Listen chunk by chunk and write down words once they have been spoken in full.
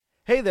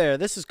Hey there,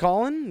 this is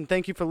Colin, and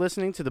thank you for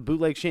listening to the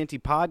Bootleg Shanty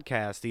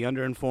Podcast, the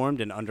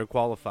underinformed and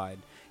underqualified.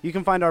 You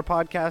can find our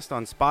podcast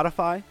on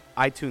Spotify,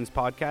 iTunes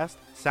Podcast,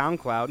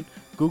 SoundCloud,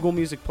 Google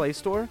Music Play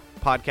Store,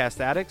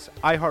 Podcast Addicts,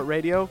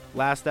 iHeartRadio,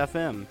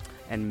 Last.fm,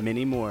 and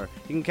many more.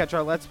 You can catch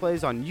our Let's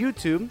Plays on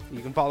YouTube,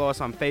 you can follow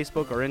us on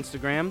Facebook or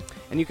Instagram,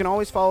 and you can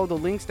always follow the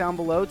links down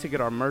below to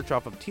get our merch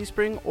off of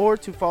Teespring or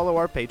to follow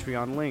our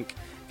Patreon link.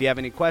 If you have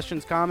any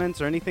questions,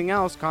 comments, or anything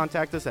else,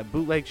 contact us at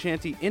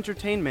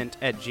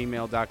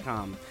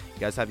bootlegshantyentertainment@gmail.com. You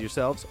guys have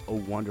yourselves a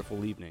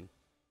wonderful evening.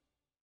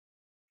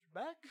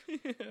 Back?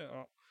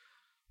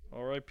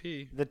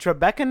 R.I.P. The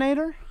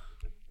Trebekinator?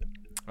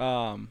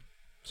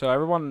 So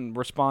everyone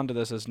respond to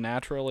this as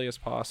naturally as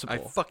possible. I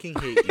fucking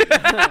hate you.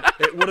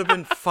 It would have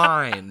been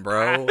fine,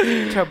 bro.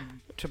 To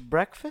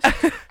breakfast?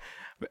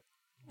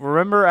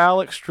 Remember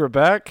Alex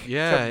Trebek?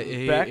 Yeah,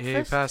 he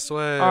passed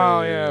away.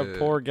 Oh, yeah,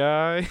 poor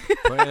guy.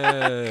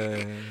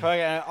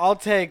 Okay, I'll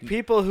take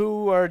people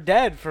who are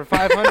dead for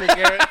 500,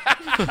 Garrett.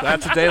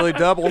 That's a daily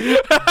double.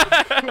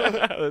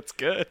 That's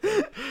good.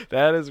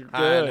 That is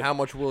good. And how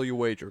much will you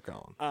wager,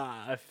 Colin?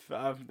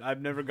 I've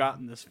never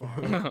gotten this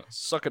far.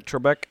 Suck it,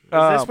 Trebek.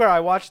 Is this where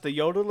I watched the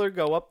yodeler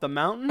go up the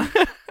mountain?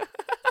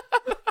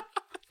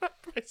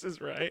 Price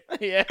is right.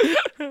 Yeah.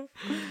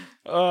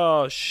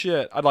 Oh,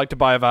 shit. I'd like to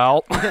buy a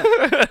vowel. What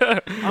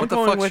the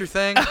fuck's your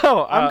thing?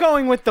 Oh, I'm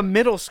going with the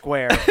middle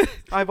square.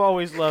 I've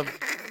always loved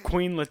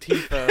Queen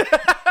Latifah.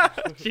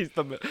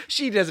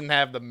 She doesn't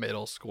have the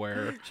middle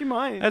square. She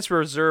might. That's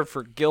reserved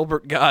for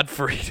Gilbert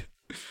Gottfried.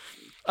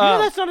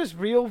 That's not his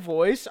real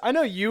voice. I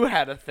know you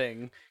had a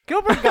thing.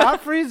 Gilbert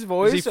Gottfried's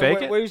voice. Does he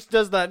fake it? Where he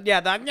does the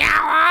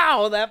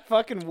meow, that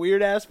fucking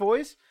weird ass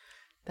voice.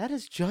 That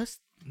is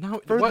just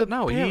No, for what? the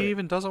No, parrot. he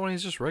even does it when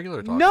he's just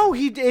regular talking. No,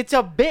 it's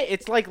a bit.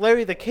 It's like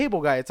Larry the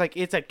Cable Guy. It's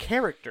a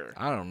character.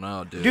 I don't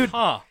know, dude. Dude,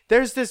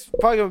 there's this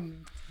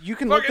fucking. You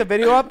can look the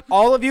video up.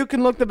 All of you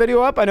can look the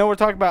video up. I know we're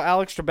talking about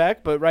Alex Trebek,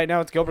 but right now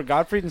it's Gilbert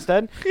Gottfried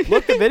instead.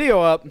 Look the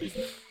video up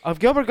of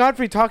Gilbert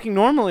Gottfried talking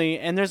normally,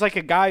 and there's like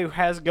a guy who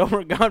has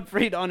Gilbert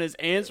Gottfried on his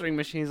answering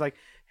machine. He's like,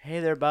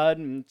 "Hey there, bud,"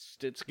 and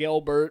it's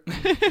Gilbert.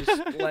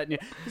 Just letting you.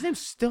 His name's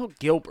still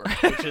Gilbert,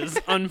 which is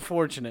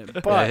unfortunate.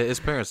 But Yeah, his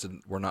parents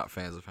were not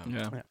fans of him.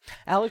 Yeah.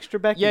 Alex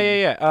Trebek.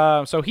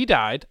 Yeah. So he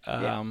died.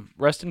 Yeah.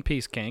 Rest in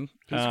peace, King.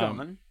 He's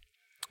gone.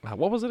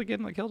 What was it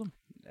again that killed him?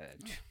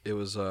 It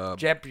was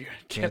Jeopardy.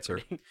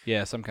 cancer.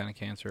 Yeah, some kind of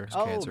cancer.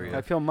 Cancer, yeah.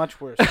 I feel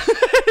much worse.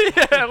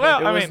 Yeah,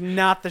 well, It was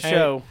not the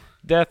show.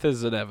 death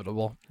is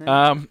inevitable.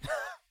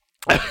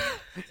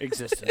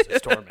 Existence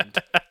is torment.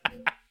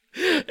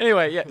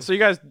 Anyway, yeah. So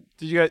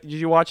did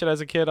you watch it as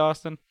a kid,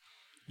 Austin?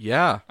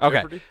 Yeah. Okay.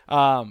 Jeopardy?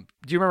 Do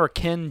you remember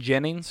Ken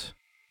Jennings?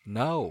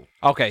 No.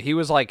 Okay, he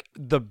was like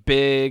the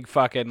big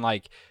fucking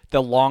like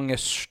the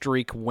longest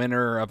streak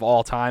winner of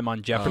all time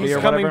on Jeopardy He's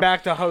or coming whatever.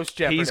 back to host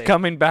Jeopardy. He's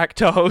coming back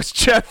to host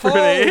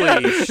Jeopardy.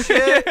 Holy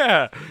shit.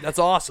 Yeah. That's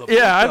awesome.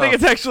 Yeah, I think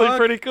it's actually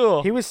pretty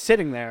cool. He was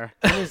sitting there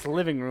in his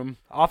living room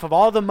off of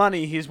all the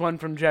money he's won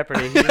from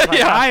Jeopardy. He's like,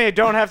 Yeah. I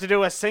don't have to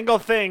do a single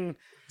thing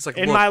It's like,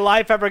 in look, my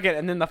life ever again.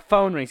 And then the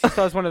phone rings. He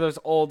still has one of those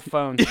old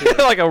phones. too.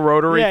 Like a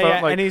rotary Yeah, phone,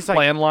 yeah, like and he's like-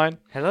 landline.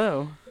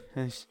 Hello?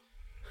 And he's,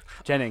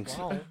 Jennings.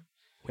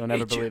 You'll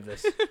never believe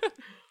this.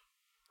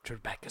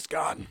 Trebek is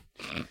gone.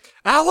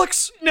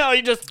 Alex! No,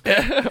 he just...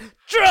 Trebek!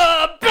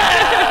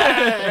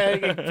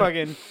 He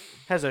fucking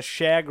has a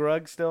shag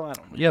rug still. I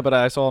don't know. Yeah, but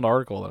I saw an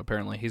article that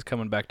apparently he's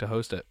coming back to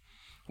host it,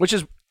 which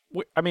is,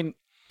 I mean,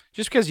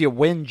 just because you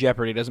win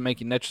Jeopardy doesn't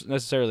make you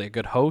necessarily a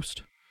good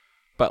host,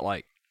 but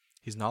like,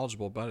 He's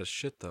knowledgeable about his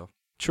shit, though.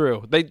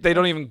 true. They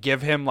don't even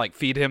give him like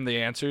feed him the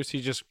answers.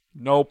 He just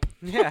nope.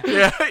 Yeah.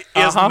 Yeah, he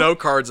has no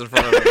cards in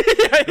front of him.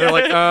 They're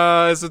like,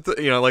 is it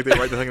like they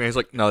write the thing and he's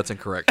like, no, that's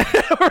incorrect.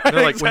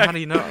 They're like, well, how do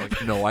you know?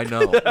 Like, no, I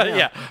know.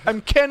 Yeah,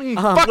 I'm Ken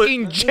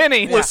fucking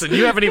Jennings. Listen,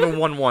 you haven't even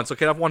won once,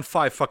 okay? I've won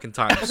 5 fucking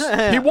times.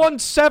 He won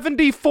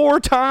 74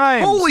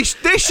 times.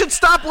 They should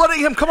stop letting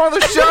him come on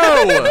the show.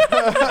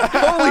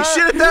 Holy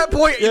shit, at that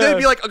point, they'd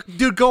be like,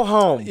 dude, go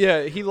home.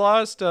 Yeah, he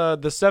lost the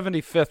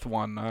 75th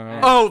one.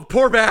 Oh,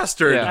 poor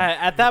bastard. Yeah.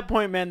 At that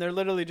point, man, they're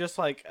literally just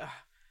like,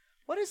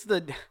 why is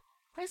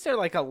there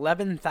like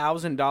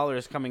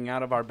 $11,000 coming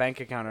out of our bank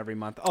account every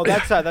month? Oh,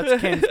 that's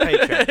Ken's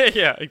paycheck.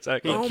 Yeah,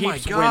 exactly. Oh He my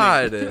keeps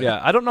god. Yeah,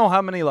 I don't know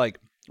how many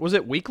was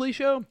it weekly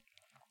show?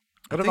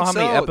 I don't know how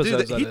many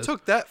episodes Dude, he that is.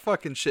 took that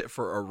fucking shit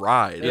for a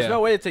ride. There's Yeah.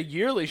 no way it's a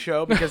yearly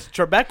show because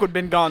Trebek would have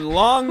been gone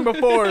long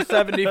before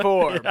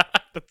 74.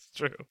 That's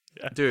true.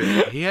 Yeah.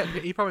 Dude,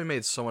 he probably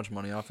made so much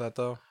money off that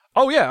though.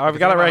 Oh yeah, I've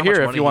got it right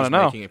here. If you want to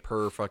know, making it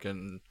per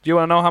fucking. do you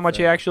want to know how much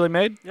he actually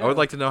made? I would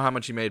like to know how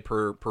much he made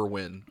per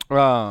win.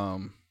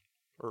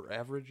 Or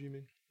average, you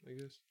mean? I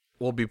guess.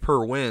 Will be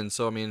per win.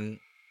 So I mean,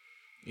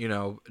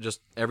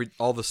 just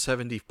all the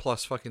 70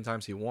 plus fucking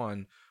times he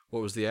won.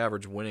 What was the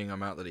average winning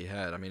amount that he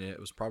had? I mean, it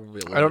was probably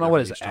a little I don't know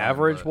what his different each time,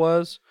 average but-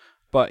 was,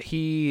 but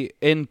he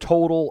in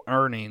total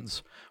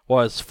earnings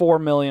was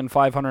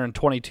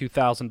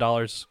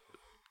 $4,522,000,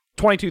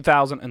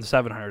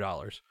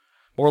 $22,700.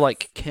 More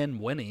like Ken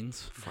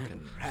winnings.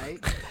 Fucking Right?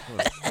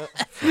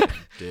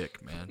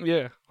 dick, man.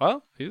 Yeah.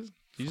 Well, he's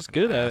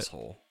good at it.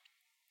 Asshole.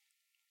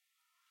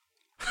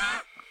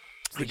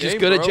 He's just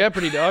good at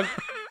Jeopardy, dog.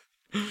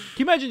 Can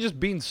you imagine just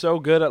being so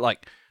good at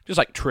just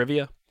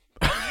trivia?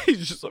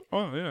 He's just like,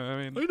 oh yeah,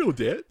 I mean, I know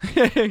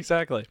that.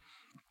 exactly.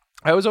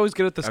 I was always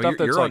good at the stuff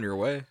that's you're like, on your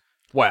way.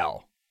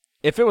 well,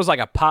 if it was like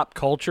a pop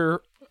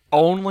culture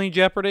only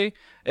Jeopardy,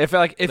 if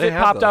They it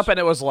have popped those. up and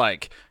it was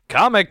like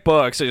comic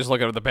books, I just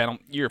look at the panel,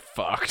 you're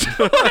fucked.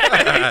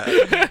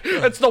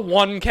 That's the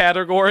one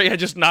category I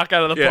just knock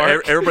out of the Yeah,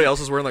 park. everybody else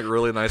is wearing like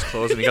really nice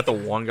clothes, and you got the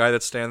one guy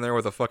that's standing there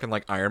with a fucking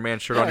like Iron Man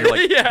shirt on. You're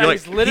like, Yeah, you're like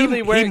He's literally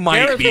he wearing. might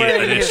Garrett's be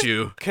wearing an his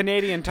issue.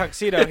 Canadian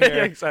tuxedo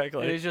here.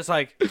 Exactly. And he's just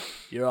like,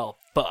 you're all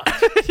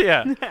fucked.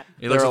 yeah.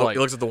 He looks, They're at like- he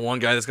looks at the one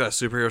guy that's got a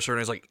superhero shirt,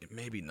 and he's like,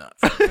 maybe not.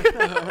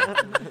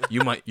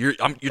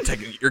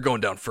 You're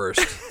going down first.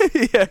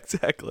 Yeah,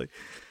 exactly.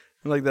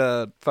 Like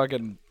the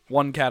fucking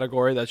one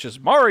category that's just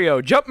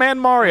Mario, Jumpman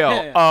Mario.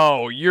 Yeah.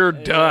 Oh, you're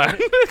done.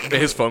 And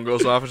his phone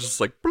goes off, it's just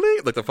like, bling,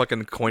 like the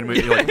fucking coin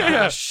movie. You're like,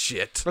 ah,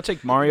 shit. I'll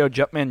take Mario,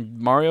 Jumpman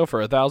Mario for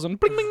 1,000.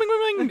 Bling, bling, bling,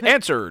 bling, bling.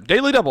 Answer,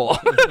 daily double.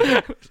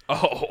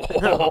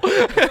 Oh.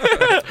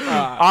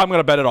 I'm going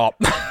to bet it all.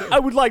 I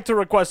would like to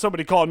request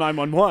somebody call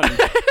 911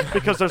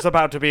 because there's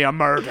about to be a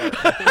murder.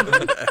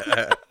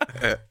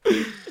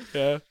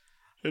 Yeah.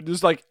 It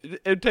just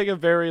it'd take a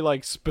very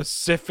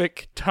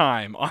specific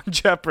time on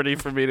Jeopardy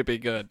for me to be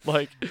good.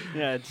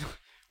 Yeah, it's,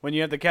 when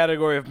you have the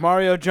category of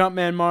Mario,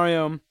 Jumpman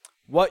Mario,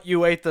 what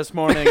you ate this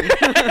morning,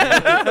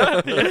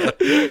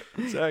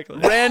 Exactly.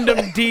 random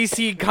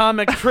DC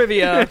comic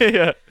trivia,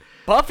 Yeah.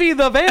 Buffy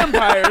the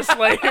Vampire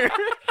Slayer.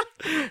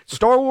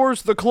 Star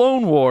Wars: The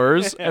Clone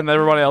Wars, and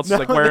everybody else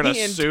is wearing a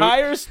the suit.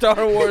 entire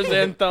Star Wars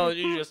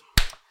anthology. Just,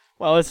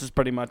 well, this is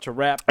pretty much a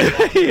wrap.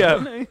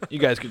 Yeah. You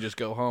guys could just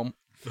go home.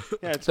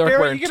 Yeah, it's They're Barry,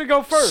 wearing you're gonna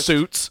go first.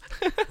 Suits.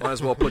 Might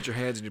as well put your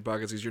hands in your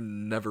pockets because you're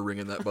never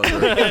ringing that buzzer.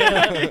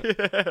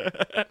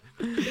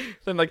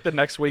 Then the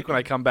next week when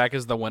I come back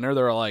as the winner,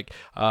 they're like,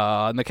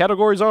 and the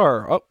categories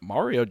are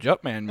Mario,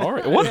 Jumpman,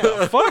 Mario. What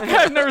the fuck?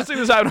 I've never seen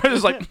this happen. I'm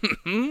just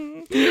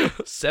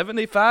like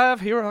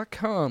 75, here I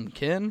come,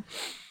 Ken.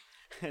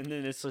 And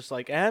then it's just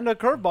like, and a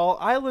curveball,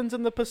 islands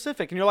in the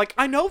Pacific. And you're like,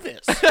 I know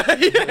this.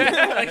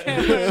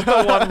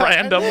 The one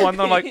random one.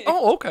 I'm like,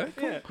 oh, okay,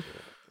 cool. Yeah.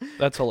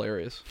 That's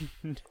hilarious.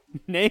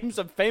 Names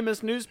of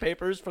famous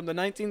newspapers from the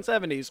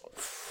 1970s.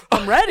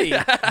 I'm ready.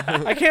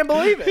 I can't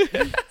believe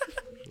it.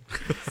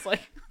 It's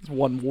like, It's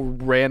one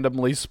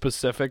randomly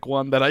specific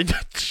one that I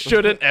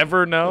shouldn't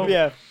ever know.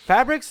 yeah,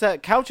 fabrics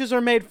that couches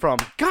are made from.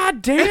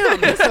 God damn.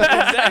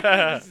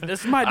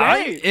 This is my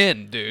I'm day.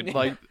 in, dude.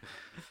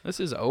 This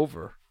is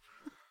over.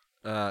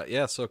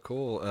 Yeah, so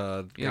cool.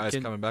 Guys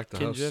Ken- coming back to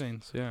Ken host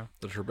Jennings, yeah.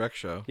 the Trebek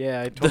show.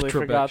 Yeah, I totally Trebek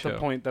forgot the show.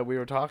 point that we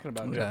were talking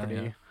about Yeah, Jeopardy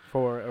yeah.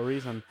 for a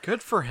reason.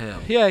 Good for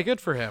him. Yeah,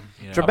 good for him.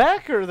 You know?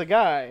 Trebek or the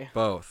guy?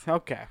 Both.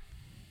 Okay.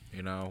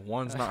 You know,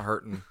 one's not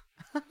hurting.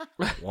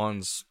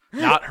 One's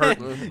Not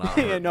hurting. not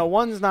Yeah, hurting. no,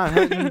 one's not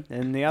hurting,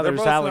 and the They're other's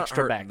both Alex not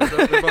hurting.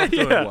 Trebek. They're both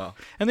doing Yeah. well.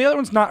 And the other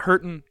one's not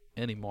hurting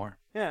anymore.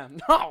 Yeah,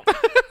 no.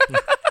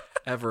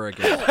 Ever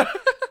again.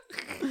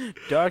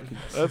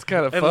 Darkness. That's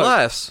kind of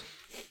Unless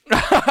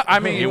I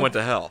mean, he went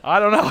to hell. I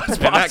don't know. It's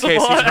In that case,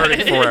 he's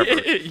hurting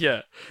forever.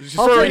 Yeah.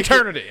 I'll For take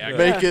eternity. actually.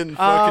 Making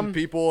fucking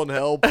people in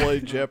hell play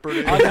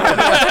Jeopardy.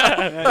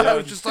 I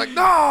was just like,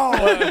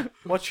 no.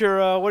 What's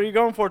your? What are you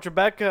going for,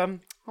 Trebek?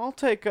 I'll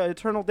take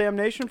eternal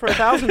damnation for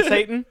 1,000,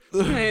 Satan.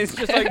 It's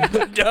just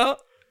like, duh.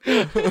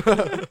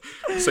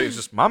 So he's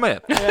just my man.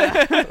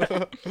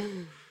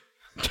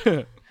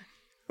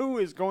 Who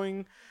is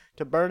going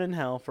to burn in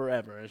hell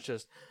forever? It's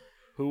just,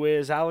 who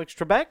is Alex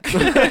Trebek?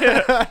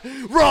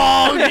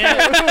 Wrong!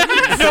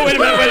 No, wait a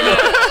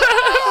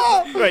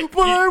minute. Wait,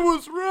 But I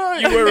was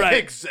right. you were right.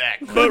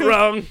 Exactly. but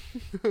wrong.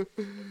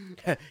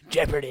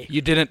 Jeopardy.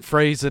 You didn't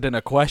phrase it in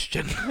a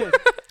question.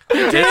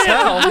 It's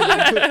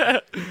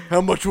hell.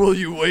 How much will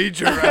you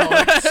wager,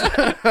 Alex?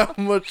 How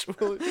much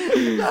will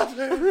you...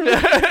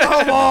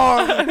 Come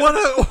on!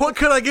 What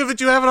could I give that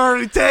you haven't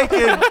already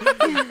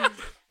taken?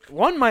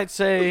 One might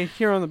say,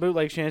 here on the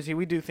Bootleg Shanty,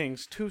 we do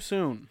things too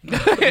soon.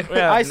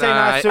 Yeah. I say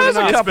not soon it's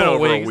enough. been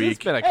over a It's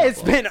week. been a couple.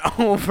 It's been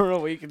over a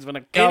week. It's been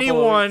a couple of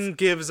Anyone weeks.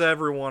 gives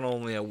everyone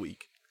only a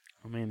week.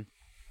 I mean,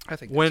 I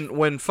think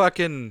When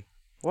fucking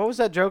what was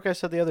that joke I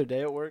said the other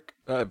day at work?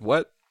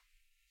 what?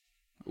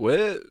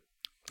 What?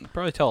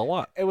 probably tell a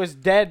lot. It was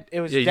dead. It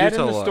was Yeah, you dead do in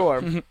tell a the lot.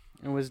 store.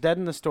 It was dead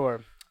in the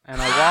store.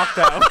 And I walked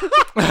out.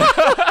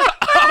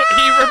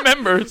 He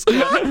remembers.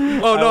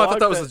 Oh no, I thought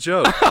that was a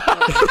joke.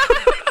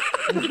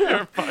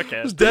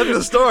 It's dead in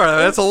the store.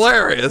 That's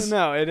hilarious.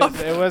 No, it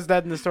was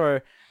dead in the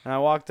store. And I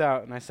walked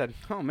out and I said,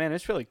 "Oh man,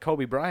 it's really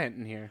Kobe Bryant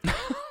in here."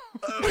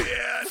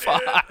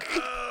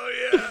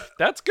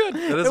 That's good.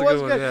 That is It a was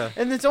good one. good. Yeah.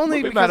 And it's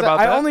only Don't be mad because about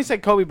I that. only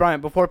said Kobe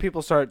Bryant before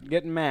people start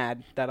getting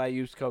mad that I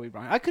used Kobe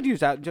Bryant. I could use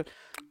that. Just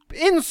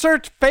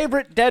insert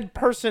favorite dead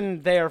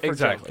person there for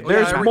Exactly. joking. Well,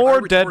 yeah, There's I more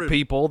retorted- dead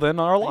people than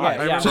are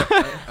alive. Yeah.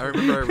 I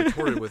remember I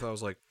retorted with I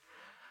was like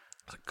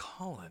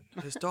Colin,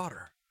 his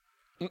daughter.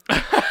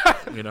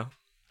 You know?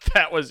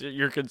 that was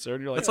your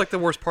concern. You're like, That's like the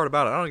worst part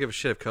about it. I don't give a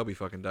shit if Kobe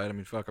fucking died. I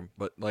mean, fuck him.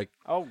 But like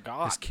Oh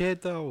God. his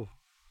kid though,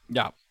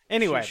 yeah.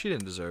 Anyway, she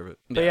didn't deserve it.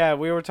 but yeah,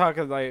 we were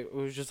talking like it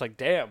was just like,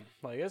 damn,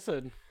 like it's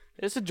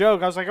a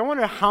joke. I was like, I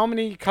wonder how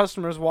many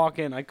customers walk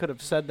in I could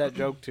have said that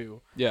joke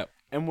to Yeah.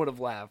 and would have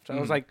laughed. I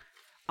was like,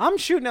 I'm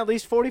shooting at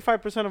least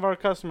 45% of our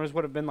customers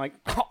would have been like,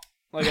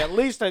 like at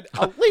least a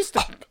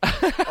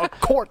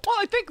quart. Well,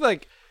 I think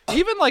like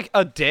even like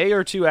a day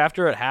or two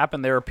after it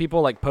happened, there were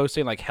people like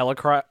posting like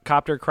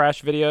helicopter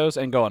crash videos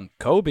and going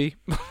Kobe.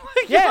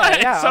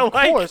 Yeah, so, of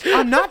like- course.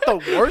 I'm not the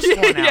worst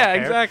one out Yeah,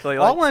 there. exactly,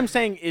 All I'm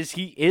saying is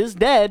he is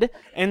dead,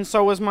 and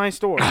so is my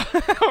story.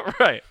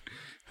 Right.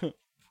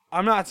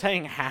 I'm not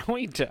saying how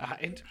he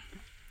died.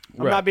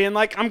 I'm Right. not being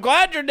like, I'm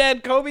glad you're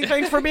dead, Kobe.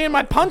 Thanks for being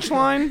my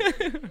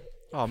punchline.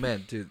 Oh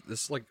man, dude,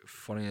 this like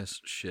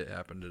funniest shit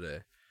happened today.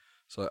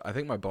 So I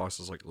think my boss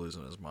is like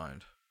losing his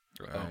mind.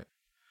 Right?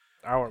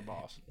 Our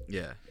boss.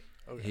 Yeah.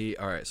 He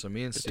all right. So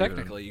me and Steven,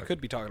 Technically, you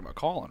could be talking about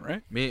Colin,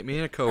 right? me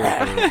and a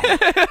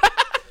coworker,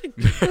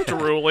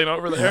 Drooling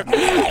over there.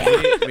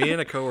 me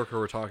and a coworker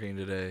were talking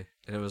today,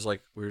 and it was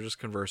like we were just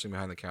conversing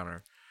behind the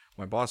counter.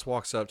 My boss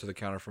walks up to the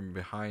counter from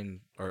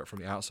behind or from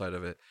the outside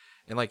of it,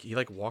 and like he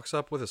like walks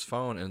up with his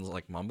phone and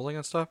like mumbling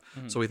and stuff.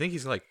 So we think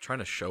he's like trying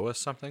to show us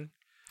something.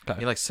 Okay.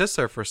 He like sits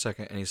there for a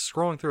second and he's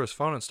scrolling through his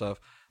phone and stuff,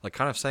 like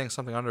kind of saying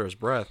something under his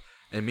breath.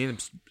 And me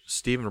and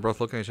Steven are both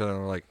looking at each other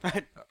and we're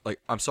like,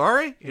 I'm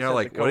sorry? You know,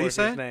 like, what are you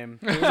saying? Name.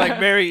 He was like,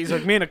 he's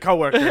like, me and a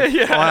coworker.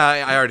 Oh,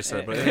 I already said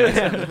it, but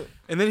anyways.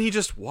 And then he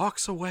just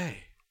walks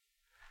away.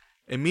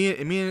 And me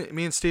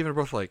and Steven are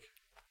both like,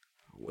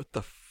 what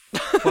the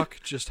fuck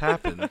just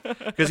happened?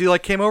 Because he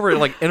like came over and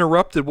like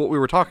interrupted what we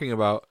were talking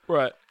about.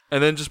 Right.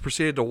 And then just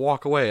proceeded to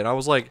walk away. And I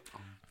was like,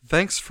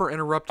 thanks for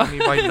interrupting me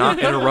by not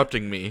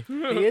interrupting me.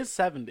 He is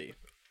 70.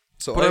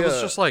 So But I was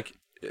just like,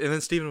 and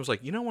then Steven was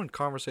like, you know when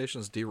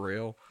conversations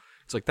derail?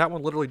 It's like that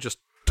one literally just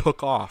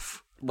took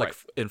off, like Right.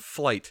 in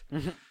flight,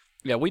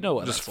 Yeah, we know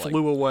what just that's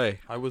flew away.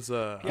 I was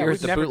Yeah, Here's we've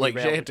the never bootleg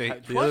derailed shanty.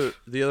 the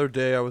the other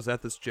day I was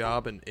at this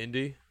job in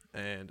Indy,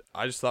 and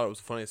I just thought it was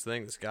the funniest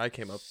thing. This guy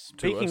came up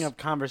Speaking to us. of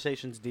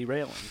conversations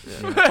derailing.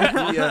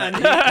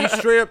 he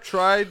straight up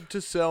tried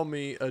to sell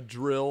me a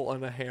drill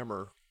and a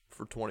hammer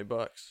for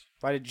 $20.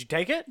 Why did you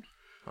take it?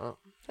 Huh?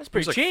 That's He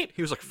was pretty like, cheap.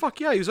 He was like, fuck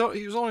yeah, he was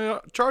only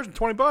charging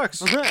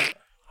 $20.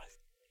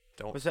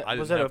 Don't. Was it- I didn't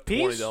was it a have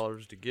piece?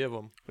 $20 to give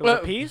him. It was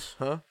a piece?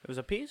 Huh? It was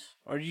a piece?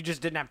 Or you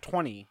just didn't have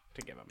 20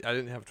 to give him? I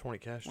didn't have 20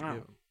 cash to Wow.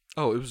 give him.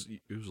 Oh, it was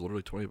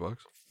literally $20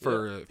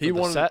 for He the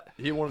wanted. set.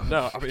 He wanted.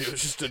 No, I mean it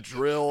was just a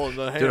drill and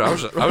a hammer. Dude, I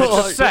was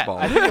just set. spitballing.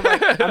 I think of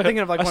like, I'm thinking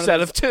of like A one set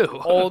of of those two.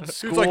 old He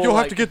school. was like, you'll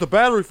have to get the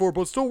battery for it,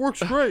 but it still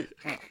works great.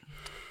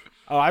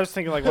 Oh, I was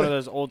thinking like one of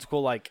those old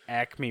school like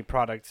Acme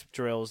product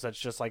drills that's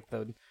just like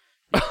the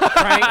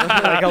crank,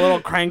 like a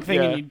little crank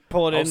thing, Yeah. and you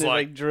pull it in and was it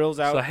like- like drills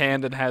It's out. the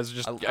hand and has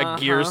just Uh-huh. a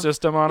gear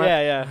system on it.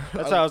 Yeah, yeah.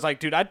 That's why I was like,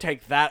 dude, I'd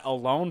take that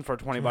alone for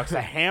 $20. The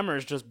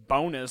hammer's just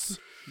bonus.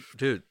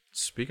 Dude,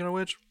 speaking of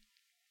which,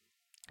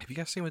 have you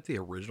guys seen what the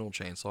original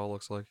chainsaw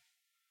looks like?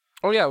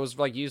 Oh yeah, it was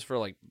like used for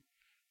like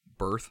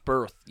Birth?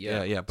 birth.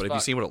 Yeah. Yeah, But have you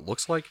seen what it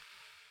looks like?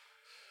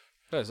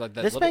 It's like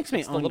that This little, makes me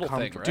it's the little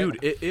thing, uncomfortable.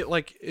 right? Dude, it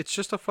like it's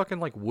just a fucking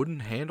like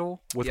wooden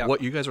handle with Yeah.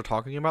 what you guys are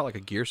talking about, like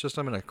a gear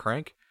system and a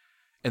crank,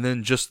 and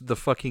then just the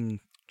fucking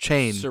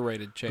chain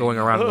serrated chain going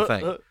around the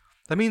thing.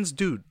 That means,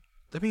 dude,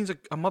 that means a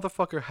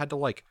motherfucker had to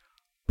like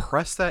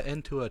press that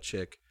into a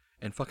chick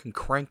and fucking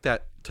crank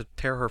that to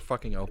tear her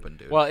fucking open,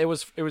 dude. Well, it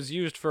was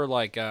used for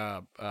like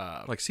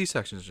like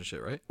C-sections and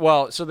shit, right?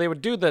 well, so they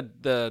would do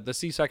the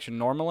C-section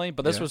normally,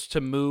 but this Yeah. was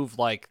to move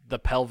like the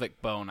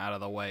pelvic bone out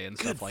of the way and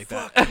stuff like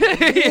that. Lord.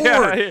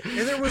 Yeah.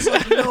 And there was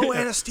like no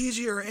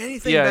anesthesia or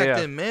anything Yeah, back yeah.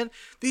 then, man.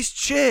 These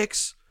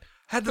chicks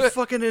had to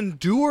fucking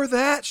endure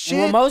that shit.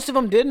 Well, most of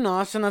them didn't,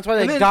 Austin. That's why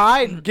they And then-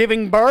 died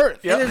giving birth.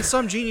 And then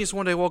some genius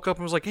one day woke up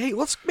and was like, "Hey,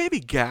 let's maybe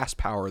gas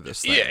power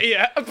this thing."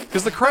 yeah.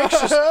 Because the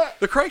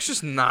crank's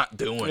just not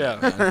doing Yeah.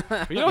 it.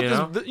 Man. You know, You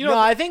know? you No, know,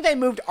 I think they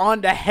moved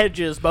on to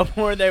hedges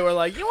before they were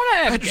like, you want to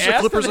add Hedges gas are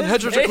clippers to and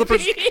this, hedges are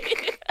clippers.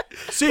 baby?"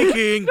 Seeking.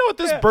 you know what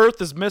this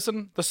birth is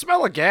missing? The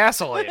smell of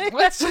gasoline.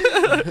 Let's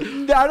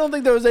I don't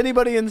think there was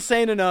anybody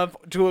insane enough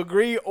to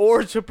agree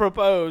or to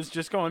propose.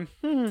 Just going,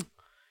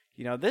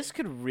 you know, this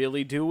could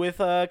really do with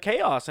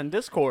chaos and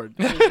discord.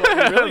 This is what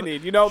we really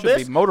need. You know, should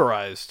this be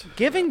motorized.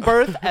 giving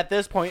birth at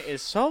this point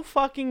is so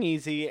fucking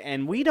easy,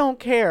 and we don't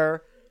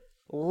care.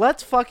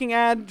 Let's fucking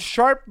add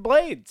sharp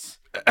blades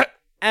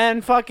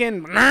and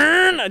fucking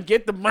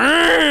get the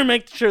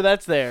make sure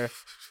that's there.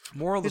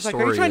 Moral of the He's like,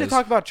 story are you trying to is.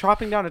 talk about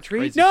chopping down a tree?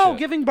 Crazy No, shit.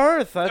 giving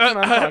birth. That's what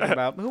I'm talking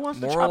about. Who wants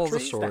to Moral chop of the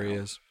trees story down?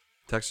 is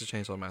Texas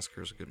Chainsaw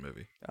Massacre is a good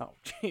movie. Oh,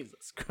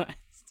 Jesus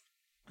Christ.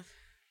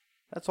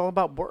 That's all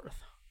about birth.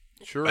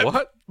 Sure.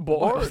 What?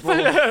 Birth.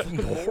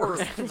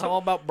 It's all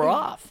about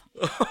broth.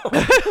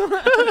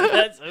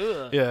 That's,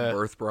 ugh. Yeah.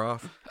 Birth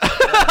broth.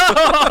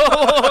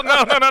 Oh,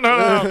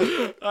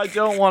 no. I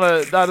don't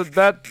want to.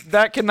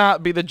 That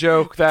cannot be the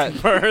joke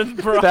that Birth,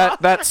 broth.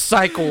 that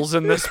cycles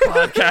in this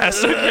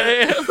podcast.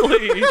 Okay,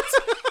 please.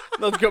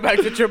 Let's go back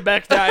to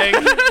Trebek dying.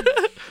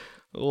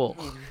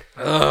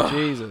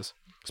 Jesus.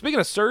 Speaking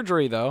of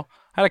surgery, though,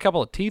 I had a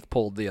couple of teeth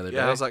pulled the other day.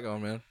 Yeah, how's that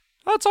going, man?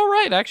 That's all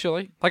right,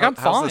 actually. Like, I'm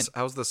fine.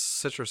 How's this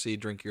citrusy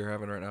drink you're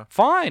having right now?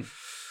 Fine.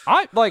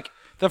 I like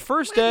the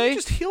first day. You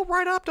just heal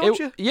right up, don't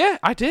you? Yeah,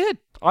 I did.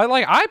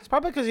 It's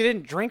probably because you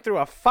didn't drink through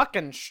a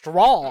fucking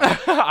straw.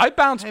 I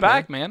bounced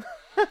back, man.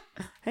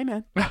 Hey,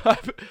 man.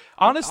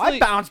 Honestly, I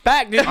bounce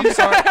back, dude. I'm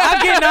sorry.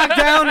 I get knocked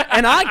down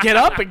and I get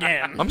up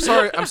again. I'm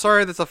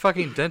sorry that the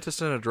fucking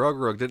dentist and a drug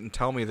rug didn't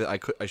tell me that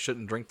I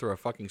shouldn't drink through a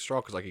fucking straw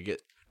because I could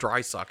get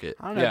dry suck it.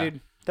 I don't know, Yeah.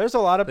 dude. There's a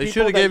lot of They people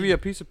should have that gave you a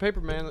piece of paper,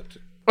 man.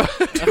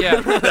 yeah,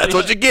 That's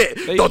what you get.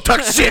 Don't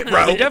touch shit, they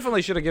bro.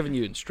 definitely should have given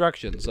you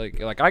instructions.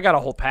 Like I got a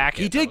whole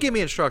packet. He did give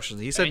me instructions.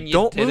 He said, and you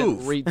 "Don't didn't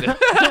move." Read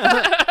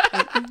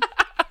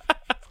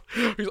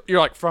You're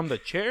like, from the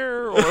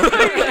chair, or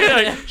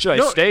should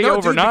I stay dude,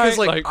 overnight?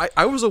 because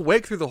I was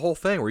awake through the whole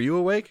thing. Were you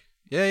awake?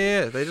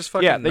 Yeah. They just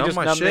fucking yeah, they numbed just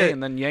my numbed shit, me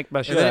and then yanked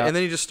my shit and then, out. and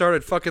then he just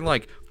started fucking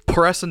like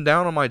pressing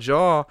down on my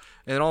jaw,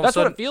 and all That's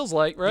of a what sudden, it feels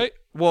like, right?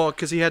 well,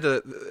 because he had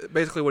to.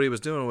 Basically, what he was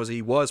doing was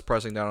he was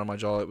pressing down on my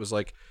jaw. It was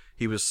like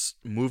he was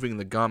moving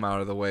the gum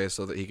out of the way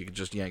so that he could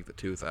just yank the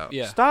tooth out.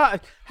 Yeah.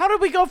 Stop. How did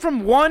we go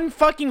from one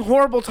fucking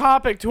horrible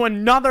topic to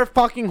another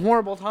fucking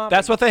horrible topic?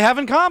 That's what they have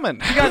in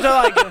common. you guys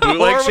are like.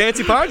 Bootleg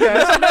Shanty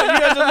podcast. No, you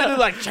guys are literally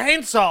like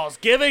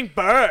chainsaws, giving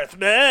birth,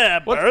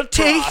 birth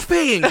Teeth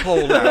being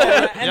pulled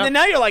out. And then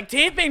now you're like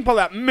teeth being pulled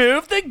out.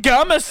 Move the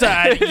gum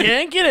aside,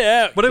 yank it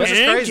out. But it was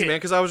just yank crazy, it. man,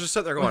 because I was just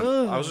sitting there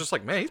going, I was just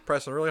like, man, he's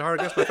pressing really hard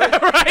against my face.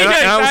 Right, And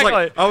I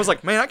exactly. I was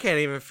like, man, I can't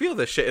even feel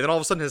this shit. And then all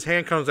of a sudden his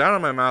hand comes down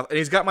on my mouth and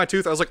he's got my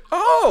tooth. I was like,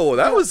 oh,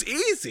 that was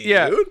easy,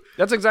 Yeah, dude.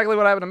 that's exactly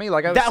what happened to me.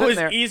 Like I was That sitting was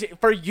there. easy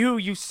for you.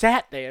 You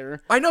sat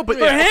there. I know, but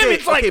For him,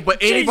 it's like, but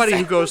anybody who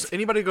Jesus.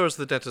 goes to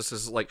the dentist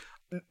is like,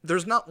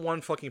 there's not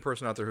one fucking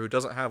person out there who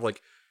doesn't have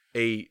like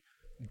a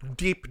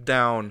deep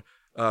down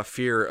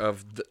fear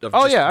of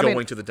Oh, just yeah, I going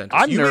mean, to the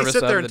dentist. I'm You may nervous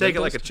sit there of and the take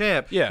it like a dentist.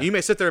 champ. Yeah. You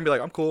may sit there and be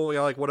like, I'm cool,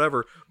 like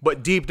whatever.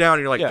 But deep down,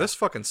 you're like, Yeah. this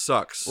fucking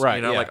sucks. Right,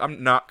 You know, yeah. like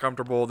I'm not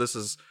comfortable. This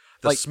is.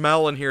 The Like-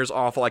 smell in here is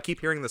awful. I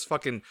keep hearing this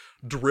fucking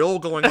drill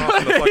going off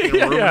in the fucking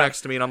room Yeah. next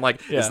to me, and I'm like,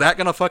 Yeah. is that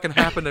gonna fucking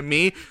happen to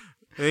me?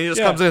 And he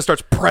just Yeah. comes in and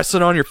starts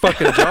pressing on your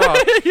fucking jaw.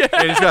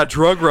 And he's got a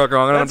drug rug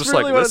on, and I'm That's just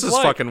really like, what this it's is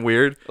like. fucking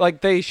weird.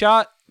 Like they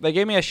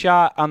gave me a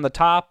shot on the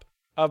top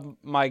of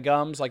my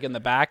gums, like in the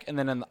back, and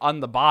then on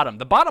the bottom.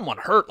 The bottom one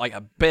hurt like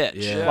a bitch.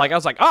 Yeah. Like I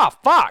was like, oh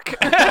fuck.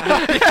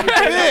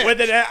 With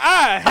it,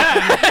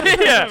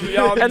 yeah.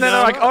 And then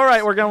they're like, all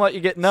right, we're gonna let you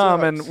get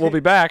numb, and we'll be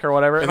back or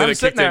whatever. And then I'm it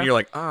sitting kicked in, there. and you're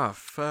like, ah,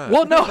 fuck.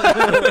 well, no. like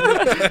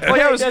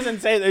I He was, doesn't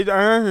say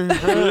that.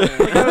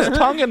 like, I was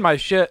tonguing my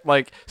shit,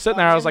 like sitting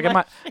there. I was like,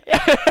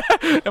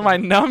 am I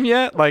numb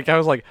yet? Like I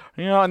was like,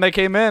 and they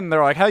came in.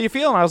 They're like, how you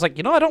feeling? I was like,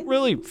 I don't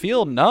really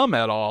feel numb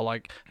at all.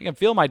 Like I can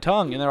feel my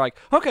tongue. And they're like,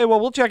 okay, well,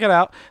 we'll check it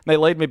out. And they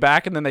laid me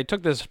back, and then they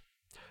took this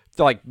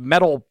like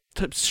metal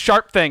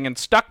sharp thing and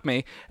stuck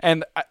me,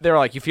 and they were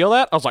like, you feel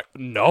that? I was like,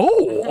 no.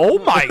 Oh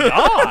my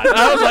god.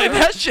 I was like,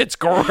 that shit's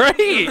great.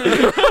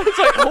 I was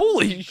like,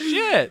 holy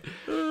shit.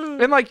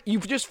 And like you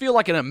just feel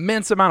like an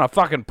immense amount of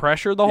fucking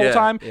pressure the whole Yeah,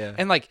 time. yeah.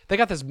 And like they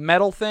got this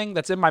metal thing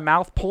that's in my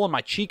mouth pulling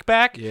my cheek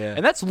back. Yeah.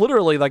 And that's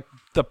literally like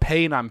the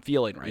pain I'm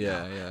feeling right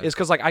Yeah, now. yeah. Is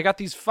because like I got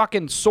these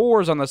fucking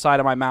sores on the side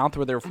of my mouth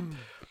where they're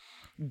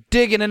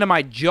digging into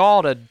my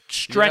jaw to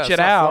stretch Yeah, it it's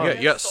not out. fun.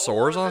 You got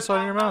sores on the side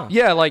of your mouth?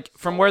 Yeah, like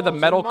from where the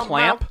metal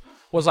clamp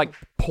was like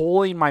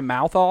pulling my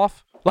mouth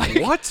off. Like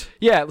What?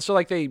 Yeah, so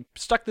like they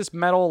stuck this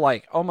metal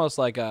like almost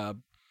like a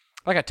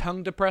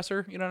tongue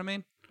depressor, you know what I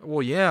mean?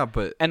 Well, yeah,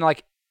 but And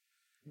like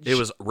it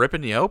was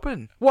ripping you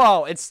open.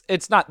 well,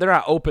 it's not they're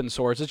not open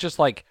sores. It's just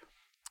like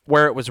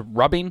where it was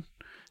rubbing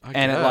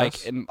and it like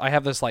guess. and I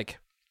have this like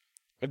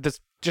this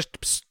just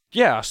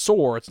a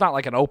sore. It's not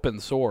like an open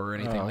sore or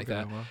anything like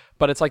that. well.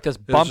 But it's like this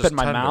bump just in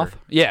my tender. mouth.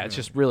 Yeah, it's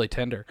just really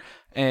tender.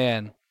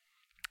 And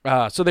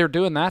so they were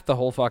doing that the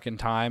whole fucking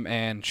time,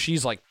 and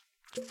she's like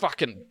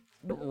fucking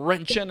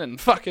wrenching and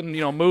fucking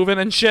moving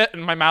and shit,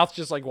 and my mouth's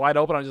just like wide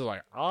open. I'm just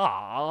like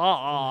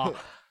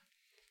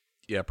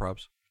Yeah,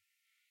 props.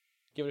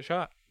 give it a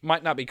shot.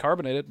 Might not be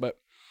carbonated, but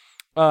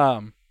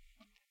and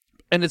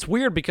it's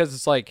weird because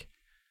it's like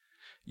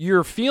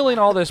you're feeling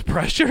all this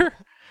pressure.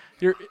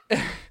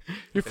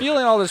 You're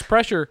feeling all this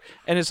pressure,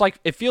 and it's like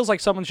it feels like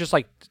someone's just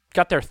like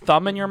got their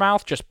thumb in your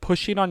mouth, just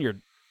pushing on your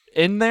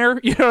in there.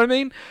 You know what I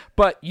mean?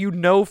 But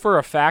for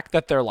a fact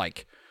that they're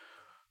like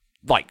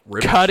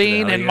Ripping cutting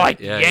shit out of and you. like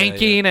Yeah, yeah,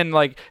 yanking and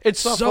like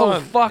it's not so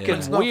fun. fucking Yeah.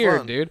 It's not weird,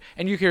 fun. dude.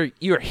 And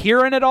you're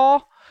hearing it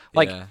all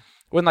like Yeah.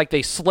 when like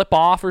they slip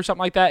off or something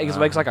like that. It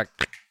makes like a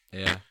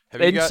Yeah.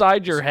 Have you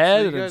inside your so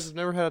head, you and guys it's- have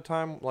never had a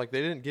time like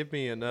they didn't give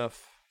me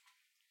enough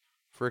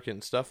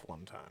freaking stuff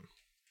one time.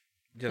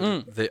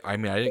 Yeah, I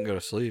mean, I didn't go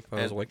to sleep. I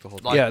was And, awake the whole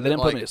time. like- yeah. They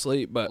didn't put me like- to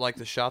sleep, but Like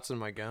the shots in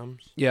my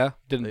gums. yeah,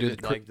 didn't They do did,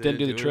 the like, they didn't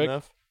do the it trick.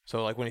 enough.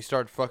 So like when he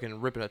started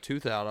fucking ripping a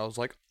tooth out, I was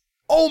like,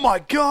 "Oh my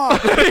god!"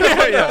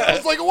 I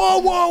was like, "Whoa,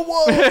 whoa,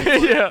 whoa!"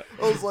 Yeah.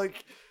 I was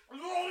like,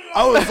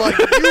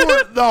 "You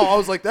were no." I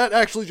was like, "That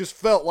actually just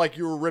felt like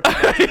you were ripping."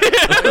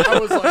 I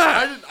was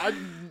like,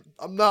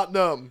 "I'm not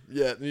numb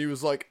yet," and he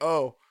was like,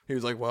 "Oh." He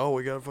was like, well,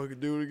 we gotta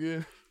fucking do it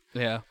again.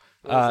 Yeah.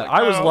 like,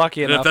 I was no.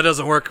 lucky And if enough. that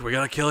doesn't work, we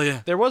gotta kill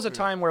you. There was a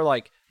time where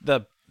like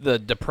the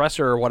depressor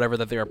or whatever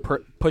that they were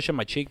pushing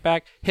my cheek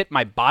back hit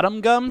my bottom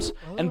gums,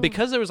 and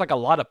because there was like a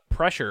lot of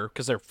pressure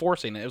because they're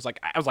forcing it, it was like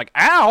I was like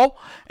ow,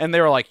 and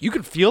they were like, you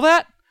can feel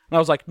that, and I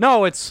was like,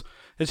 no, it's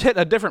hitting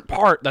a different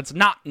part that's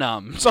not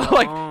numb. So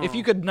like if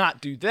you could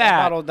not do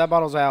that, That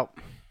bottle's out.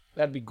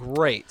 that'd be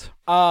great.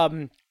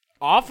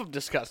 Off of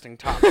disgusting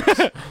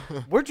topics,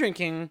 we're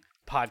drinking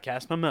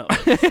podcast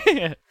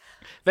mimosas.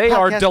 They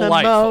are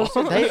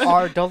delightful. Mimosas, they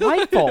are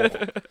delightful.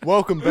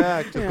 Welcome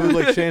back to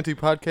Bootleg Shanty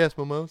Podcast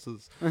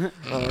Mimosas.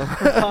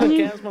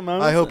 Podcast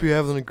mimosas. I hope you're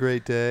having a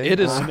great day.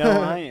 It is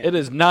No, I am. It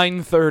is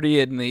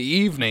 9:30 in the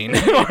evening.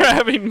 We're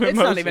having mimosas. It's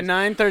not even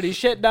 9:30,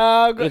 shit,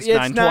 dog. It's It's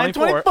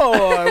 9:24.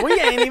 9:24. We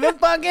ain't even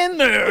fucking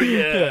there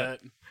yet.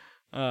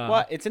 Uh,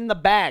 What? It's in the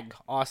bag,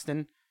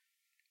 Austin.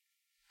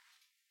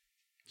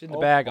 It's in the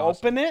bag.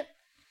 Austin. Open it.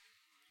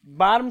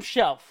 Bottom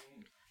shelf.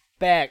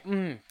 Bag.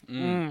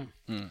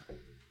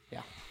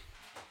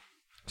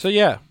 So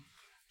yeah,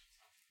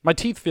 my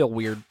teeth feel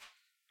weird.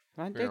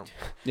 I did.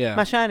 Yeah,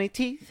 My shiny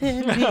teeth,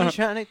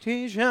 shiny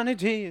teeth, shiny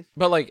teeth.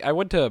 but like I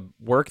went to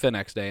work the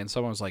next day and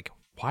someone was like,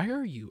 "Why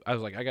are you?" I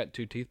was like, "I got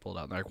 2 teeth pulled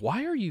out." And they're like,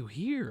 "Why are you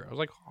here?" I was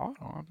like, "Oh,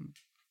 I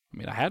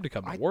mean, I had to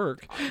come to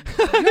work." Do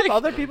you have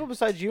other people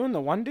besides you and the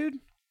one dude?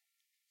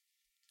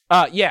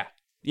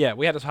 Yeah,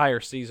 we had to hire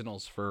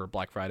seasonals for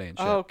Black Friday and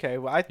shit. Oh, okay.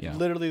 Well, I Yeah.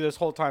 literally this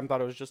whole time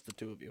thought it was just the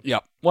two of you.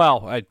 Yep.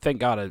 Well, I thank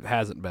God it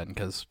hasn't been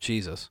because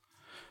Jesus,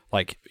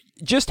 like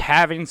just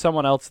having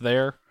someone else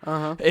there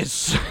is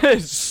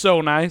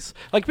so nice.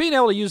 Like being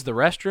able to use the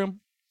restroom.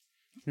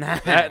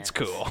 That's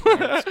cool.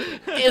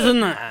 Isn't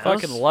that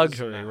Fucking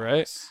luxury,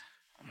 right?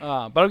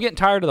 But I'm getting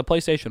tired of the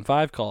PlayStation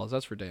 5 calls.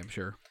 That's for damn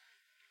sure.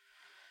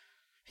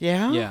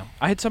 Yeah. Yeah.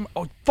 I had some.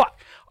 Oh, fuck.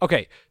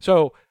 Okay.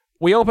 So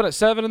we open at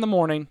 7 in the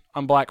morning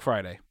on Black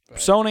Friday.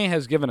 Sony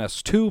has given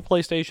us 2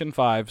 PlayStation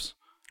 5s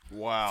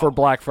Wow. for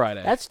Black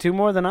Friday. That's 2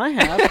 more than I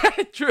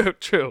have.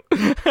 True.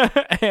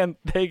 And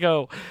they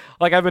go,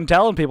 like, I've been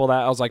telling people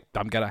that. I was like,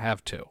 I'm going to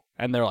have 2.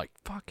 And they're like,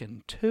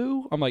 fucking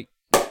 2? I'm like,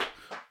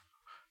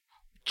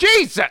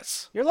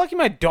 Jesus! You're lucky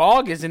my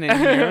dog isn't in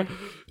here.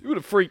 You would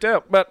have freaked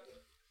out. But,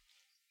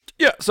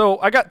 yeah, so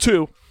I got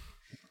 2.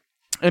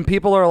 And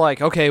people are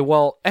like, okay,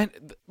 well, and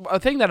a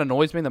thing that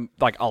annoys me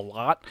like a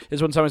lot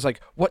is when somebody's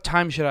like, what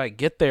time should I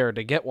get there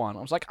to get one?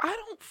 I was like, I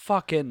don't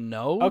fucking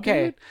know.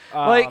 Okay, dude.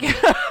 Like,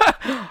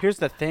 Here's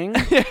the thing.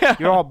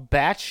 You're all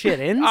batshit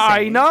insane.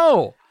 I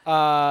know.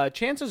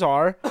 Chances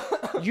are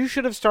you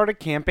should have started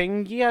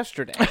camping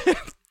yesterday.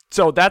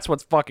 So that's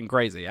what's fucking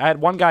crazy. I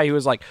had one guy who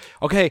was like,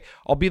 okay,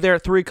 I'll be there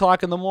at 3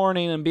 o'clock in the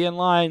morning and be in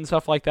line and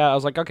stuff like that. I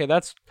was like, okay,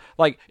 that's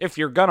like, if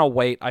you're going to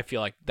wait, I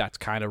feel like that's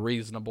kind of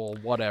reasonable,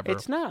 whatever.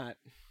 It's not.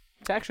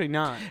 It's actually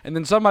not. And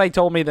then somebody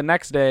told me the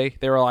next day,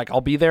 they were like, I'll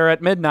be there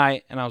at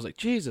midnight. And I was like,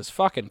 Jesus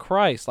fucking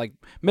Christ. Like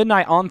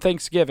midnight on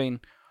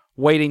Thanksgiving,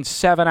 waiting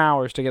 7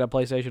 hours to get a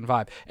PlayStation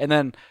 5. And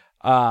then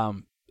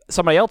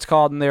somebody else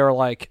called and they were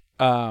like,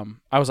 I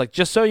was like,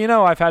 just so you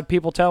know, I've had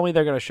people tell me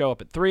they're going to show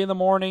up at 3 in the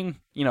morning,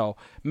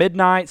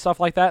 midnight, stuff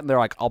like that. And they're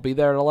like, I'll be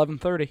there at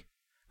 11:30.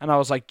 And I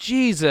was like,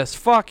 Jesus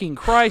fucking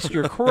Christ,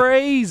 you're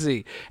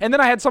crazy. And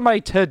then I had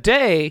somebody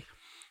today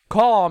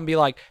call and be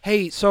like,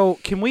 hey, so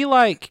can we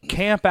like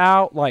camp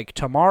out like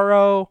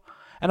tomorrow?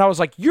 And I was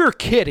like, you're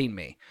kidding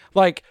me.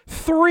 Like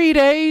 3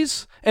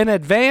 days in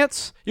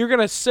advance, you're going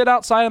to sit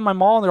outside of my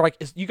mall. And they're like,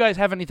 you guys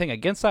have anything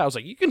against that? I was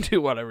like, you can do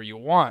whatever you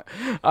want.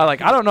 I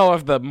don't know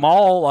if the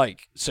mall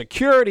like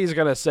security is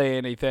going to say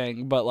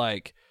anything, but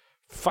like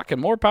fucking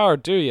more power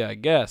to you, I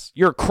guess.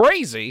 You're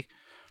crazy.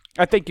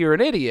 I think you're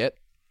an idiot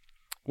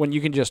when you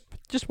can just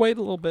wait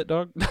a little bit,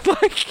 dog.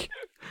 Like,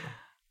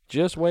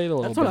 just wait a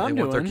little That's bit. what I'm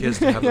They want their doing. kids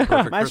to have the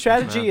perfect My Christmas,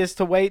 strategy man. is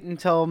to wait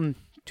until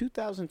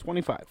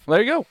 2025.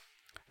 There you go.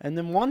 And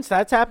then once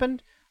that's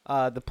happened,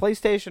 the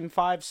PlayStation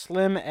 5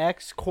 Slim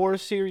X Core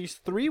Series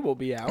 3 will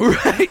be out.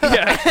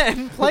 Yeah.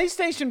 And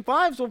PlayStation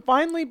 5s will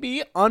finally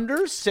be under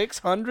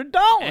 $600.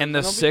 And the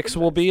It'll be 6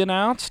 will be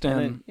announced, And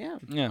and then,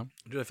 yeah.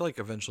 Dude, I feel like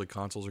eventually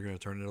consoles are going to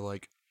turn into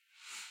like,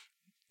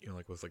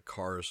 like with like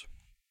cars.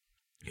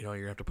 You're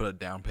going to have to put a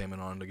down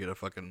payment on to get a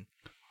fucking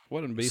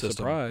Wouldn't be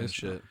system and surprised.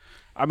 shit.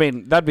 I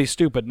mean, that'd be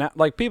stupid. Now,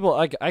 like people,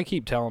 like I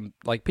keep telling,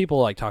 like people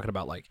like talking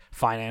about like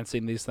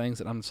financing these things,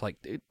 and I'm just like,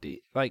 dude,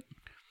 like,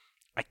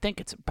 I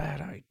think it's a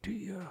bad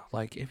idea.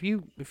 Like if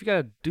you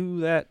gotta do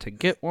that to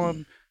get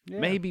one,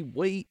 maybe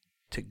wait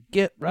to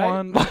get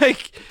one.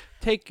 Like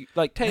take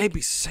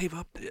Maybe save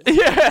up.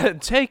 yeah,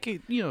 take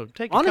it.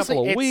 Take Honestly, a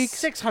couple of it's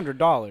weeks.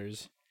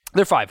 $600.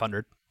 They're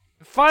 $500.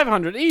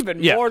 $500,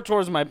 even Yeah. more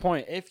towards my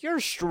point. If you're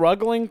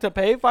struggling to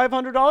pay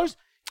 $500,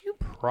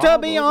 to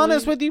be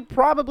honest with you,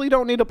 probably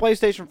don't need a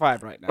PlayStation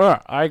 5 right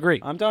now. I agree.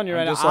 I'm telling you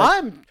right now, just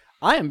like-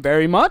 I am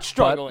very much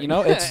struggling. But, you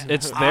know,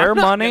 it's their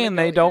money, and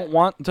they don't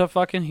want to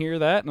fucking hear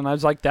that. And I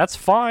was like, that's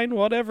fine,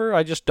 whatever.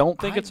 I just don't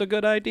think it's a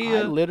good I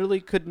idea. literally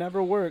could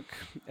never work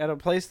at a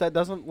place that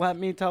doesn't let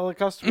me tell a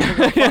customer to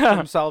go fuck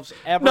themselves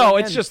ever No,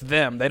 again. it's just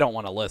them. They don't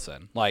want to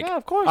listen. Like, Yeah,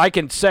 of course. I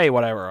can say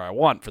whatever I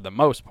want for the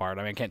most part.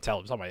 I mean, I can't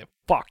tell somebody,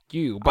 fuck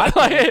you. But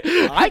like,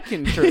 I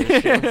can sure as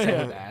shit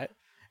say that.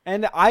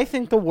 And I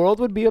think the world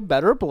would be a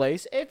better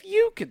place if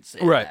you could say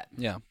that.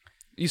 Yeah.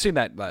 You seen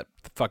that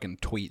fucking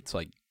tweets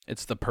like,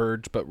 it's the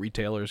purge, but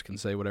retailers can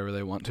say whatever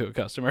they want to a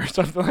customer or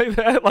something like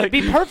that. Like,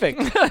 It'd be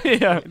perfect.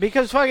 yeah.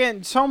 Because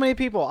fucking so many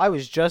people, I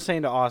was just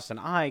saying to Austin,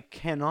 I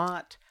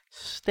cannot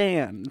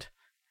stand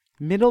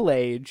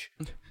middle-aged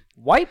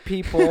white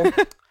people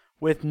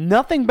with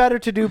nothing better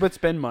to do but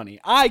spend money.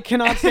 I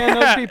cannot stand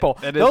those people.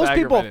 That is Those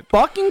people aggravating.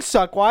 fucking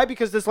suck. Why?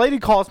 Because this lady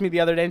calls me the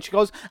other day and she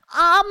goes,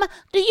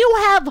 do you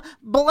have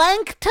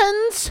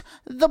Blankton's?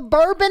 The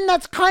bourbon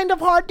that's kind of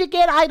hard to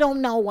get? I don't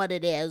know what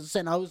it is.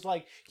 And I was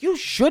like, you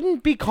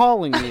shouldn't be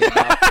calling me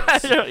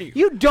about this.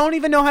 You don't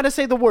even know how to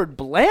say the word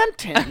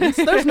Blanton's.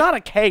 There's not a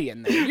K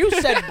in there. You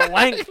said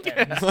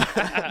Blankton's.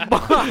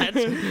 But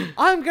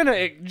I'm going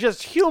to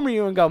just humor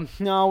you and go,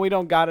 no, we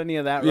don't got any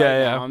of that right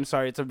Yeah. now. I'm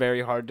sorry. It's a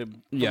very hard to...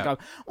 Yeah.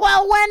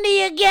 Well, when do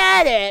you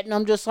get it? And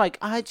I'm just like,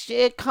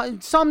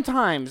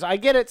 sometimes. I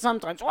get it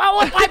sometimes.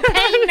 Well, if I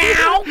pay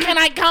now, can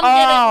I come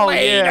get it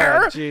later?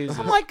 Yeah, Jesus.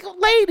 I'm like,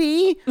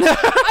 lady,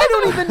 I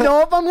don't even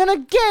know if I'm going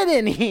to get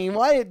any.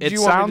 Why? Do It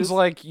you want me sounds to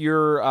like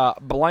your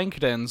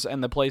Blankton's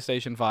and the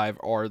PlayStation 5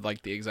 are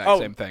like the exact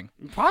same thing.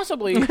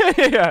 Possibly.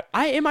 yeah.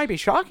 It might be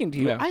shocking to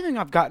you. Yeah. I think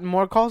I've gotten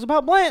more calls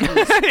about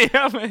Blanton's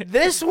yeah, man.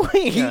 this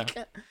week.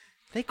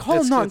 They call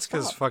It's nonstop.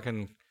 because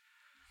fucking,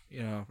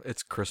 you know,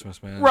 it's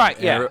Christmas, man. Right,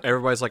 And yeah.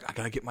 Everybody's like, I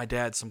gotta get my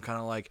dad some kind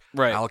of like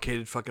Right.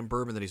 allocated fucking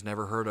bourbon that he's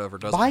never heard of or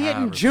doesn't Buy have.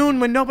 it in or June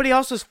when nobody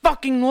else is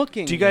fucking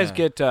looking. Do you guys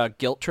get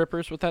guilt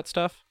trippers with that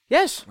stuff?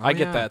 Yes. I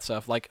get yeah. that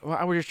stuff. Like,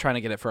 well, we're just trying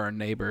to get it for our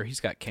neighbor.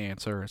 He's got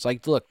cancer. It's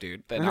like, look,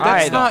 dude. That's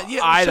I not- don't, yeah,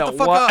 I shut don't the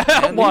fuck want.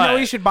 up, man. You know,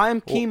 you should buy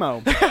him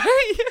chemo.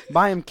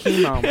 Buy him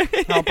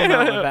chemo. Help him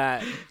out with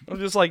that. I'm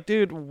just like,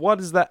 dude, what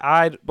is that?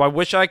 I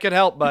wish I could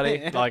help,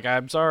 buddy. Like,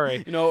 I'm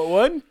sorry. You know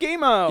what?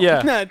 Chemo.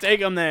 Yeah. Take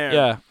him there.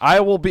 Yeah,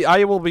 I will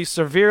be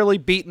severely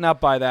beaten up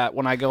by that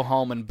when I go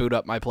home and boot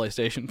up my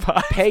PlayStation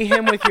 5. Pay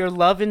him with your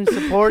love and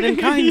support and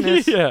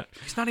kindness. yeah.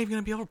 He's not even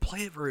gonna be able to play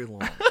it very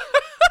long.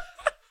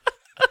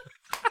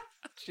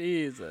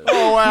 Jesus.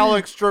 Oh,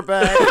 Alex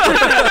Trebek.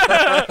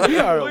 We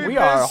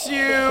are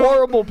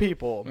horrible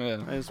people.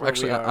 Yeah. Is what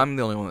Actually, we are. I'm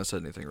the only one that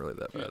said anything really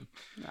that bad.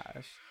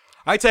 Gosh.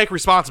 I take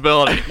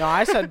responsibility. No,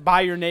 I said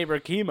buy your neighbor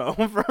chemo.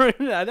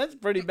 That's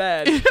pretty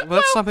bad. Well,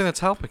 that's something that's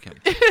helping him.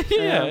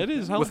 yeah, it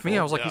is. With me,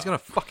 I was like, he's gonna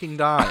fucking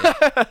die.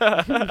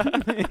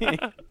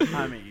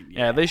 I mean,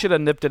 Yeah, they should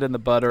have nipped it in the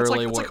bud like-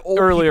 early, it's like old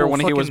earlier people when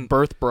he was fucking-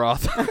 birth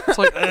broth. It's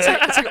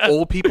like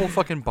old people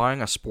fucking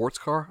buying a sports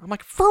car. I'm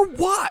like, for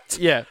what?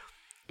 yeah.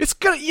 It's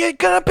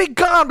gonna be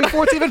gone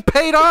before it's even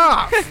paid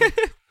off.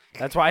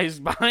 that's why he's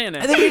buying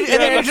it. And then you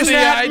just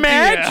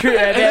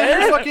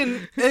fucking.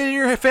 and then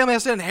your family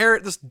has to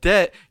inherit this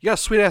debt. You got a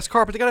sweet ass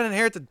car, but they gotta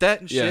inherit the debt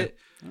and Yeah. shit.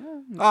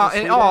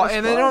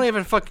 And they don't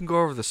even fucking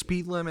go over the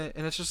speed limit,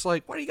 and it's just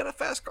like, why do you got a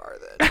fast car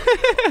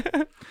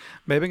then?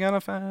 Maybe got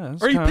a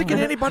fast. Are you car. picking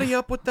anybody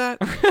up with that?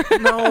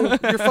 No,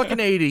 you're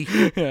fucking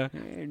 80. Yeah.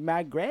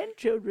 My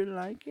grandchildren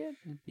like it.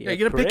 Yeah,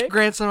 you're gonna pick your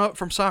grandson up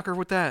from soccer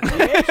with that.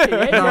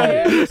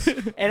 Yes.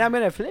 And I'm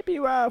gonna flip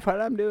you off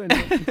while I'm doing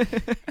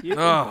it.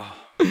 Oh.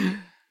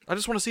 I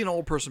just want to see an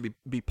old person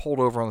be pulled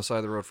over on the side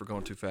of the road for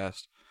going too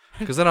fast.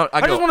 Because then I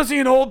I go, just want to see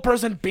an old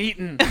person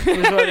beaten. Is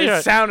what Yeah.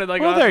 it sounded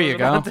like. Well, I there was you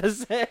about go. to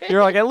say.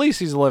 You're like, at least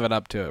he's living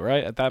up to it,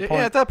 right? At that yeah,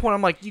 point. at that point,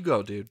 I'm like, you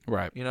go, dude.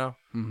 Right. You know?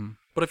 Mm-hmm.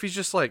 But if he's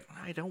just like,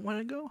 I don't want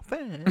to go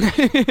fast.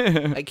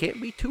 I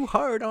can't be too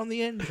hard on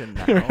the engine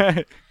now.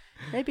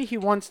 Maybe he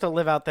wants to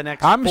live out the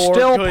next. I'm 4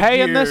 still good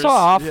paying this years.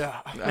 off.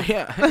 Yeah.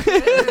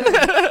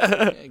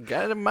 Yeah.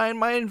 Gotta mind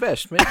my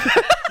investment.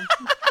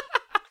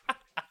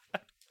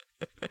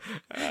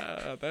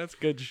 That's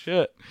good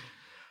shit.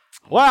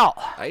 Well,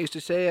 I used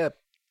to say a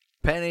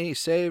penny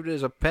saved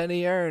is a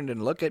penny earned,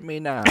 and look at me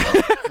now.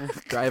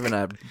 Driving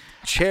a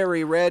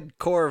cherry red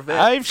Corvette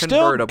I've still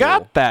convertible.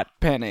 got that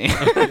penny. You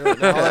know,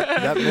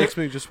 that makes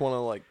me just want to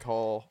like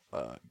call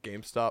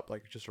GameStop,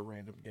 like just a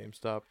random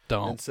GameStop,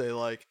 Don't. and say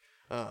like,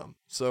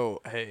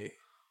 so hey,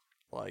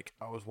 like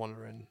I was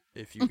wondering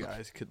if you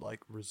guys could like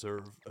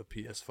reserve a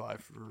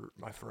PS5 for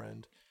my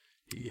friend.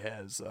 He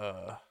has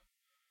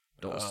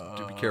Don't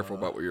do be careful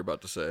about what you're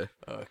about to say.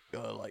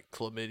 like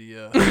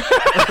chlamydia.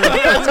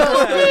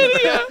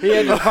 He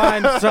had to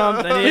find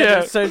something. He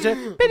had to search it.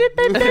 He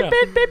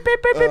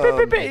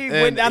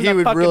went down he the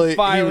would fucking really,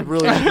 file. he would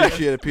really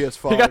appreciate a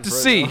PS5. He got to right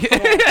C.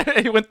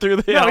 now. He went through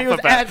the No, he was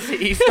alphabet. at C.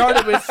 He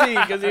started with C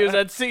because he was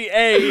at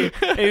C-A.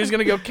 And he was going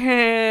to go,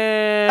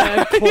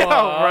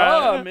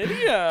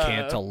 chlamydia.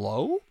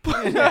 Cantaloupe?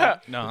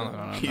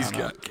 No. He's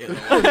got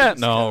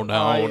No.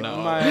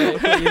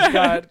 He's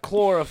got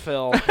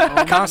chlorophyll.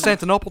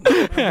 Constantinople.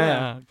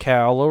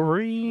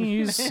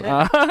 Calories.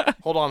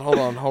 Hold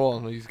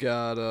on. He's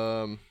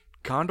got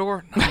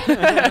Condor.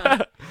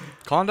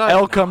 Klondike.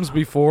 L comes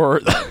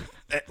before.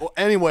 Well,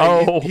 anyway,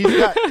 Oh. he's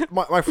got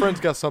my friend's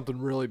got something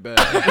really bad.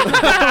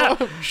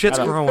 Shit's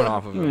growing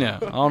off of him. Yeah,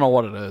 I don't know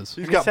what it is.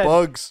 He's got said-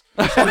 bugs.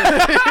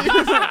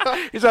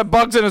 He's got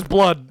bugs in his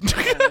blood.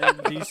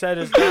 And he said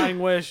his dying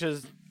wish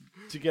is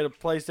to get a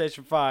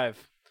PlayStation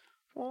 5.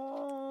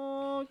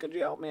 Oh, could you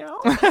help me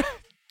out?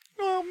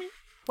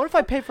 What if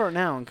I pay for it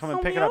now and come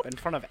and pick it up in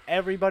front of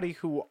everybody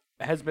who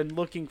has been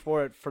looking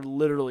for it for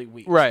literally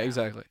weeks? Right,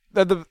 exactly.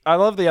 I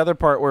love the other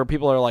part where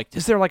people are like,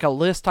 is there like a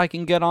list I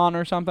can get on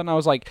or something? I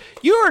was like,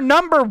 you are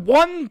number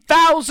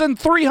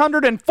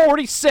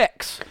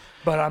 1,346.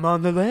 But I'm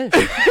on the list.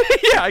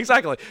 Yeah,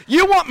 exactly.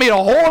 You want me to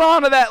hold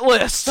on to that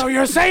list. So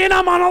you're saying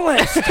I'm on a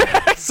list?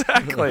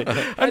 Exactly.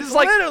 I'm just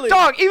like, literally-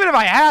 dog, even if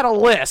I had a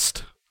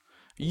list,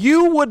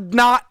 you would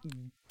not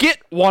get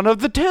one of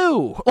the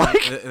two.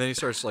 Like, And then he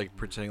starts like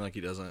pretending like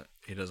he doesn't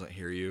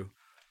hear you.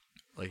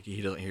 Like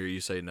he doesn't hear you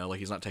say no. Like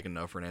he's not taking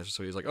no for an answer.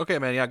 So he's like, okay,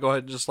 man, yeah, go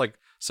ahead, and just like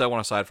set one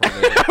aside for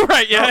me.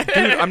 right, yeah.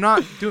 Dude, I'm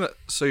not doing that.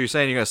 So you're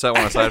saying you're gonna set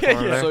one aside for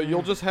me? So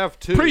you'll just have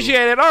two.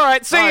 Appreciate it. All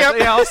right, see All ya. right,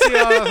 yeah, I'll see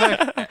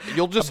you.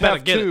 You'll just better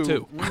have get two. it,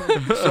 too.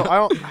 So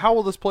how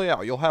will this play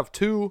out? You'll have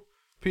two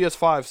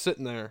PS5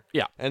 sitting there.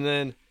 Yeah. And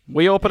then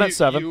We open at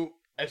 7.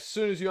 as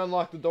soon as you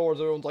unlock the doors,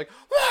 everyone's like,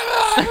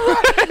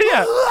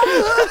 Yeah.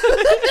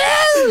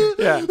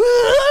 Yeah.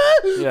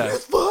 Yeah.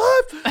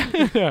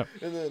 PS5. Yeah.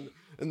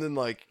 And then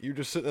like you're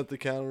just sitting at the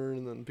counter,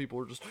 and then people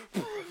are just.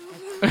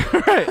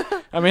 Right.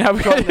 I mean, how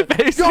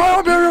basically,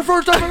 I'm here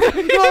first time.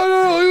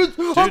 No,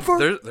 I'm Dude,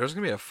 first. there's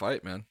gonna be a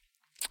fight, man.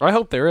 I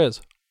hope there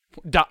is.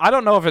 I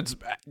don't know if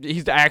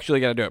he's actually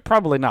going to do it.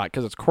 Probably not,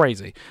 because it's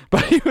crazy.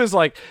 But he was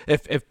like,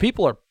 if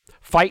people are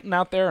fighting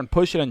out there and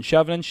pushing and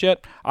shoving and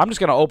shit, I'm just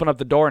going to open up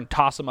the door and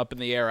toss them up in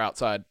the air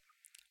outside.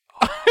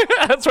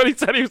 That's what he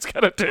said he was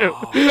going to do.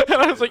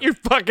 And I was like, you're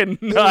fucking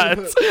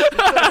nuts.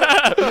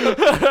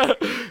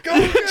 Go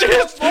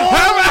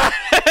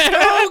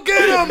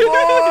get him,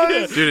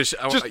 boys! Dude,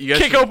 Just you guys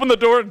kick should, open the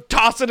door and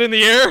toss it in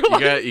the air.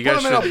 you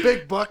guys Put him in a should,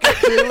 big bucket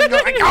too. And go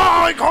like,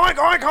 oink, oink,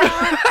 oink,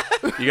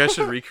 oink. you guys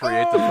should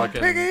recreate the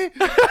fucking. Piggy.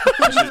 You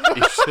should-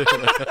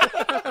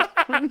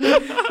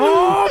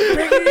 Oh,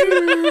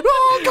 piggy.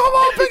 Oh, come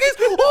on, piggies.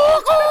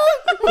 Oh, come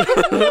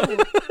on.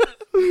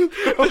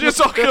 We'll just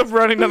all come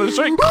running down the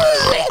street.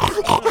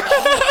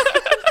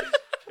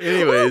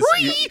 Anyways,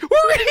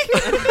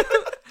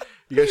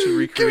 you guys should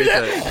recreate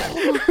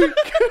that.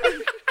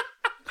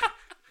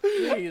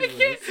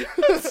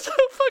 It's so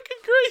fucking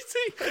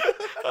crazy.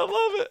 I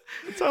love it.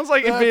 It sounds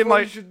like it'd That's be what you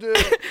like should do.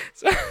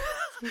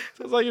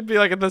 sounds like it'd be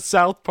like in the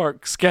South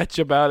Park sketch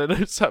about it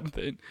or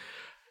something.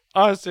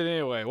 Austin,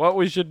 anyway, what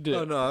we should do?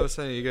 Oh no, I was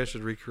saying you guys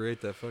should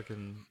recreate that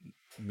fucking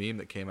meme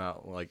that came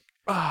out like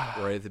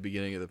right at the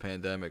beginning of the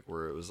pandemic,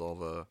 where it was all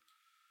the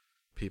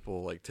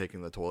people like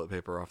taking the toilet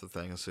paper off the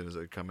thing as soon as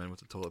they'd come in with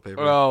the toilet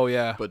paper. Oh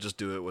yeah. But just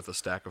do it with a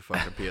stack of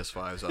fucking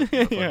PS5s out in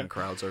the fucking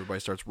crowd, so everybody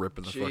starts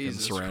ripping the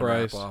Jesus fucking saran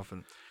Christ. wrap off,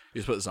 and you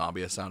just put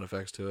zombie sound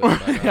effects to it.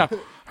 Yeah.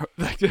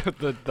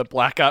 the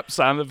black ops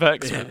sound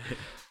effects.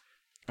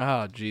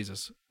 Oh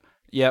Jesus.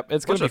 Yep,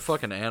 it's Bunch gonna of be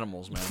fucking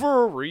animals, man.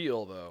 for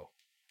real though.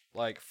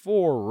 Like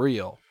for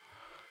real.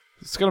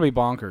 It's gonna be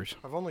bonkers.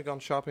 I've only gone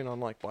shopping on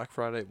like Black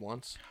Friday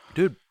once,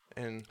 Dude,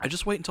 and I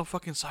just wait until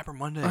fucking Cyber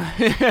Monday.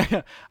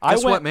 I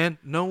Guess went, what, man?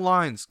 No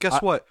lines. Guess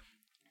what?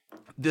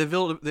 The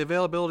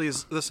availability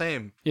is the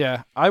same.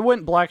 Yeah, I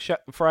went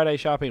Friday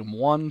shopping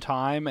one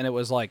time, and it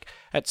was like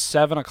at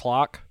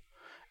 7:00,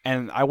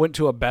 and I went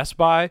to a Best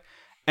Buy,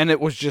 and it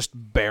was just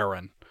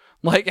barren.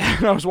 Like,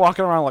 and I was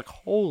walking around like,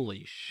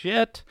 holy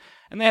shit!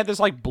 And they had this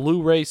like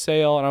Blu-ray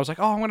sale, and I was like,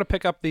 oh, I'm gonna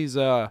pick up these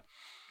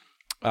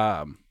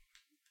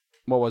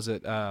what was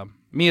it?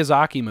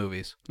 Miyazaki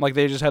movies. Like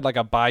they just had like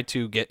a buy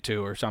two get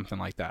two or something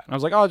like that. And I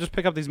was like, oh, I'll just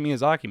pick up these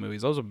Miyazaki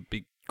movies. Those would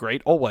be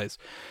great always.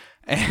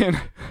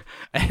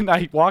 And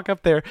I walk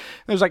up there.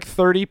 There's like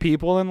 30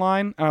 people in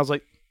line, and I was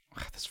like,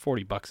 this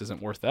 $40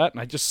 isn't worth that.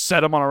 And I just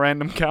set them on a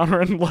random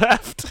counter and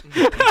left.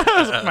 I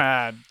was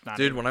mad.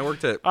 Dude, when I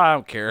worked at I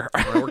don't care.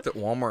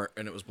 Walmart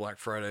and it was Black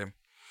Friday,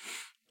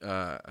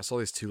 I saw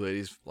these two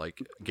ladies like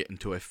get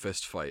into a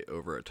fist fight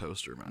over a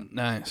toaster, man.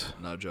 Nice.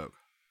 No joke.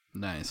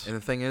 Nice. And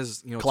the thing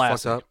is, you know what's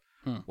Classic. fucked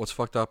up? What's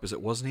fucked up is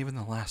it wasn't even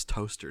the last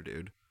toaster,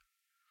 dude.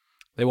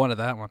 They wanted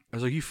that one. I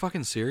was like, you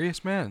fucking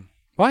serious, man?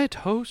 Why a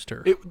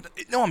toaster?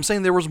 No, I'm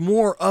saying there was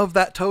more of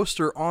that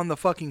toaster on the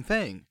fucking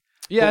thing.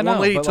 yeah, But one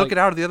no, lady but took like- it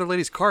out of the other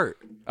lady's cart.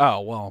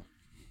 Oh, well.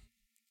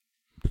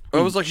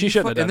 I was like, She you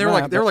shouldn't have and done they were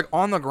that, like, they were but- like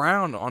on the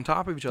ground, on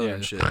top of each other Yeah,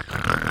 and just- shit.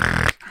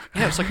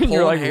 Yeah, it's like You're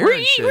pulling like, hair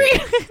and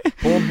shit.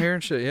 Pulling hair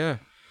and shit. Yeah.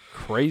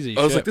 Crazy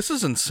I was shit. like, this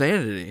is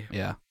insanity.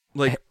 yeah.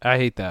 Like, I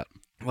hate that.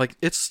 like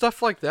it's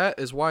stuff like that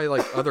is why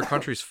like other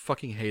countries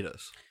fucking hate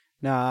us.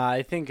 Nah,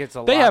 I think it's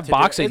a They lot have to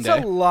Boxing do.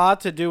 It's Day. a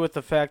lot to do with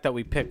the fact that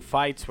we pick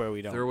fights where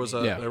we don't. There was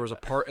a Yeah. there was a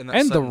part in that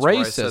And the sentence where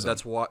I said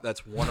racism.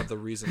 that's one of the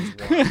reasons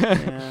why.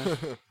 Yeah.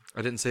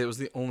 I didn't say it was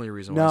the only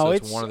reason why. No, I said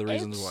it's it's one of the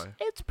reasons why.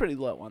 It's pretty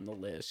low on the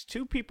list.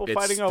 Two people It's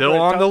fighting still over a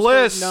on the toaster?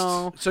 list.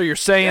 No. So you're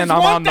saying It's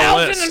I'm on the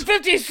list?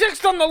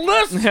 1056th on the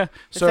list. Yeah.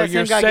 So that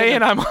you're same guy saying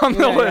getting- I'm on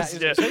the list? So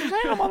you're saying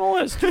I'm on the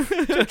list.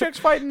 Two chicks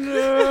fighting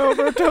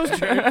over a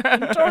toaster in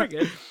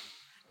Target.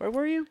 Where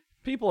were you?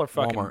 People are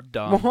fucking Walmart.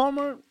 dumb.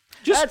 Walmart.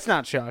 That's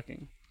not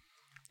shocking.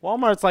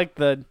 Walmart's like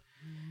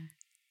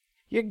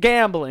you're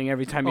gambling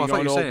every time Oh, you I go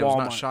thought you into were a saying it was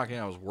not Walmart. shocking.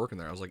 I was working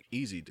there. I was like,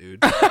 easy,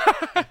 dude.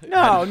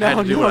 No, I had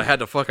to do what I had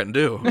to fucking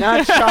do.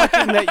 Not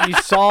shocking that you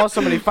saw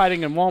somebody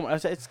fighting in Walmart. I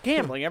said, it's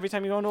gambling. Every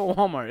time you go into a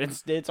Walmart,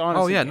 it's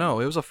honestly. Oh yeah, gambling. no,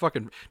 it was a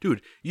fucking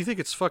dude. You think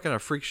it's fucking a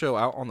freak show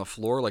out on the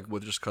floor, like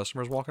with just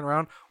customers walking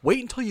around? Wait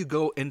until you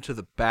go into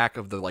the back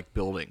of the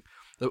building.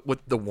 With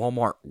the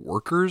Walmart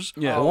workers,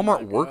 Yeah. the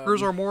Walmart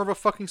workers are more of a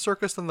fucking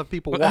circus than the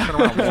people walking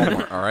around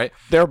Walmart. All right,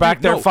 They're back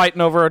Dude, there no.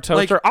 fighting over a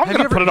toaster. I'm have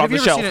gonna you ever- put it on have the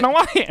you ever shelf. seen it- No,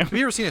 I am. Have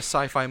you ever seen a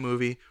sci-fi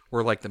movie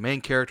where like the main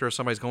character or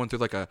somebody's going through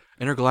like a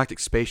intergalactic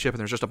spaceship and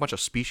there's just a bunch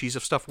of species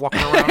of stuff walking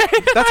around?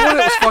 That's what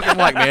it was fucking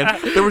like, man.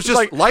 There was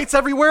just lights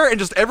everywhere, and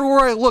just everywhere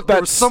I looked,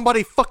 there was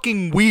somebody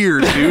fucking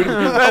weird, dude.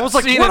 I was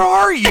like, scene "What in-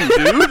 are you,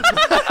 dude?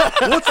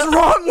 What's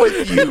wrong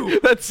with you?"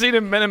 That scene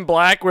in Men in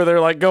Black where they're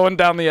like going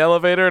down the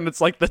elevator and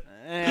it's like the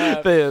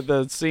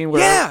scene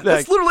where Yeah,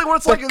 that's literally what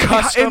it's like.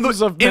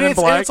 customs of Men in and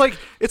Black.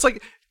 it's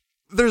like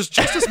there's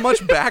just as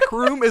much back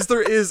room as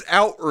there is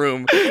out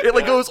room. It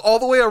like goes all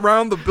the way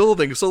around the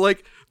building. So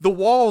like the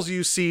walls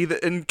you see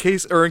that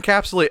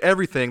encapsulate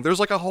everything. There's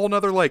like a whole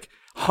nother like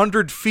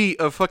 100 feet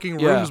of fucking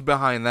rooms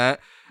behind that.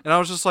 And I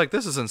was just like,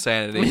 this is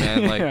insanity,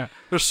 man. Like, Yeah.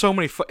 there's so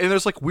many, and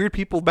there's like weird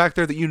people back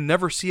there that you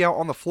never see out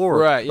on the floor.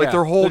 Right, Like yeah.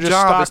 their whole They're just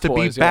job stock is to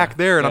boys, be back yeah.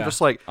 there, and I'm Yeah. just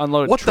like,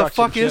 Unload what the trucks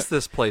and fuck is shit.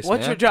 this place,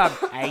 What's man? your job?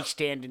 I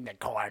stand in the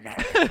corner.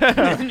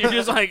 And you're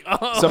just like,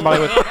 oh.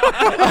 somebody with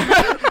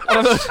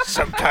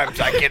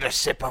Sometimes I get a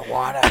sip of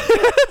water.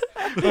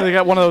 they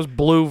got one of those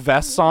blue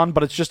vests on,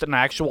 but it's just an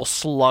actual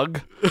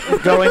slug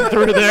going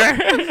through there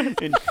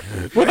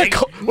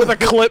with a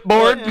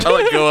clipboard. I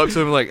like go up to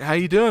him like, "How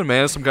you doing,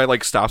 man?" Some guy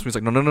like stops me. He's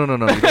like, "No, you don't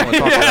want to talk to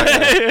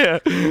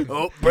that guy."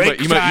 Oh,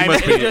 break you must time.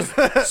 be- He just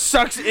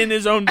sucks in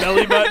his own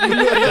belly button.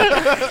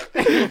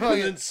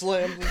 Fucking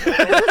slams.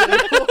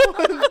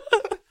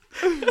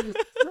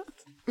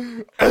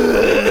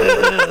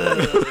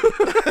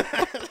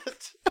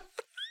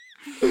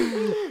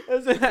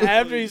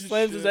 After he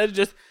slams his head,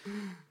 just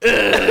So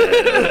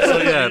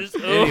yeah.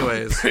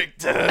 Anyways,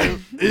 It's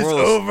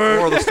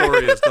moral of the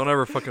story is don't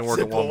ever fucking work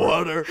at Walmart.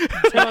 water.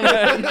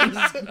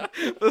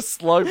 The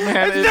slug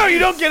man is no, you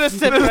don't get a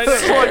sip. the Right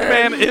slug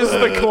man is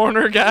the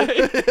corner guy.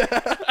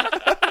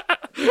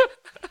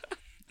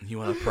 You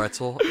want a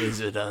pretzel? Is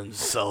it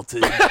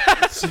unsalted?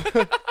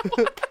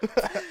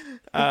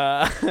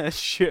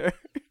 Sure.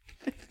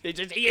 They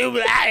just you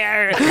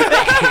liar.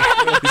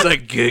 He's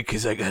like, "Good,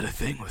 because I got a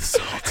thing with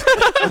salt."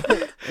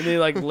 And he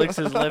like licks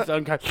his lips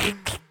unconscious.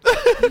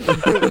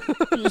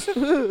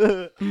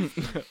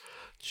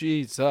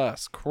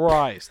 Jesus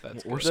Christ,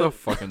 that's We're so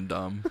fucking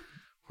dumb.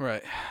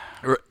 right.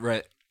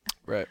 Right.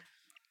 Right.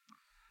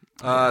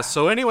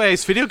 So,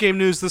 anyways, video game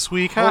news this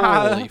week. Holy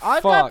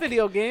I've fuck. got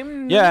video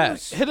game news. Yeah,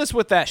 hit us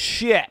with that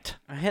shit.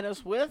 Hit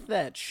us with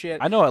that shit.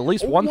 I know at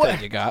least one What?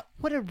 thing you got.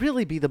 Would it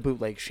really be the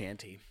bootleg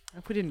shanty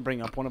if we didn't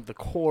bring up one of the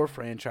core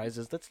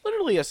franchises that's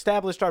literally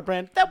established our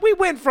brand? That we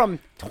went from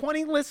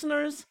 20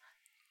 listeners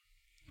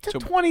to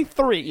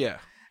 23. Yeah.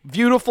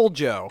 Beautiful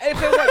Joe.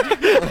 If it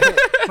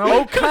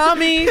was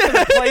Okami to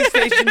the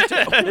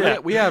PlayStation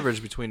 2. We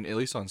average between, at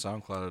least on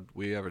SoundCloud,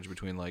 we average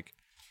between like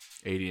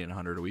 80 and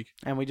 100 a week.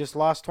 And we just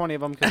lost 20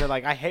 of them because they're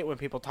like, I hate when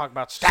people talk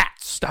about stats.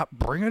 Stop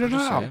bringing it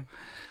Just up. saying.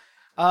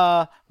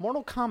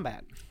 Mortal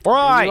Kombat.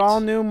 Right. We all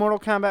knew Mortal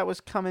Kombat was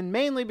coming,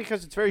 mainly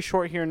because it's very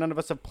short here. None of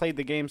us have played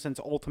the game since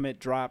Ultimate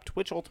dropped,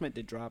 which Ultimate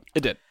did drop.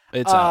 It did.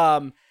 It's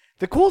out.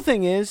 The cool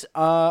thing is,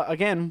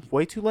 again,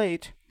 way too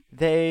late,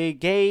 they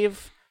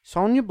gave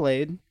Sonya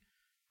Blade,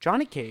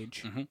 Johnny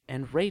Cage,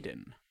 and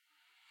Raiden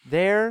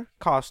their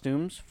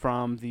costumes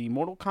from the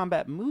Mortal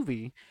Kombat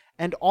movie,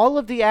 and all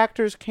of the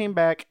actors came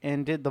back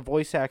and did the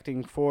voice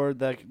acting for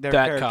their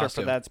character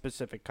costume. for that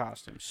specific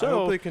costume. I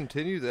hope So they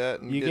continue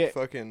that and you get get-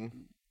 fucking.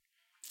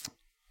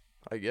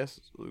 I guess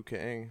Liu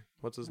Kang.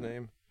 What's his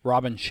name?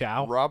 Robin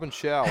Chow. Robin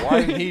Shao.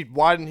 Why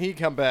didn't he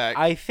come back?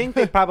 I think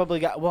they probably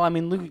got. Well, I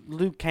mean,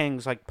 Liu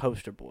Kang's like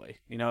poster boy.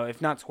 You know,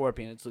 if not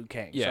Scorpion, it's Liu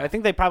Kang. Yeah. So I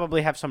think they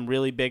probably have some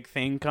really big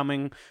thing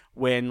coming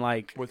when,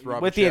 like, With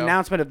Robin the Chow.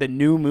 announcement of the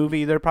new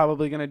movie. They're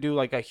probably gonna do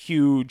like a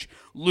huge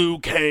Liu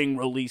Kang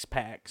release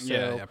pack. So,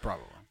 yeah,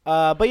 probably.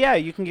 But yeah,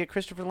 you can get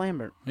Christopher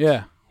Lambert.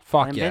 Yeah.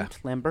 Fuck yeah.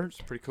 Lambert.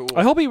 Pretty cool.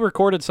 I hope he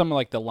recorded some of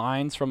like the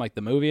lines from like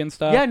the movie and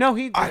stuff. Yeah, no,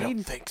 he. I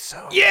don't think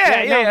so.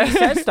 Yeah, he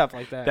says stuff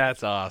like that.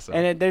 That's awesome.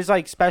 and there's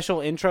like special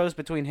intros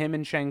between him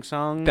and Shang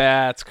Tsung.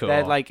 That's cool.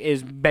 That like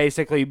is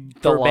basically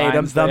the verbatim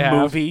lines the they have.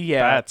 movie.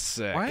 Yeah, That's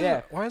sick.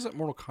 Why hasn't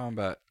Mortal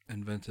Kombat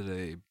invented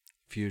a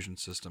fusion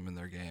system in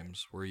their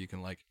games where you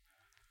can like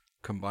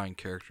combine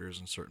characters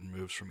and certain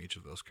moves from each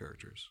of those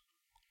characters.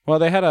 Well,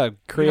 they had a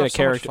create a so much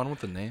character. fun with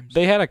the names.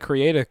 They had a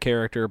creative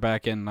character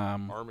back in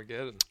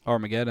Armageddon.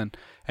 Armageddon,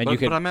 and but, you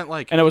could. but I meant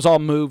like. and it was all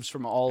moves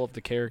from all of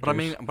the characters.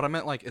 But I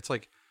meant like it's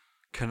like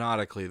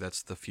canonically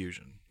that's the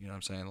fusion. You know what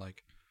I'm saying?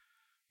 Like,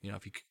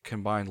 if you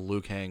combine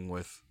Liu Kang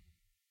with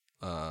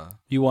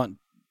you want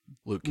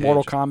Luke Cage,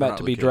 Mortal or Kombat not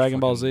to Luke be Cage, Dragon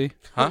Ball fucking- Z?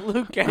 Huh?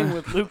 Luke Kang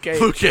with Luke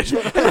Cage. Luke Cage.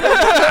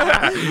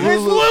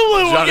 It's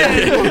Lulu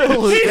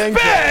again. She's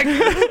back.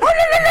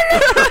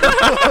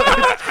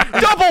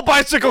 Double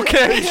bicycle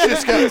kick! He's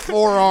just got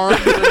 4 arms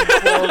and 4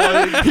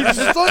 legs. He's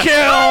just like,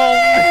 Kill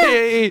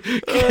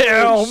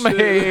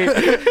me!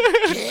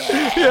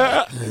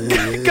 Yeah.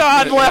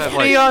 God left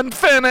me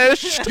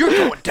unfinished. you're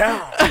going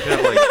down.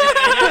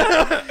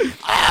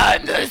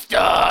 I'm the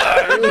star.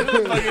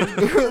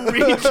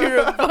 Creature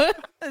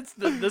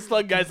of the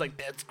slug guy's like,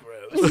 that's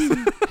gross.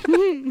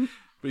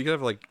 But you could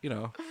have like,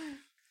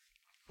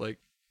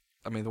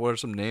 I mean, what are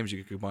some names you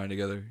could combine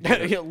together?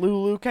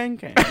 Lulu Kang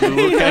Kang.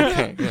 Luke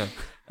Cage. Yeah.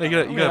 You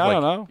could, I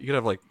don't know. You could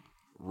have like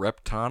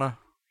Reptana.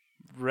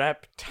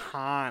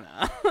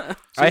 Reptana.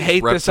 I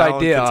hate this Reptile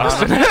idea, Katana.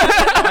 Austin.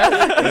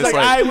 It's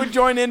like, I would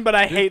join in, but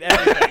I hate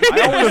everything.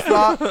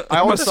 I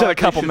always sit thought a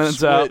couple they minutes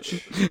should out.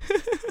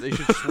 They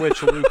should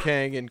switch Liu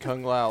Kang and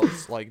Kung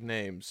Lao's like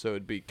names, so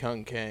it'd be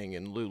Kung Kang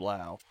and Liu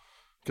Lao.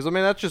 Because I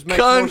mean that just makes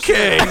Kung more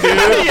Kang, sense.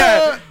 dude.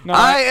 Yeah. No,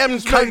 I am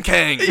Kung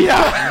Kang.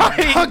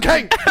 yeah. Kung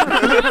Kang,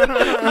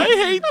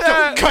 I hate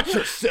that. cut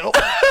yourself.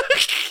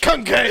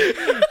 Kung Kang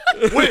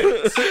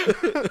wins.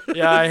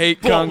 Yeah, I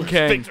hate Kung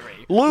Kang.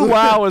 Lu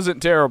Lao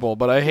isn't terrible,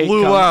 but I hate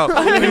Lu Kung. Lao.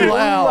 Liu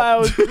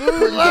Lao.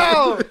 Liu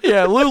Lao.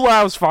 Yeah, Lu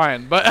Lao's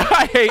fine, but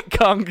I hate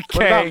Kung What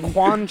Kang. about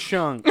Quan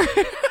Chung?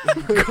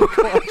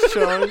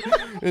 Shang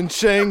and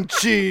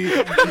Shang-Chi.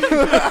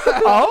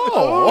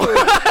 Oh.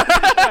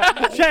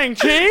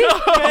 Shang-Chi?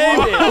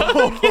 Maybe.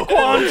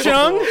 Quan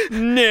Chung?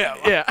 No.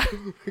 Yeah.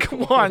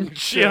 Quan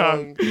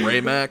Chung.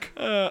 Raymac.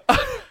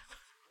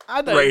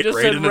 I thought you just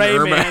said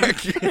Raiden and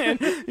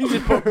Rayman. You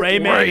just put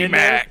Rayman in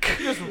there. Raymac.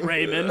 Just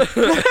Rayman.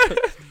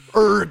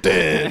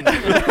 Erden.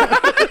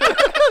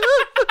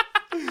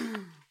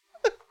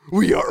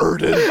 We are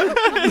Erden.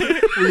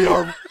 We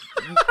are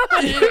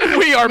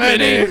We are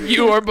many.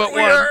 You are but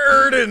one.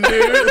 Erden,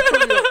 dude.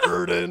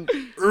 Erden.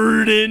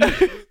 Erden.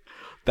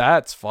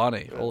 That's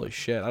funny. Holy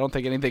shit. I don't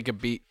think anything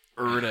could beat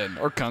Erden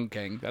or Kung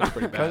Kang. That's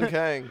pretty Kung bad.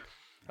 Kang.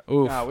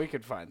 Oof. No, we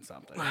could find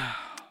something.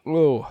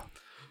 Ooh.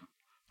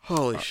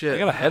 Holy shit. I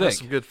got a That's headache.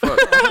 some good fuck.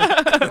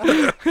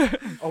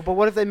 Oh, but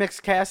what if they mix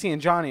Cassie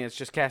and Johnny? It's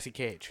just Cassie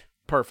Cage.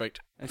 Perfect.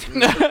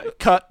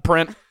 Cut,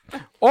 print.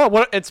 Or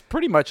what? It's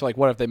pretty much like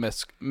what if they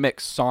mix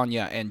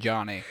Sonya and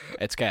Johnny?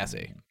 It's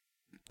Cassie.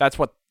 That's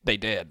what they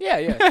did. Yeah,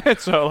 yeah.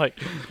 So like,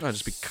 I'd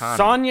just be Connie.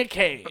 Sonya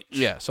Cage.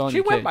 yeah, Sonya. She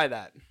went Cage. by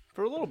that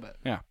for a little bit.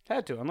 Yeah.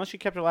 Had to, unless she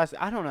kept her last.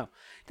 I don't know.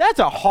 That's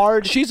a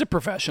hard. She's a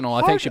professional.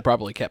 I think she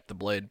probably kept the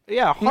blade.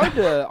 Yeah, hard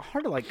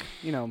to like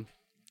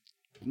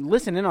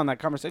listen in on that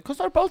conversation because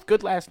they're both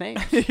good last names.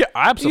 Yeah,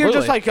 absolutely.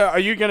 You're just like, are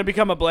you gonna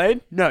become a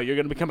blade? No, you're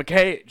gonna become a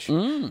cage.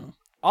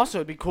 Also,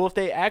 it'd be cool if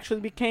they actually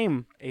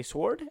became a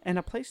sword and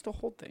a place to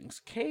hold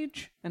things.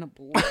 Cage and a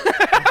blade.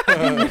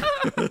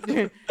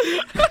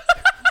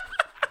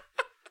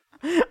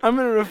 I'm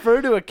gonna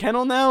refer to a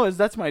kennel now as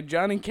that's my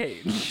Johnny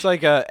Cage. It's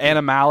like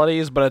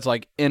animalities, but it's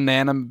like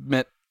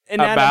inanimate.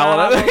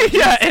 Inanimalities.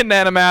 Yeah,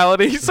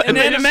 inanimalities. And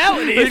they just-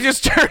 Inanimalities. They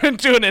just turn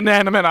into an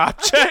inanimate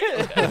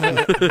object.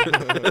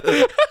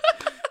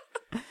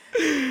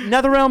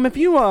 Netherrealm, if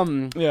you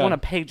Yeah. want to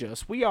page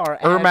us, we are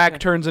Ermac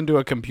at, turns into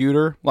a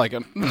computer, like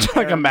a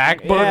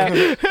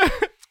MacBook. Yeah.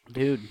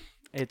 Dude,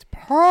 it's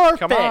perfect.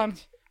 Come on.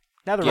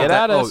 Netherrealm. Get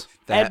at us.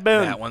 Ed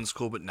Boon. that one's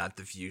cool, but not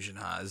the Fusion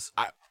Haas.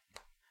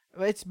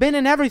 It's been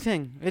in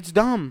everything. It's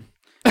dumb.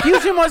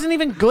 Fusion wasn't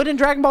even good in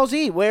Dragon Ball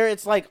Z, where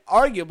it's like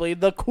arguably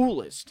the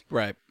coolest.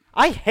 Right.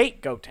 I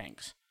hate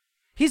Gotenks.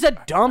 He's a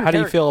dumb. How do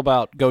you character. feel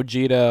about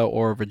Gogeta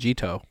or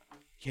Vegito?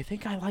 You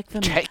think I like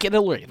them? Take it or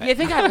leave it. You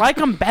think I like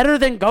him better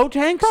than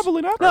Gotenks?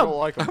 Probably not. I don't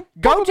like him.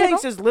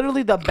 Gotenks is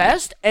literally the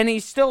best, and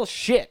he's still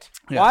shit.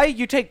 Yeah. Why?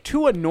 You take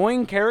two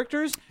annoying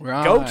characters,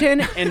 Right.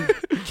 Goten and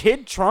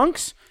Kid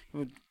Trunks.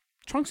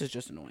 Trunks is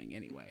just annoying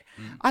anyway.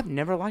 I've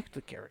never liked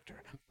the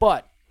character,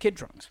 but Kid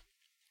Trunks.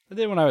 I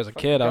did when I was a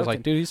kid. I was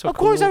like, dude, he's so Of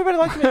cool. course, everybody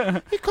liked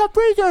him. He cut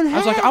Frieza in half. I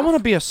was like, I want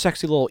to be a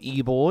sexy little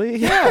e-boy.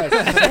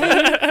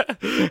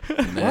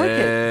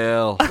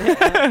 Nail.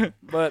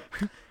 But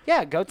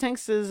yeah,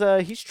 Gotenks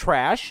is he's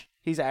trash.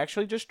 He's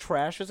actually just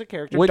trash as a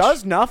character. Which-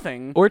 Does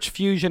nothing. Which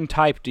fusion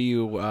type do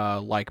you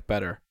like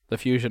better? The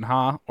Fusion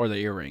Ha or the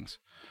earrings?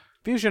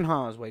 Fusion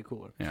Ha is way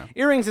cooler. Yeah.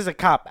 Earrings is a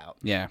cop out.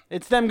 Yeah.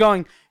 It's them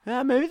going,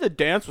 maybe the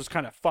dance was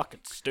kind of fucking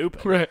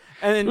stupid. Right.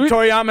 And then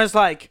Toriyama's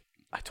like,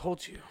 I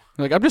told you.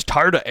 Like, I'm just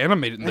tired of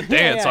animating the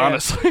dance, yeah.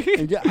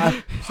 honestly.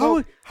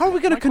 How are we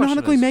going my to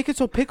canonically question is- make it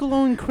so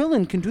Piccolo and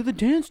Krillin can do the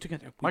dance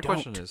together? We My don't.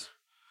 question is,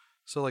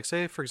 so like,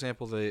 say for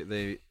example,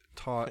 they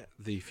taught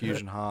the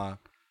Fusion Ha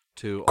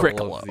to all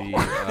Crickolo. of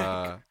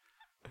the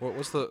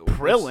what's the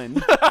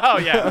Krillin? Oh,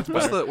 yeah.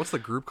 what's the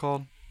group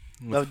called?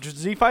 The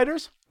Z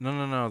Fighters?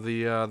 No.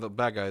 The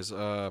bad guys.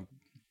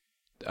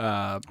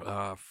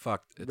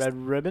 Fuck. It's Red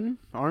Ribbon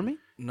Army?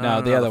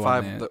 No, the other one,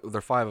 five, man. There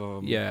are 5 of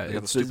them. Yeah, They got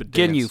the it's stupid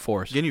Ginyu dance.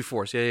 Force. Ginyu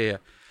Force. Yeah.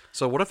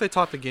 So what if they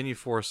taught the Ginyu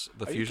Force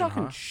the Are you fusion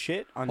talking Ha?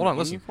 shit on Hold on, Ginyu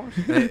listen. Force?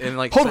 and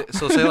like,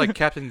 say like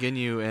Captain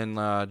Ginyu and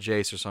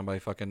Jace or somebody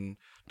fucking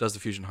does the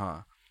fusion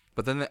Ha.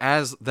 But then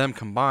as them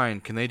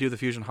combined, can they do the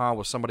fusion Ha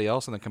with somebody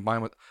else and then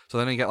combine with? So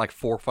then you get like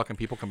 4 fucking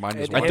people combined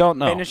as It, one. I don't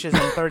know. Finishes in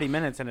 30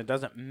 minutes and it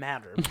doesn't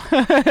matter.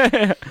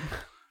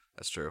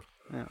 That's true.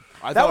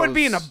 That would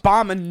be an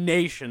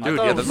abomination. Dude,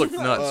 yeah, that looked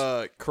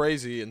nuts.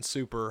 Crazy and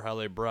Super how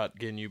they brought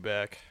Ginyu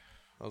back.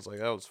 I was like,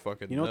 that was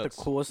fucking You know nuts.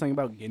 what the coolest thing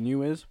about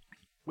Ginyu is?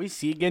 We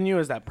see Ginyu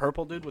as that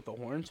purple dude with the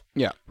horns.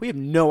 Yeah. We have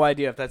no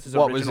idea if that's his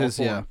What was original his?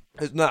 form.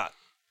 Yeah. It's not.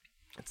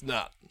 It's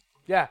not.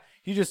 Yeah,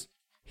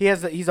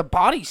 he's a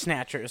body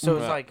snatcher, so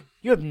it's Yeah. like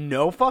you have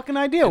no fucking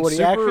idea And what he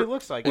Super- actually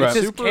looks like. Right. It's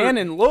his Super-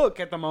 canon look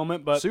at the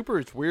moment, but Super,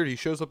 it's weird. He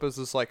shows up as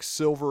this like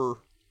silver,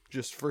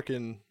 just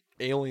freaking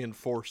alien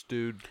force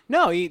dude.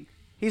 no,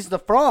 he's the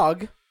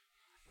frog,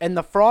 and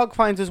the frog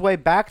finds his way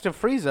back to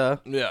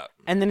Frieza, Yeah.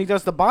 and then he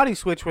does the body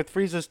switch with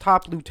Frieza's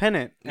top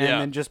lieutenant, and Yeah,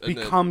 then just and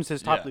then- becomes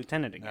his top yeah.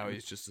 lieutenant again. Now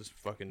he's just this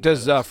fucking.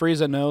 Does badass.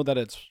 Frieza know that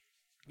it's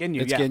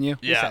Ginyu, it's yeah. Ginyu?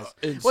 He Yeah, says.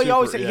 in Well, he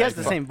always Super, he yeah, has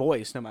the he- same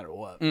voice no matter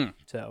what. Mm.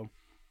 So,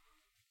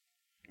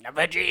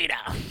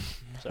 Vegeta.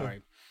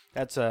 Sorry,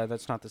 that's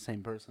not the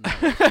same person.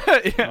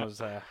 That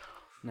was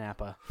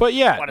Nappa. But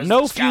yeah, What does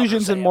no the scouter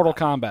fusions say in Mortal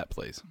about Kombat,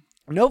 please.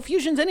 No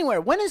fusions anywhere.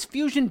 When has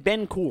fusion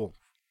been cool?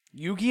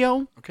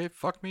 Yu-Gi-Oh? Okay,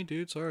 fuck me,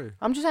 dude. Sorry.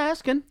 I'm just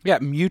asking. Yeah,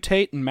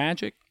 mutate and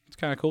magic. It's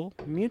kind of cool.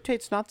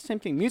 Mutate's not the same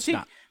thing.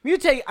 not.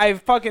 Mutate, I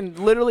fucking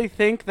literally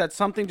think that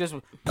something just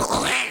makes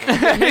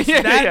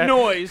that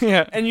noise,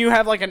 Yeah. and you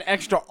have like an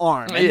extra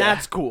arm, and Yeah.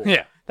 that's cool.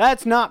 Yeah.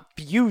 That's not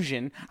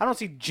fusion. I don't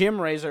see Jim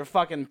Razor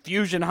fucking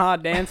fusion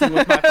hard dancing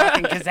with my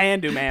fucking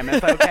Kazandu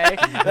mammoth, okay?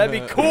 That'd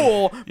be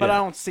cool, but I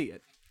don't see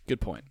it.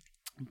 Good point.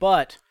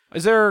 But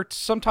Is there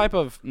some type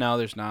of... No,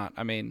 there's not.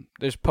 I mean,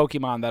 there's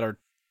Pokemon that are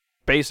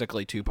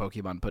basically 2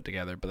 Pokemon put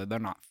together, but they're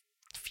not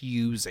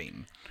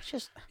fusing. it's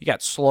just You got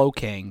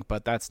Slowking,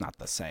 but that's not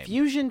the same.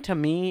 fusion to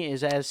me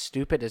is as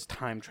stupid as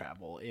time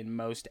travel in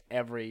most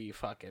every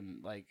fucking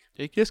like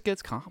It just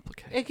gets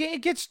complicated.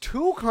 it gets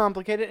too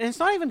complicated and it's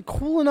not even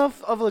cool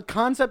enough of a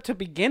concept to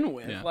begin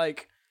with. Yeah.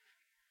 Like,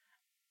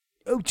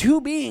 oh,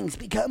 2 beings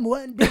become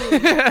 1 being.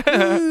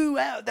 Ooh,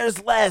 wow,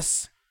 there's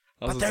less,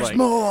 but there's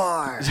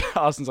more.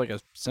 Austin's like, a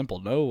simple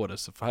no would have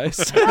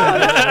sufficed.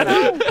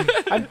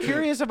 I'm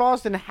curious if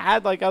Austin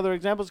had like other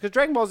examples because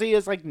Dragon Ball Z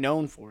is like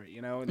known for it,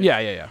 you know. And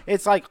yeah.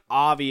 it's like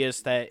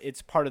obvious that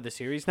it's part of the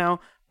series now,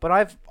 but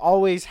I've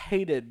always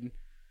hated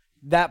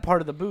that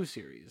part of the Boo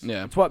series.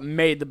 Yeah. It's what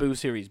made the Boo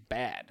series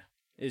bad.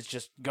 It's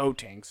just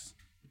Gotenks,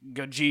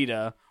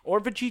 Gogeta, or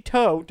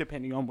Vegito,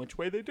 depending on which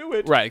way they do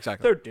it. Right,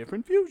 exactly. They're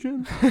different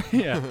fusions.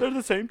 Yeah. They're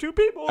the same 2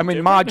 people. I mean,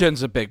 different-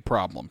 Majin's a big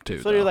problem, too.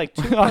 So you're like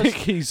 2 plus, Like,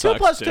 he 2 sucks,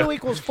 plus too. 2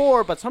 equals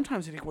 4, but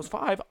sometimes it equals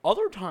 5,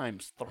 other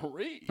times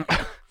 3.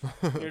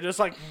 You're just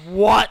like,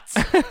 what?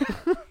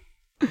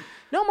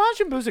 No,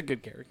 Majin Buu's a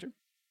good character.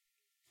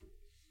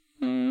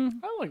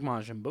 I like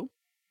Majin Buu.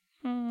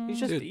 He's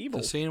just Dude, evil.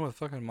 the scene with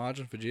fucking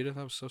Majin Vegeta,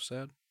 that was so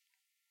sad.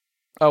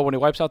 Oh, when he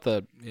wipes out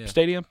the Yeah.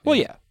 stadium? Well,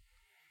 yeah.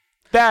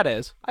 That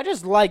is. I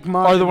just like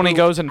Majin Or the when he Buu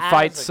goes and as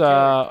fights, a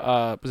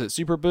character. was it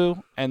Super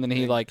Boo? And then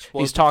he, He like,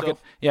 explodes he's talking.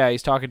 himself? Yeah,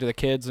 he's talking to the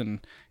kids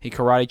and he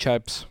karate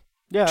chops.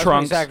 Yeah, that's when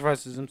Trunks. he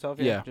sacrifices himself.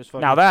 Yeah. Yeah. Just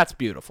fucking, Now that's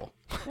beautiful.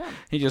 Yeah.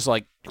 He just,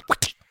 like, he's It was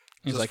like,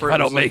 his if I first-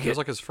 don't make It was it.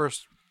 like his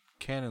first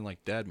canon,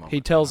 like, dad moment.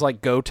 He tells,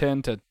 like,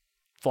 Goten to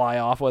fly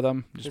off with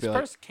him. Just his be like,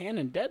 first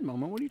canon dead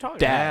moment. What are you talking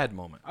dad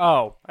moment. about?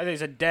 Oh, I think he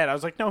said dead. I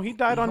was like, no, he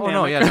died on Oh, Namek.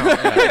 no, yeah, no.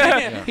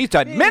 Yeah. he's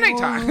died many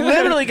times.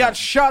 Literally got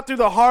shot through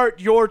the heart.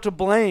 You're to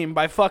blame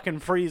by fucking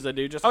Frieza,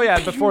 dude. Just Oh,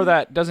 yeah, before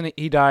that, doesn't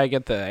he die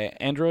against the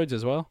androids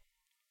as well?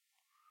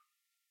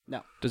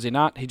 No. Does he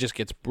not? He just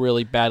gets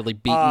really badly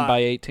beaten by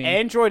 18.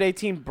 Android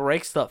 18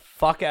 breaks the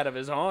fuck out of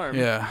his arm.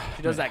 Yeah.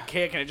 He does that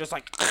kick and it just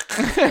like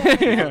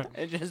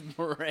it just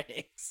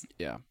breaks.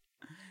 Yeah.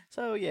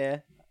 So yeah,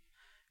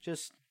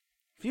 just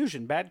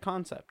fusion, bad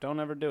concept. Don't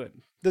ever do it.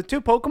 The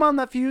 2 Pokemon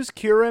that fuse,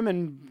 Kyurem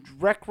and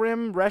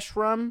Reshiram,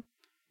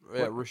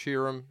 Yeah,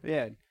 Reshiram.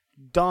 yeah,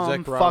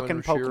 dumb Zekrom fucking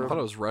and Reshiram. I thought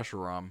it Pokemon. was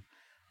Reshiram.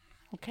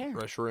 Who cares?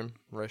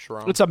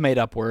 Reshiram. It's a made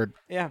up word.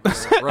 Yeah,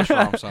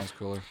 Reshiram sounds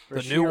cooler.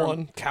 The new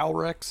one,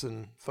 Calrex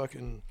and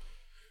fucking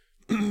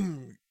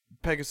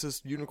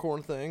Pegasus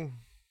unicorn thing.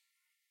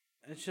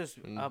 it's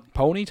just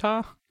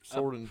Ponyta?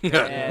 Sword and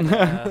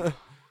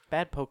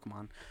bad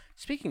Pokemon.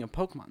 Speaking of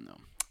Pokemon,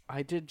 though,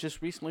 I did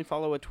just recently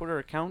follow a Twitter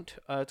account.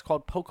 It's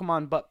called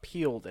Pokemon But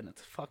Peeled, and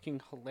it's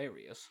fucking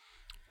hilarious.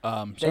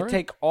 They Sorry?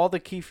 take all the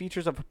key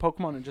features of a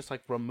Pokemon and just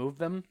like remove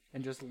them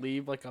and just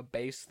leave like a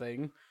base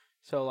thing.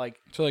 So like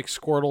So, like,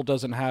 Squirtle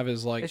doesn't have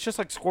his, like... it's just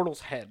like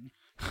Squirtle's head.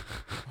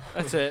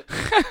 That's it.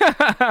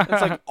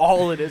 That's like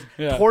all it is.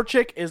 Yeah.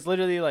 Torchic is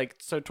literally like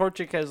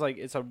Torchic has like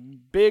it's a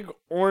big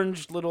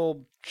orange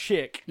little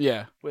chick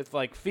Yeah. with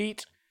like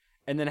feet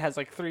and then it has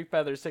like 3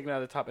 feathers sticking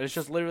out of the top. And it's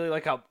just literally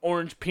like a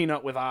orange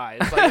peanut with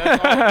eyes. Like,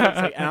 that's all it looks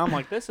like. And I'm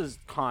like, this is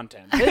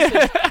content.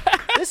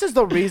 This is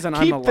the reason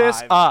I'm Keep alive.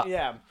 this up.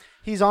 Yeah.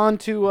 He's on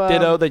to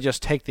Ditto, they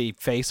just take the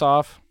face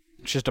off.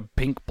 It's just a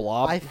pink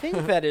blob. I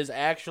think that is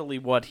actually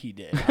what he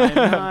did. I'm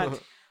not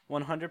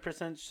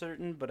 100%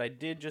 certain, but I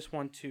did just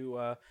want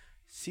to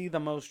see the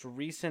most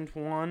recent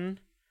one,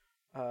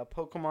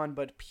 Pokemon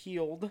but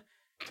peeled,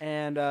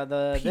 and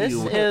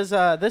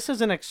this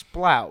is an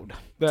Exploud.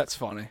 That's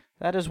funny.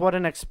 That is what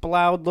an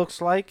Exploud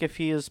looks like if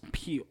he is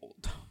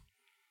peeled.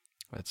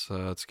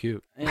 It's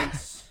cute.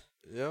 It's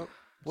Yep.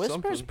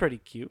 Whisper's Something. pretty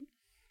cute.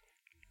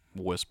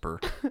 Whisper.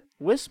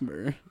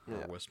 Whisper. Yeah.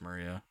 Or Whisper,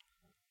 yeah.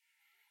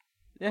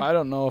 Yeah. I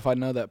don't know if I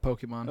know that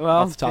Pokemon Well,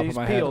 off the top he's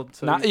of my peeled, head.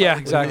 so Not, he's yeah,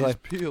 probably- exactly.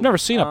 He's peeled. Never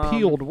seen a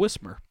peeled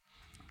Whisper.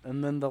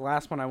 And then the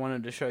last one I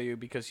wanted to show you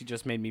because he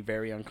just made me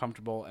very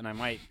uncomfortable, and I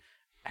might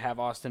have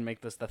Austin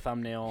make this the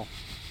thumbnail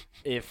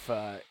if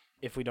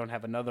we don't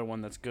have another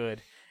one that's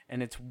good.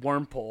 And it's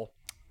Wurmple,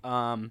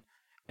 and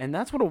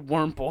that's what a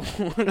Wurmple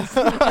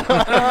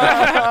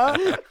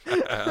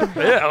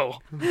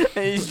Ew.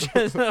 He's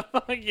just a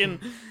fucking.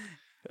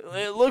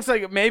 It looks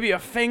like maybe a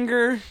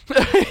finger.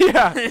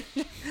 Yeah.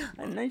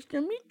 Nice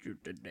to meet you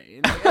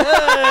today.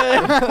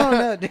 I don't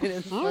know, dude.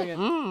 It's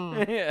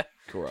fucking, yeah.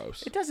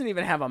 Gross. It doesn't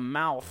even have a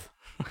mouth.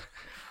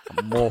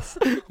 Moth.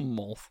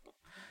 Moth.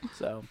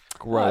 So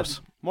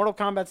Gross. Mortal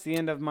Kombat's the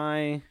end of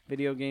my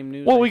video game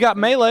news. Well, I we got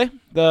think. Melee,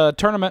 the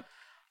tournament.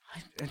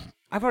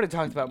 I've already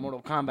talked about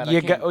Mortal Kombat.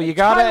 You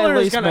gotta at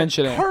least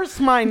mention it. Curse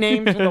my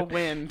name to the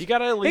wind. You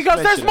gotta at He least goes,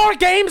 mention there's more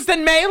games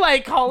than Melee,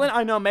 Colin.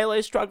 I know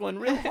Melee's struggling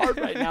real hard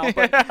right now,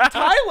 but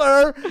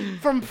Tyler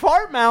from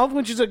Fartmouth,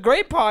 which is a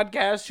great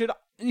podcast,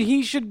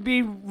 should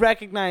be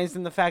recognized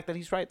in the fact that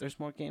he's right. There's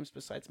more games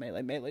besides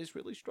Melee. Melee's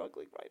really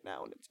struggling right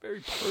now, and it's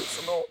very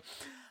personal.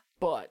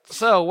 But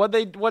So,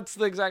 what's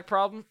the exact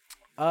problem?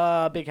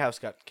 Big House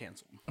got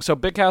canceled. So,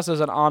 Big House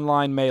is an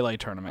online Melee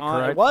tournament, It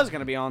correct? was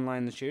going to be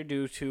online this year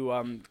due to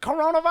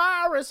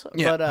coronavirus.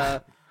 Yeah.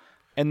 But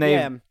And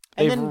yeah.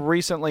 they've then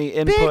recently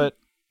input.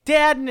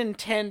 Dad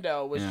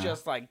Nintendo was Yeah.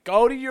 just like,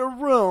 go to your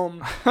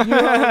room. You're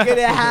going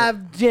to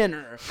have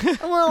dinner. And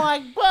we're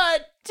like,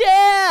 but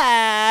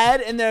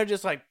Dad. And they're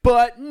just like,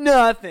 but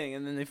nothing.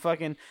 And then they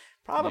fucking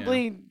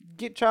probably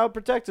get Child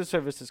Protective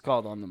Services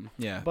called on them.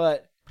 Yeah.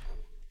 But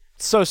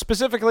So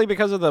specifically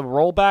because of the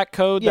rollback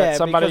code yeah, that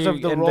somebody because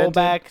of the invented?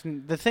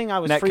 rollback. The thing I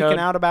was Net freaking code?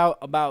 out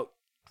about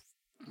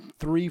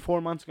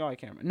 3-4 months ago. I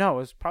can't remember. No, it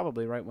was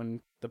probably right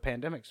when the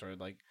pandemic started,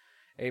 like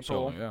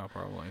April. So, yeah,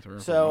 probably 3 or 4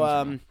 So,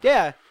 months ago.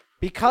 yeah,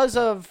 because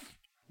of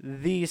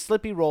the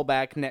Slippy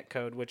rollback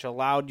netcode, which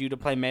allowed you to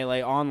play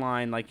Melee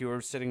online like you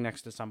were sitting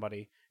next to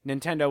somebody,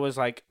 Nintendo was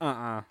like,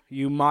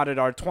 you modded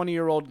our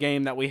 20-year-old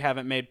game that we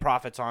haven't made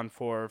profits on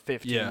for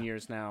 15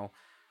 years now.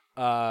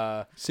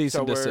 Cease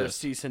and we're desist.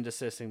 cease and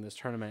desisting this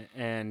tournament.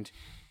 And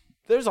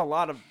there's a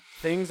lot of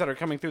things that are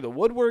coming through the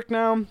woodwork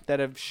now that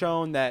have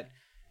shown that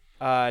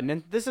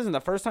this isn't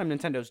the first time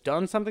Nintendo's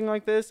done something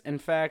like this. In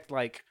fact,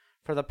 like,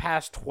 for the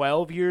past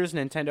 12 years,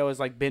 Nintendo has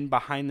like been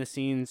behind the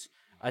scenes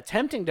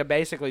attempting to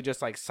basically just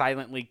like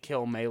silently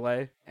kill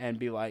Melee and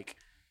be like,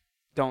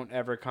 don't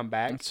ever come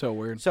back. That's so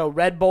weird. So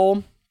Red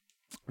Bull,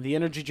 the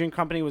energy drink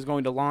company, was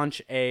going to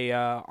launch a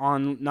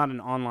not an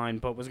online,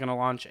 but was going to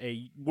launch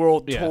a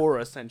world tour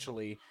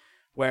essentially,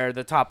 where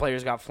the top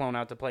players got flown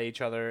out to play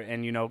each other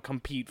and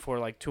compete for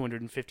like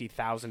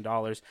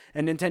 $250,000.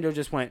 And Nintendo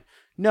just went,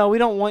 no, we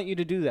don't want you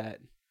to do that.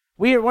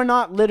 We're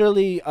not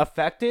literally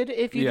affected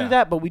if you do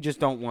that, but we just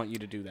don't want you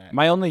to do that.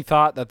 My only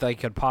thought that they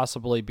could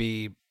possibly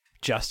be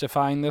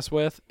justifying this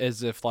with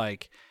is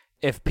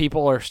if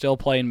people are still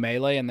playing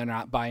Melee and they're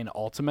not buying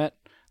Ultimate,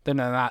 then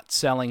they're not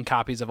selling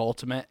copies of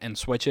Ultimate and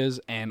Switches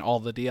and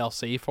all the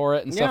DLC for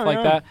it and stuff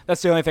like that.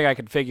 That's the only thing I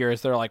could figure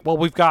is they're like, well,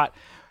 we've got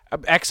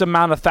X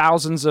amount of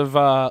thousands of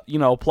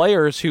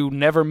players who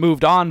never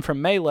moved on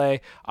from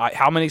Melee.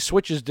 How many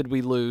Switches did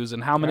we lose,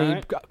 and how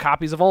many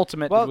copies of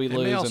Ultimate did we It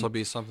lose? may also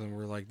be something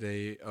where like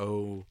they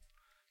owe,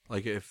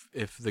 like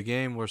if the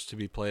game was to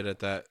be played at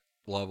that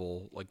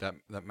level, like that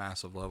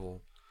massive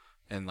level,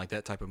 and like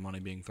that type of money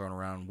being thrown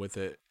around with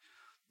it,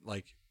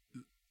 like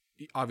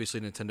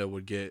obviously Nintendo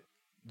would get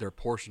their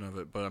portion of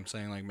it, but I'm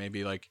saying like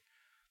maybe like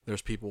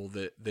there's people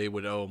that they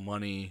would owe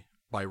money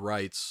by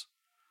rights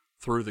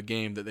through the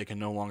game that they can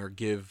no longer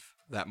give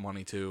that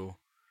money to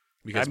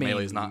because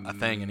Melee is not a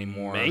thing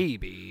anymore.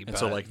 Maybe. And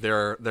so like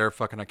their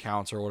fucking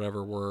accounts or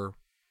whatever were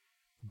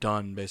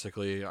done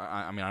basically.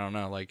 I mean, I don't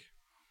know. Like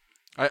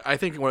I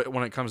think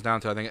when it comes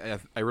down to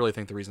I really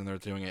think the reason they're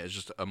doing it is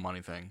just a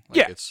money thing.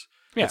 Like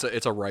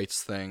it's a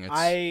rights thing.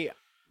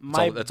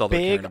 My that's all they're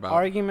caring big about.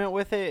 argument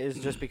with it is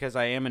just because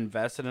I am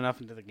invested enough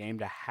into the game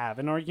to have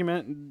an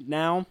argument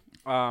now.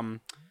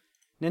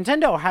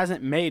 Nintendo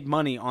hasn't made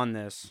money on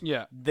this.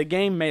 Yeah. The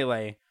game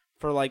Melee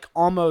for like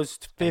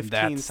almost 15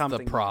 that's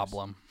something. the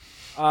problem.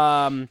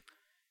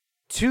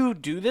 To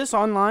do this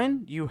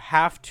online, you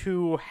have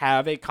to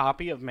have a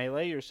copy of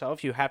Melee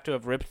yourself. You have to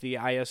have ripped the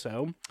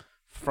ISO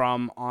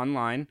from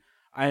online.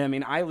 I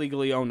mean, I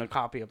legally own a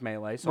copy of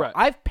Melee, so Right.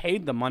 I've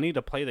paid the money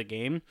to play the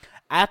game.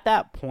 At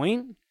that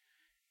point,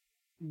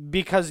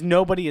 because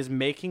nobody is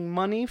making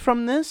money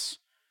from this,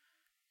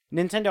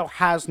 Nintendo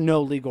has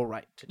no legal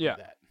right to do Yeah.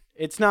 that.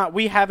 It's not,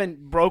 we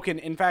haven't broken,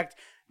 in fact,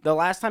 the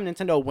last time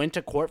Nintendo went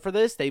to court for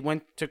this, they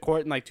went to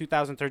court in like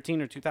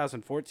 2013 or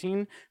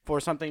 2014 for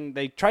something.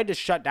 They tried to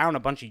shut down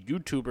a bunch of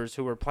YouTubers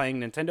who were playing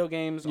Nintendo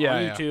games on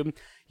YouTube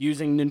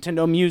using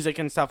Nintendo Music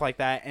and stuff like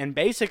that. And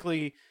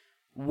basically,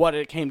 what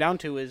it came down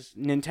to is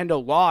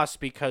Nintendo lost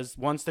because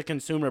once the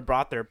consumer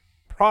brought their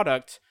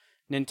product,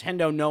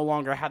 Nintendo no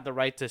longer had the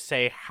right to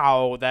say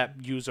how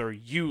that user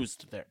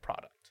used their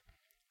product.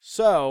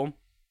 So,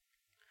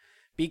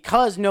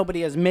 because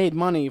nobody has made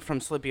money from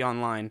Slippy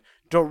Online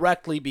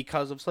directly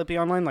because of Slippy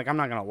Online, like, I'm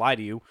not going to lie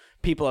to you,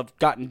 people have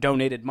gotten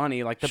donated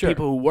money. Like, the Sure.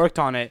 people who worked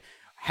on it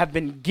have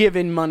been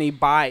given money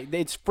by,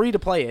 it's free to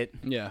play it.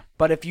 Yeah.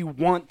 But if you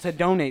want to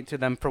donate to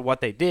them for what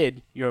they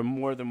did, you're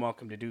more than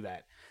welcome to do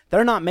that.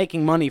 They're not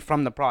making money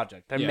from the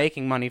project. They're Yeah.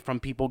 making money from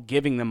people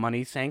giving them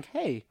money saying,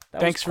 hey,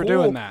 that Thanks was for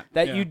cool doing that.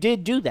 Yeah. you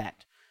did do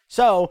that.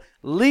 So,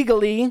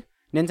 legally,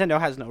 Nintendo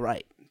has no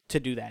right to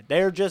do that.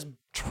 They're just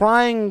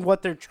trying,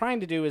 what they're trying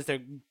to do is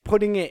they're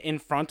putting it in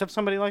front of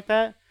somebody like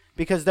that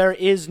because there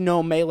is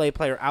no Melee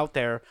player out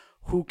there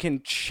who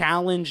can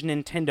challenge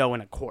Nintendo in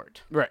a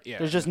court. Right. Yeah.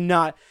 There's just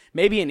not,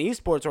 maybe an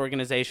esports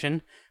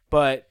organization,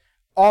 but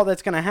all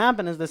that's going to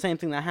happen is the same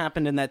thing that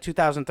happened in that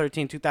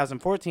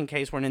 2013-2014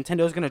 case where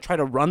Nintendo's going to try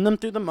to run them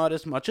through the mud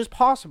as much as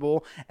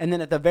possible, and then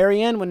at the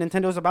very end when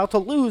Nintendo's about to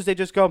lose, they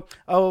just go,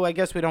 oh, I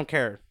guess we don't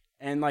care.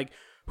 And like,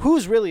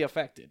 who's really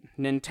affected?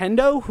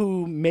 Nintendo,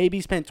 who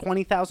maybe spent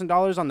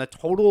 $20,000 on the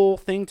total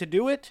thing to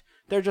do it?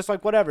 They're just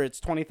like, whatever, it's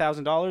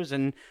 $20,000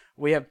 and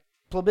we have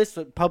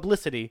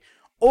publicity.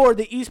 Or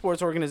the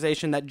esports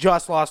organization that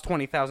just lost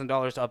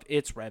 $20,000 of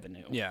its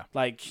revenue. Yeah.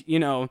 Like, you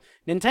know,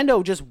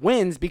 Nintendo just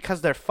wins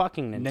because they're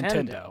fucking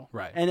Nintendo.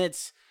 Right. And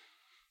it's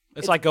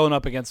like going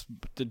up against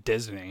the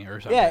Disney or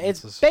something. yeah,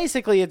 it's just-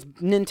 basically, it's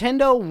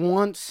Nintendo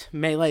wants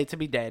Melee to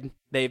be dead.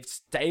 They've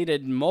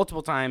stated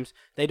multiple times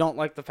they don't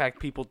like the fact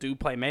people do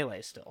play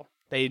Melee still.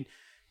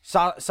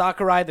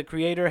 Sakurai, the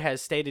creator,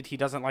 has stated he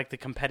doesn't like the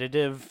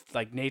competitive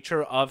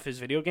nature of his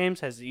video games,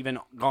 has even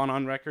gone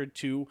on record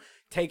to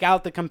take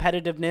out the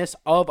competitiveness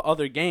of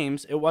other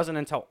games. It wasn't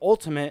until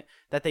Ultimate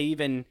that they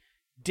even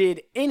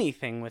did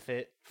anything with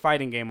it,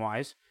 fighting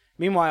game-wise.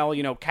 Meanwhile,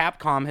 you know,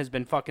 Capcom has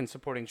been fucking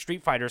supporting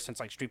Street Fighter since,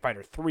 like, Street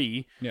Fighter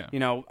 3. Yeah. You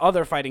know,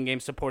 other fighting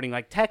games supporting,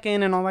 like,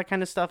 Tekken and all that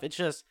kind of stuff. It's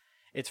just,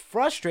 it's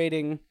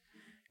frustrating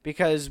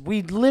because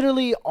we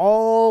literally,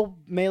 all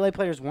Melee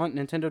players want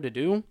Nintendo to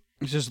do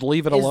just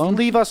leave it is alone.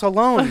 leave us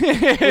alone. We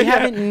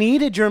haven't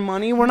needed your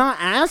money. We're not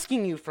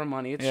asking you for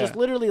money. It's just Yeah.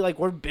 literally like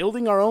we're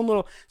building our own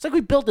little... It's like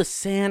we built a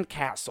sand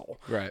castle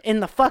Right.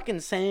 in the fucking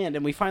sand,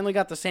 and we finally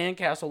got the sand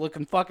castle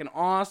looking fucking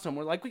awesome.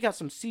 We're like, we got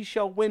some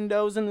seashell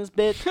windows in this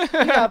bitch.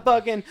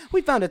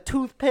 We found a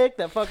toothpick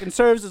that fucking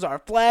serves as our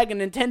flag, and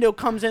Nintendo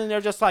comes in and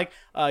they're just like,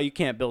 you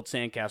can't build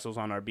sand castles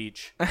on our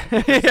beach.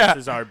 Yeah. This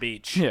is our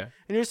beach. Yeah.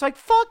 And you're just like,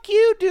 fuck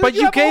you, dude. But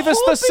you have a gave us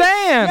whole the big-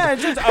 sand. Yeah,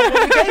 it's just, well,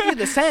 we gave you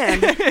the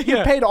sand. You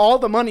Yeah. paid all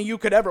the money you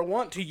could ever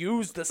want to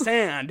use the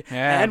sand.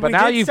 Yeah, and but we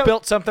now did you've so-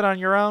 built something on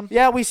your own.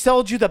 Yeah, we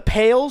sold you the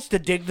pails to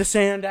dig the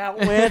sand out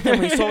with, and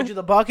we sold you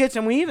the buckets,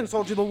 and we even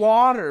sold you the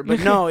water.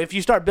 But no, if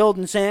you start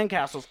building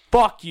sandcastles,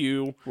 fuck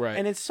you. Right.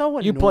 And it's so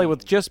annoying. You play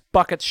with just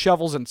buckets,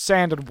 shovels, and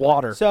sand and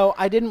water. So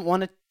I didn't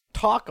want to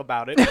talk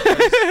about it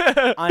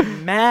because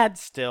I'm mad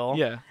still.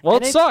 Yeah. Well,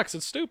 And it it's- sucks.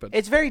 It's stupid.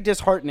 It's very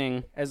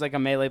disheartening as like a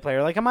Melee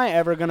player. Like, am I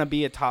ever going to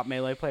be a top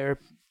Melee player?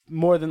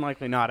 More than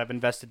likely not. I've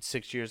invested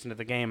 6 years into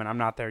the game and I'm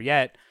not there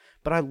yet.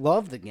 But I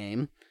love the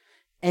game.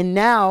 And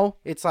now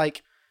it's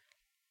like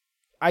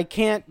I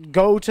can't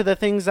go to the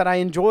things that I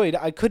enjoyed.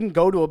 I couldn't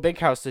go to a big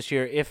house this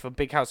year if a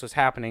big house was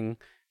happening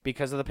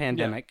because of the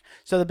pandemic.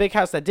 So the big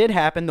house that did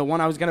happen, the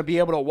one I was going to be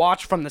able to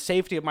watch from the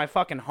safety of my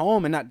fucking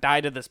home and not die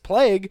to this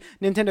plague,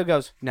 Nintendo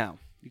goes, no,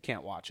 you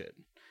can't watch it.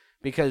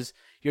 Because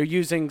you're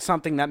using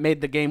something that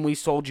made the game we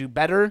sold you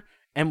better,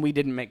 and we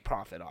didn't make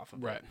profit off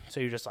of Right. it.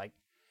 So you're just like,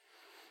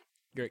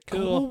 Great. go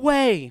Cool.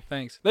 away.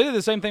 Thanks. They did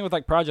the same thing with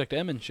like Project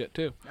M and shit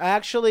too.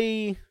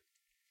 Actually,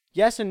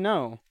 yes and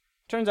no.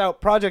 Turns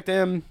out Project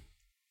M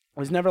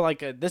was never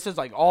like a, this is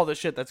like all the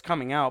shit that's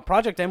coming out.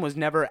 Project M was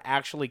never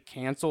actually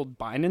canceled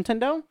by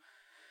Nintendo.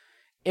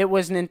 It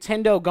was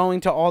Nintendo going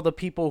to all the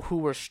people who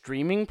were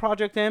streaming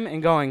Project M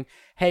and going,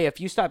 hey, if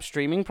you stop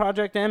streaming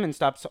Project M and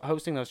stop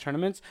hosting those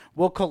tournaments,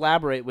 we'll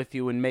collaborate with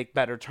you and make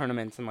better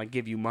tournaments and like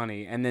give you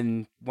money. And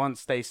then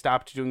once they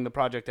stopped doing the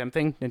Project M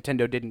thing,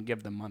 Nintendo didn't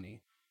give them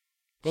money.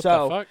 What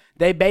So the fuck?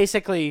 they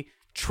basically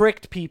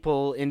tricked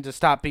people into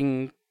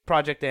stopping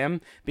Project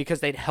M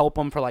because they'd help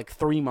them for like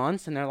 3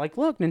 months, and they're like,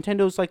 look,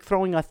 Nintendo's like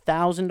throwing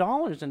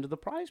 $1,000 into the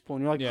prize pool,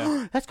 and you're like,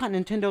 Yeah. that's got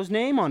Nintendo's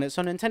name on it.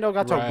 So Nintendo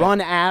got Right. to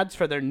run ads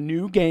for their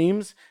new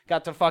games,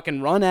 got to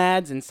fucking run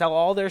ads and sell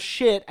all their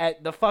shit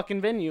at the fucking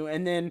venue,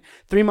 and then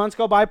 3 months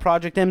go by,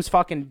 Project M's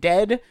fucking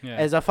dead Yeah.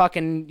 as a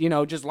fucking,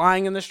 just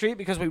lying in the street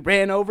because we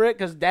ran over it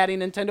because Daddy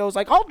Nintendo was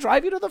like, I'll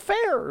drive you to the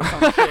fair or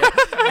some shit.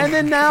 And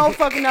then now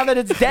that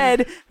it's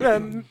dead,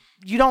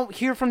 you don't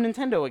hear from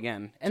Nintendo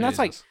again. And that's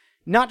like Jesus.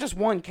 not just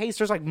one case.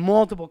 There's like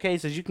multiple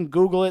cases. You can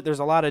Google it. There's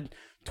a lot of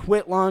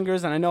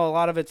Twitlongers, and I know a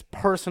lot of it's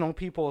personal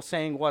people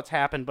saying what's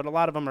happened, but a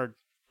lot of them are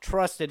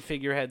trusted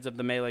figureheads of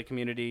the Melee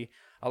community.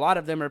 A lot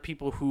of them are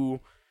people who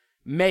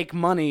make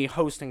money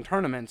hosting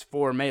tournaments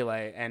for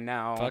Melee, and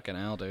now Fucking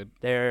hell, dude.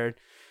 they're,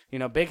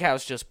 Big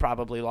House just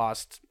probably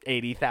lost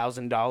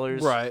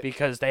 $80,000 Right.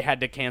 because they had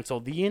to cancel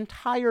the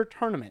entire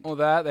tournament.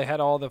 Well, they had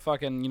all the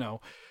fucking,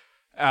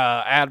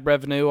 ad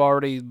revenue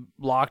already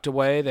locked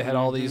away. They had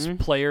all these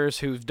players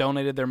who've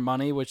donated their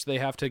money, which they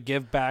have to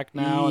give back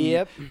now.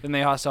 Yep. And then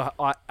they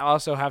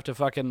also have to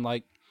fucking,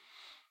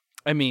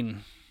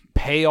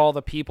 pay all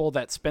the people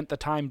that spent the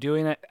time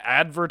doing it,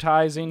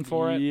 advertising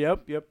for it.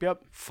 Yep.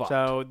 Fucked.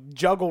 So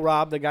Juggle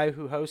Rob, the guy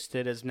who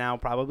hosted, is now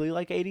probably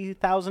like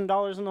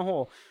 $80,000 in the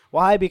hole.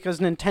 Why? Because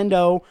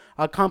Nintendo,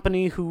 a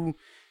company who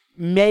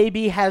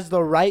maybe has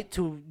the right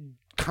to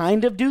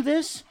kind of do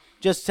this,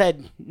 just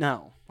said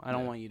no. I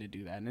don't want you to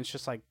do that. And it's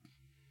just like,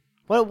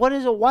 what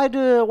is it? Why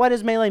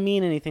does Melee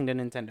mean anything to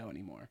Nintendo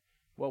anymore?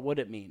 What would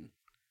it mean?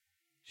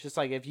 It's just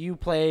like if you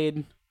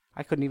played.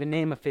 I couldn't even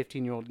name a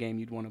 15-year-old game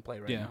you'd want to play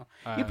right now.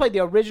 You played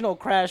the original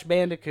Crash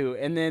Bandicoot,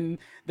 and then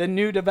the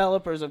new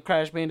developers of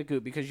Crash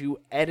Bandicoot, because you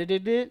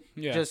edited it,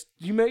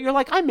 you're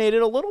like, I made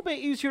it a little bit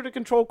easier to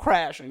control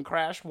Crash in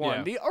Crash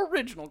 1, the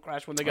original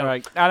Crash 1. They go, All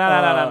right.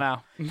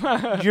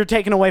 No. you're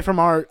taking away from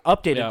our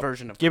updated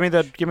version of Give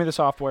Crash. me the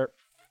software.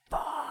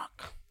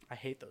 Fuck. I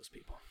hate those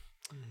people.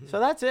 So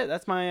that's it.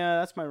 That's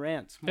my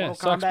rants. Mortal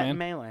sucks, Kombat man. and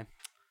Melee.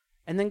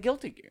 And then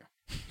Guilty Gear.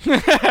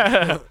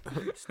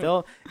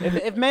 Still,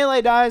 if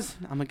Melee dies,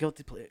 I'm a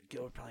guilty player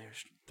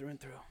through and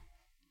through.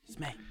 It's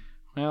me.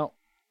 Well,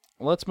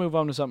 let's move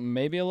on to something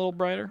maybe a little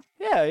brighter.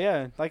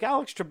 Yeah, like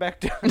Alex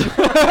Trebek.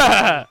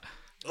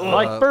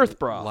 Like Birth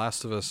Brawl.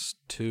 Last of Us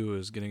 2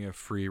 is getting a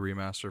free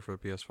remaster for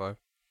the PS5.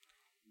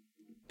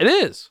 It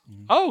is.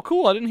 Oh,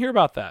 cool. I didn't hear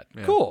about that.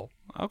 Yeah. Cool.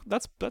 Oh,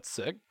 that's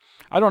sick.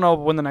 I don't know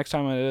when the next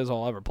time it is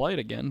I'll ever play it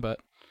again, but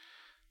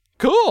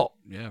cool.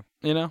 Yeah.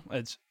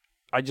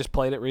 I just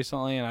played it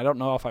recently, and I don't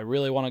know if I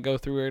really want to go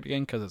through it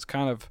again because it's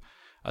kind of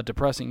a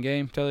depressing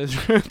game, to tell you the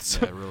truth.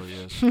 Yeah, it really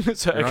is.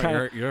 So You're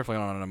definitely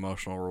on an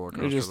emotional roller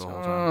coaster just, the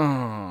whole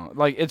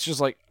time. it's just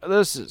like,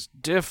 this is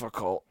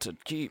difficult to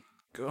keep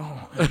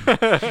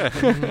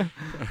going.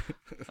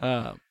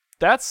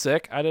 That's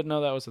sick. I didn't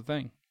know that was a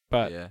thing,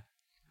 but Yeah.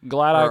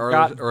 glad I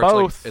got or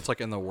both. It's like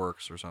in the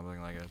works or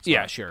something like it. It's Yeah,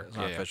 not- sure. It's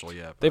not Yeah. official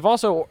yet. They've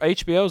also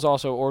HBO's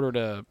also ordered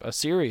a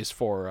series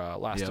for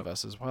Last Yep. of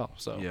Us as well.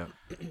 So Yeah,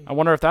 I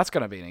wonder if that's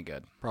going to be any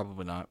good.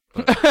 probably not.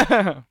 But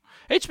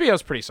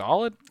HBO's pretty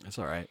solid, it's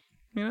all right.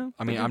 I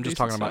I mean, I'm just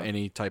talking about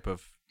any type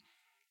of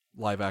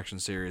live action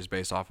series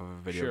based off of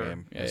a video Sure.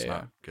 game. Yeah, It's yeah.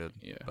 not good.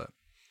 Yeah. But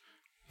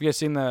Have you guys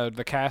seen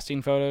the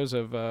casting photos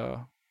of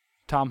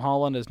Tom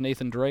Holland as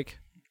Nathan Drake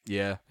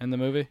yeah, in the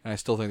movie? and I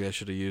still think they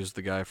should have used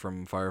the guy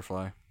from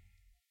Firefly.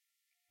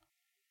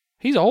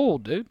 He's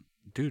old, dude.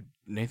 Dude,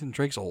 Nathan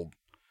Drake's old.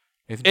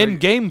 Nathan In Drake-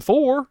 Game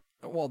 4.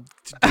 well,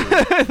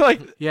 dude,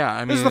 Like, yeah,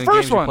 I mean, is the in first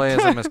games you one. play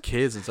as them as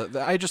kids and stuff.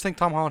 I just think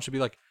Tom Holland should be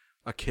like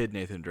a kid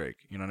Nathan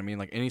Drake. You know what I mean?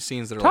 Like any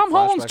scenes that are Tom like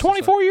Holland's flashbacks and stuff.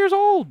 24 years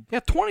old. Yeah,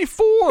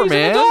 24, He's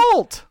man. an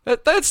adult.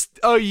 That's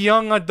a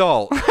young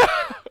adult.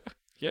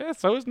 Yeah,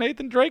 so is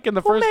Nathan Drake in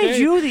the Who first made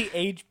game. you the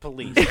age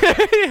police?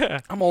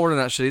 I'm older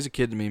than that shit. He's a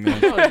kid to me, man.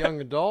 I'm not a young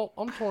adult.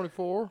 I'm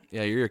 24.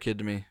 Yeah, you're a kid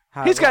to me.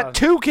 He's got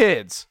 2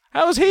 kids.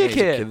 How is he Yeah, a he's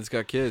kid? a kid that's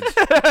got kids.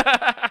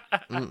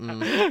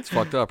 It's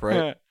fucked up,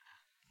 right?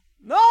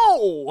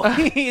 No,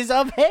 he's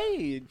of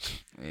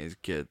age. Yeah, he's a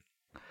kid.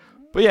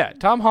 But yeah,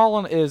 Tom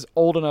Holland is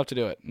old enough to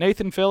do it.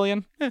 Nathan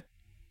Fillion, You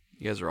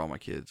guys are all my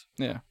kids.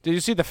 yeah. Did you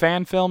see the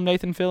fan film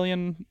Nathan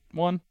Fillion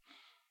one?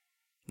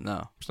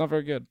 No, It's not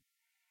very good.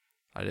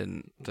 I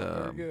didn't.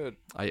 Very good.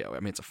 I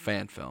mean, it's a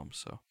fan film,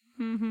 so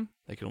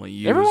they can only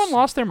use. Everyone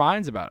lost their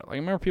minds about it. Like, I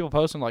remember people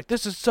posting like,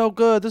 "This is so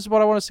good. This is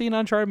what I want to see in an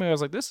Uncharted movie." I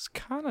was like, "This is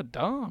kind of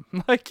dumb."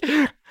 Like,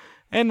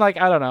 and like,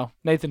 I don't know.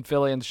 Nathan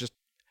Fillion's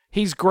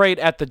he's great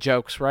at the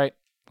jokes, right?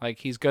 Like,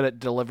 he's good at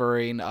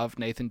delivering of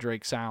Nathan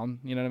Drake sound.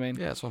 You know what I mean?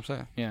 Yeah, that's what I'm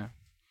saying. Yeah.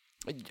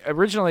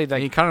 Originally, And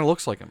he like, kind of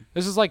looks like him.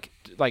 this is like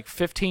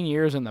 15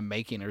 years in the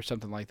making or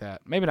something like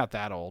that. Maybe not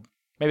that old.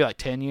 Maybe like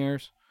 10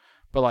 years.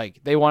 But like,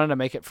 they wanted to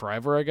make it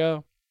forever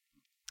ago,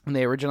 and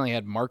they originally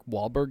had Mark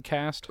Wahlberg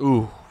cast,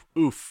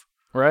 Oof.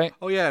 right?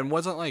 Oh yeah, and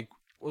wasn't like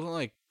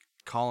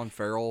Colin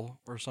Farrell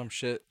or some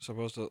shit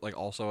supposed to like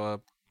also a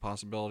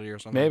possibility or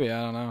something? Maybe,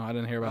 I don't know. I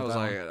didn't hear I about was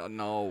that. like,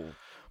 no.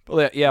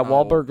 But yeah, No.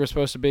 Wahlberg was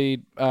supposed to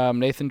be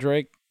Nathan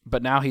Drake,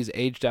 but now he's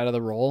aged out of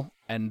the role,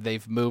 and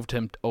they've moved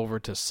him over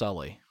to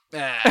Sully.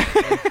 Yeah,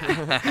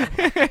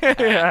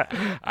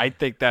 I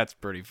think that's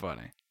pretty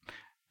funny.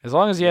 As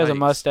long as he has a Yikes.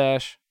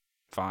 mustache,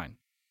 fine.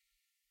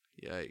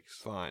 Yikes.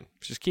 Fine.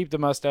 Just keep the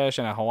mustache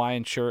and a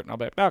Hawaiian shirt, and I'll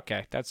be like,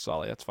 okay, that's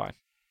solid. That's fine.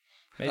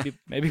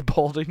 Maybe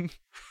balding.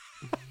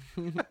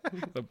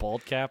 The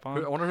bald cap I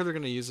on. wonder who they're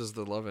gonna use as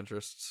the love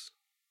interests.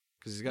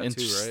 Because he's got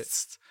two,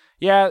 right?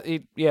 Yeah,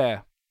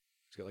 yeah.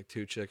 He's got like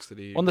 2 chicks that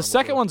he. Well, and the rumbles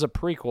second with. one's a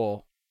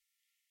prequel,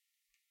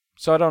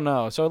 so I don't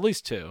know. So at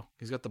least 2.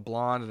 He's got the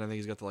blonde, and I think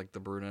he's got the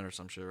brunette or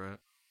some shit, right?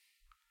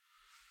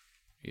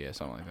 Yeah,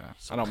 something like that.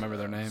 I don't remember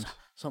their names.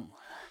 Something.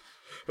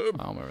 I don't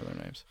remember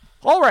their names.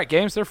 All right,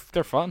 games. They're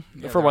fun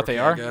for what they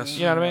are. I guess.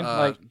 You know what I mean?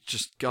 Like,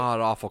 just god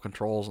awful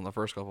controls in the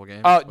first couple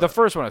games. the but-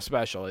 first one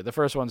especially. The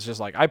first one's just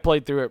like I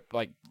played through it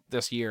like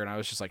this year, and I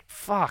was just like,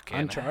 "Fucking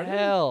Uncharted?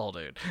 hell,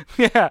 dude!"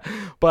 Yeah,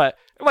 but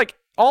like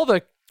all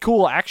the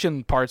cool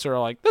action parts are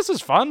like, "This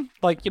is fun."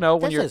 Like when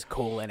This you're is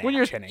cool and when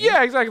you're actiony.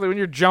 yeah, exactly. When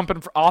you're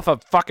jumping off a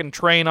fucking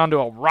train onto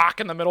a rock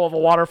in the middle of a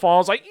waterfall,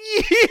 it's like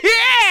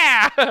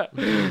yeah,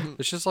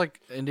 It's just like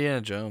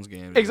Indiana Jones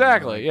games.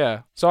 exactly.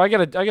 Yeah. So I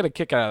get a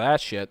kick out of that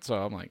shit. So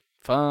I'm like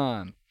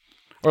fun,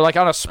 or like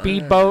on a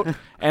speedboat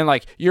and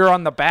like you're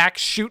on the back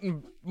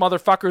shooting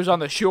motherfuckers on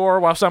the shore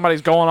while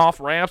somebody's going off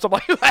ramps. I'm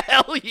like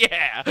hell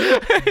yeah,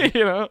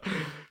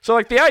 So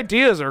like the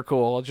ideas are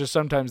cool. It's just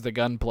sometimes the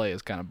gunplay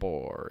is kind of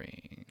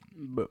boring.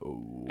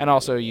 And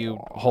also you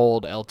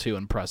hold L2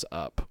 and press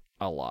up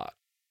a lot.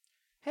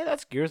 Hey,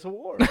 that's Gears of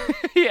War.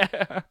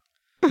 Yeah.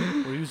 What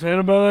are you saying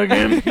about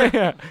that game?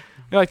 Yeah.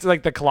 You know,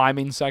 like the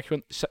climbing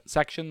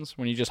sections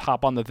when you just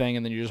hop on the thing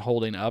and then you're just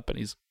holding up and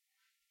he's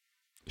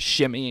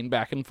shimmying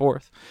back and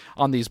forth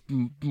on these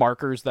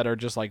markers that are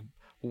just like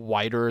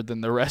wider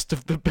than the rest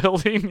of the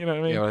building. You know what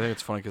I mean? Yeah, but I think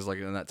it's funny because like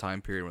in that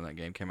time period when that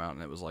game came out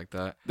and it was like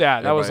that.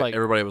 Yeah, that was like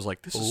everybody was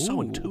like, "This is so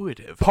Ooh.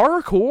 intuitive."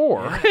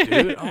 parkour.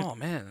 Yeah, dude. Oh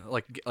man,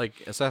 like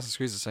Assassin's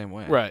Creed's the same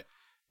way. Right.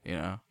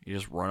 You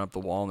just run up the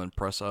wall and then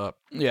press up.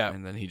 Yeah.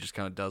 And then he just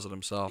kind of does it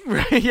himself.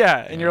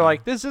 Yeah, and you're Yeah.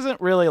 like, this isn't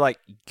really like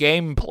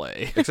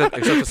gameplay. except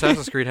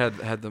Assassin's Creed had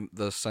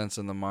the sense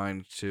and the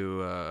mind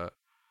to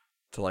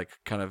like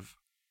kind of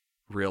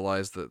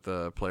realize that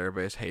the player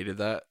base hated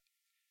that.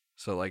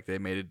 So like they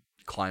made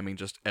climbing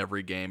just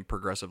every game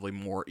progressively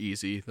more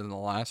easy than the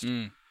last.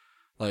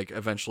 Like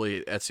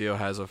eventually Ezio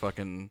has a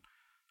fucking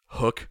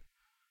hook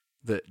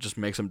that just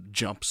makes him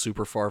jump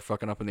super far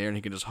fucking up in the air and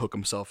he can just hook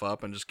himself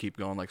up and just keep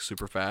going like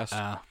super fast.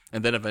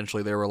 And then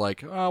eventually they were like,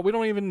 they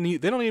don't even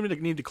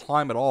need to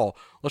climb at all.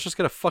 Let's just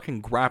get a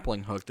fucking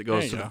grappling hook that There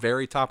goes you to go. the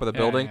very top of the Yeah,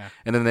 building yeah.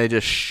 and then they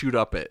just shoot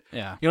up it.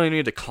 Yeah. You don't even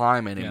need to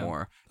climb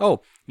anymore.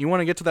 Oh, you want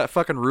to get to that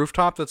fucking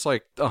rooftop that's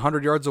like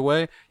 100 yards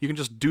away? You can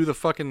just do the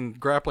fucking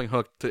grappling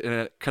hook and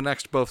it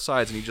connects both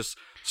sides and you just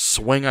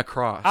swing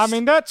across. I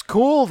mean, that's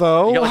cool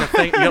though. You got like a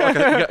thing. You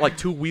got like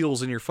 2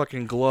 wheels in your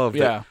fucking glove.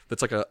 Yeah.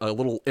 That's like a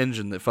little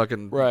engine that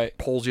fucking Right.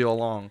 pulls you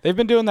along. They've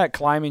been doing that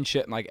climbing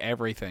shit in like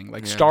everything.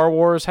 Like Yeah. Star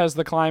Wars has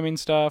the climbing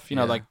stuff.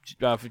 Yeah. Like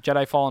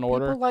Jedi Fallen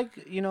Order. People like,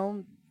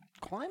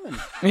 climbing.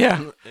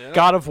 Yeah.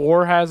 God of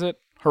War has it.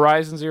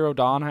 Horizon Zero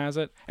Dawn has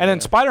it. And then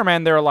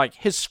Spider-Man, they're like,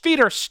 his feet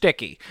are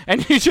sticky.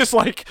 And you just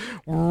like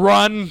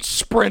run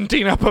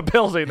sprinting up a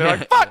building. They're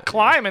like, fuck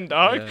climbing,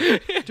 dog.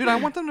 Dude, I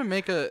want them to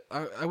make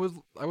I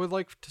would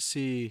like to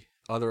see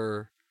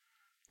other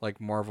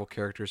like Marvel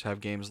characters have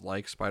games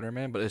like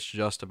Spider-Man, but it's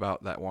just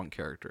about that one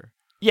character.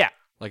 Yeah.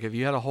 Like if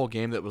you had a whole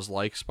game that was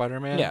like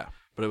Spider-Man, Yeah.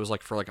 but it was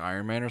like for like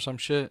Iron Man or some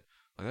shit,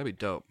 like that'd be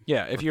dope.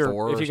 Yeah. If Or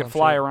Thor you or could some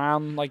fly shit.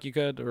 around like you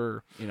could,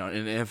 or And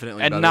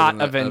infinitely And better not than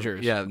that,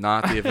 Avengers. yeah,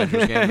 not the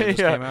Avengers game that just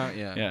Yeah. came out.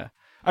 Yeah. yeah.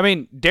 I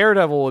mean,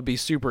 Daredevil would be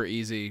super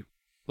easy.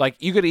 Like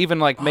you could even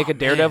like make a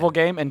Daredevil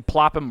game and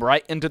plop him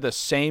right into the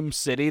same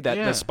city that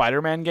Yeah. the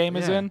Spider-Man game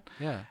is Yeah. in,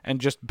 Yeah. and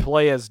just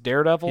play as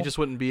Daredevil. He just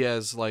wouldn't be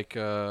as like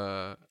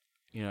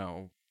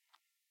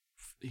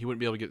he wouldn't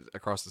be able to get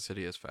across the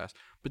city as fast.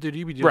 But dude,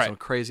 you'd be doing Right. some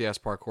crazy ass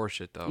parkour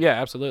shit though. Yeah,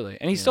 absolutely.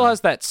 And he still has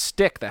that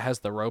stick that has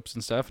the ropes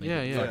and stuff. And he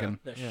Yeah, can yeah. fucking-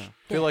 Yeah.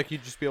 I feel like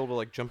you'd just be able to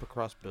like jump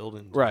across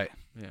buildings. right.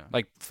 Yeah.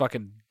 Like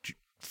fucking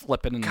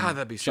flipping and God,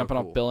 that'd be so jumping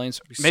cool. up buildings.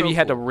 That'd be Maybe so you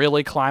had to cool.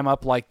 really climb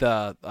up like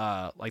the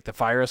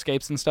fire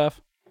escapes and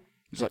stuff.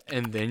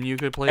 And then you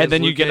could play And as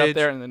then you Luke get up Cage.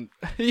 there and then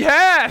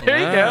yeah, there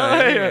you go.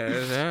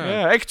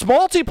 Yeah. Yeah, it's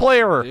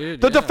multiplayer. Dude,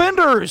 the yeah.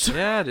 Defenders.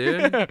 Yeah,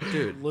 dude.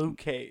 Dude. Luke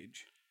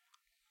Cage.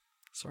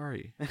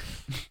 Sorry.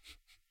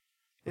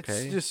 It's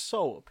Okay. just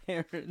so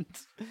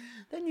apparent.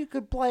 Then you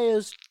could play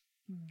as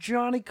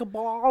Johnny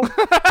Cabal.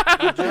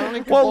 Johnny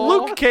Cabal. Well,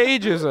 Luke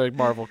Cage is a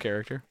Marvel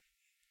character.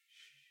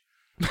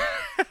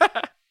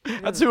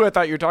 That's who I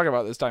thought you were talking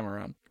about this time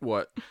around.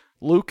 What?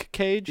 Luke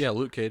Cage? Yeah,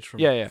 Luke Cage from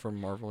Yeah, yeah. from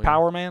Marvel. Yeah.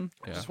 Power Man?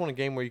 I Yeah. just want a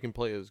game where you can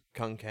play as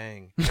Kung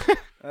Kang.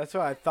 That's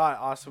what I thought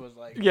Austin was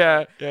like.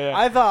 Yeah, yeah.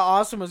 I thought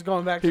Austin was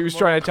going back to He the was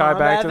trying to Mortal tie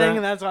back Kombat to thing, that?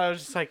 and that's why I was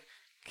just like,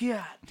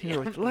 God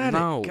damn it, let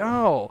No. it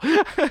Go.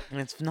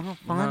 It's not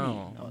funny.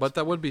 No, but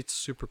that would be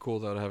super cool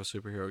though to have a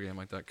superhero game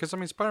like that. Because I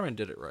mean, Spider-Man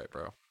did it right,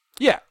 bro.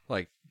 Yeah.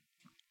 Like,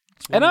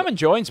 And I'm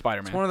enjoying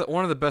Spider-Man. It's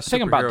one of the best I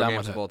think I'm about superhero done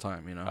games with of all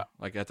time. You know,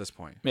 like at this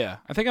point. Yeah,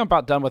 I think I'm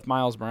about done with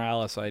Miles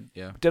Morales. I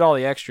Yeah. did all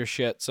the extra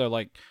shit, so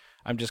like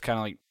I'm just kind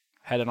of like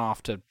heading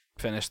off to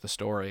finish the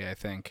story. I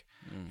think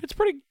it's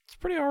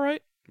pretty all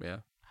right. Yeah.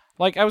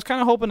 Like I was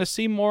kind of hoping to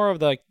see more of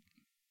the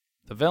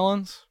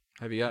villains.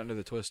 Have you gotten to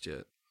the twist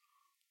yet?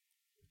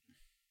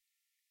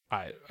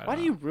 I Why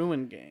do you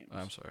ruin games?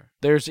 I'm sorry.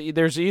 There's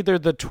either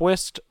the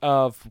twist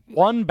of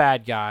one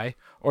bad guy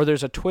or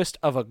there's a twist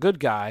of a good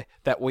guy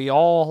that we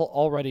all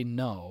already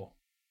know.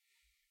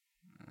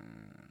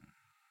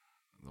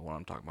 The one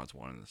I'm talking about is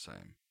one and the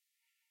same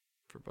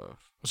for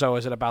both. So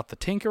is it about the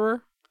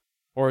Tinkerer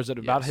or is it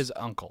about Yes. his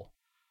uncle?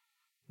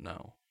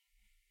 No.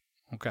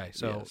 Okay,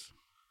 so Yes.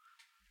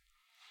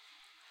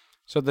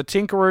 so the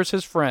Tinkerer's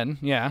his friend.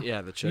 Yeah.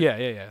 Yeah, the chick.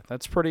 Yeah.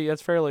 That's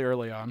fairly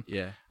early on.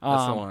 Yeah.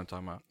 That's the Um, one I'm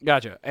talking about.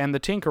 Gotcha. And the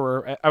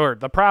Tinkerer, or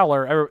the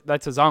Prowler,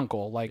 that's his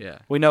uncle. Like, Yeah.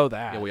 we know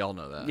that. Yeah, we all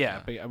know that.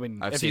 Yeah, but, I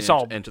mean, I've if seen you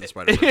saw Into the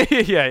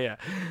Spider-Verse. yeah.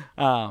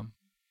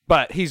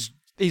 But he's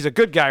a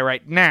good guy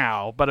right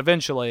now. But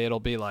eventually, he'll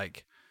be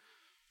like,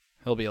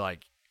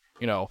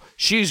 you know,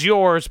 she's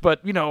yours,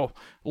 but you know,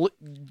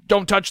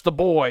 don't touch the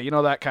boy, you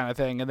know, that kind of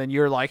thing. And then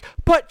you're like,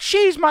 but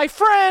she's my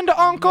friend,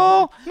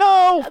 Uncle.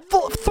 No,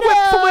 thwip.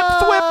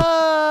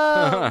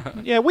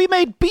 Yeah, we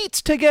made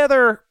beats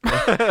together.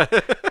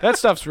 That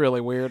stuff's really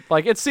weird.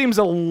 Like, it seems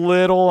a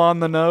little on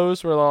the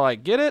nose. Where they're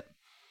like, get it?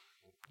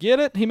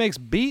 He makes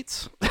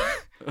beats.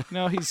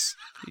 No, he's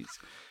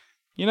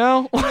you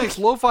know, Makes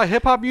lo-fi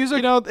hip-hop music?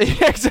 you know,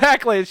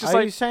 exactly. It's just Are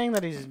like, you saying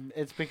that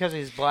it's because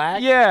he's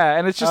black? yeah,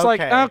 and it's just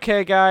like, Okay.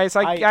 okay, guys,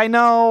 I I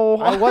know.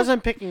 I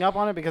wasn't picking up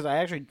on it because I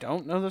actually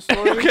don't know the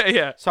story. Okay,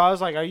 yeah. So I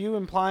was like, are you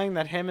implying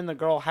that him and the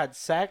girl had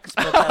sex?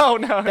 But that, Oh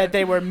no. that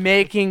they were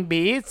making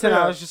beats? And I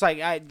Yeah. was just like,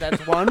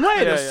 that's one way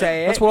to Yeah.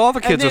 say it. That's what all the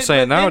And kids then- are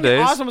saying but then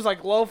nowadays. Awesome was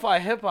like lo-fi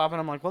hip-hop, and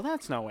I'm like, well,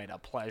 that's no way to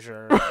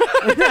pleasure.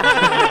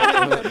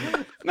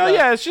 No,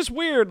 yeah, it's just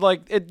weird.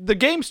 Like, the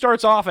game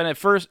starts off, and at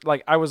first,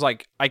 like, I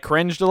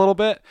cringed a little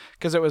bit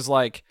because it was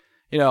like,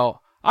 you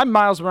know, I'm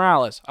Miles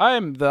Morales. I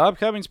am the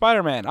upcoming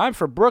Spider-Man. I'm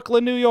from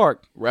Brooklyn, New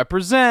York.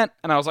 Represent.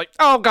 And I was like,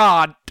 oh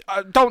God,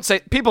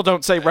 people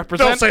don't say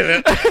represent. Don't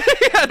say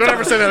that. Don't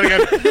ever say that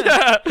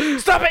again.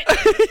 Stop it.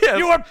 Yes.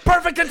 You were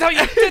perfect until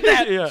you did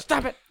that. Yeah.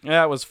 Stop it.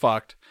 Yeah, it was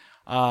fucked.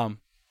 What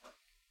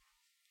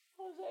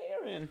was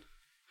that, Aaron?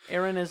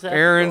 Aaron is that?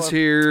 Aaron's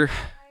here.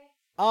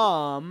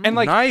 And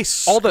like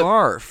nice all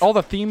scarf. all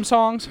the theme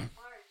songs.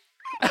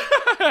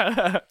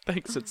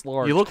 Thanks, it's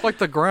Lord. You look like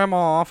the grandma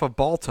off of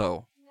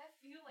Balto.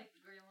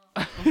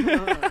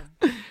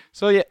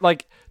 So yeah,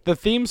 like the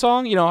theme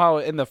song, you know how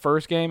in the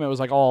first game it was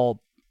like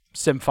all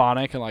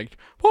symphonic and like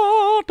you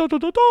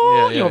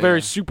know,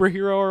 very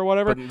superhero or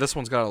whatever. But this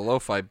one's got a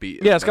lo-fi beat.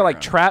 in Yeah, the it's got like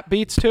background. trap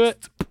beats to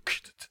it.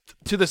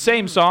 To the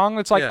same song.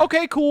 It's like, Yeah.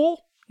 okay,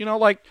 cool. You know,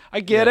 like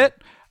I get Yeah. it.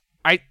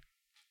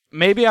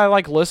 Maybe I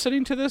like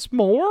listening to this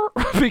more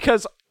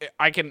because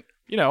I can,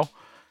 you know,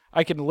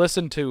 I can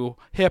listen to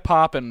hip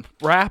hop and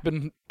rap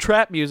and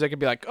trap music and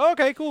be like,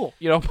 okay, cool.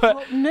 You know,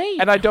 but Nate.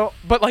 and I don't,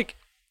 but like,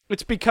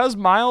 it's because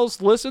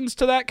Miles listens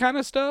to that kind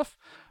of stuff.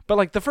 But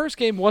like the first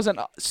game wasn't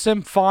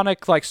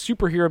symphonic like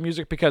superhero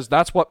music because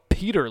that's what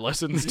Peter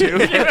listens to.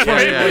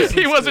 yeah.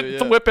 He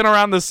wasn't whipping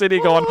around the city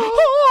going,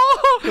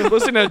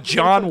 listening to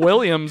John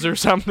Williams or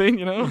something,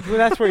 you know? Well,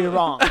 that's where you're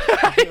wrong.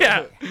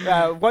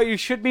 Yeah. What you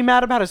should be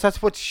mad about is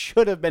that's what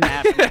should have been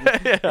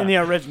happening in the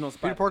original Peter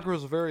Spider. Parker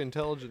was a very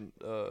intelligent.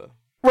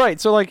 Right.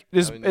 So like,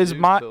 is mean, is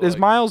dude, Mi- so, is like-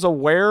 Miles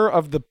aware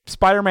of the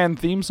Spider-Man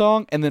theme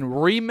song and then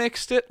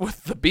remixed it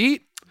with the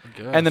beat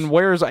and then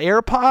wears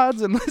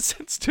AirPods and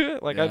listens to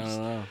it? Like, Yeah, I I just,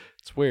 don't know.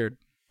 it's weird.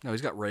 No,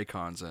 he's got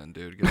Raycons in,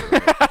 dude.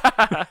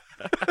 Get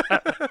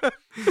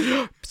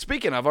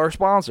Speaking of our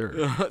sponsor,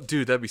 it.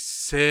 Dude, that'd be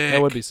sick.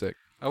 that would be sick.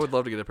 I would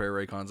love to get a pair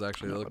of Raycons,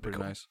 actually. They That'd look be pretty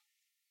cool. nice.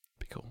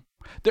 Be cool.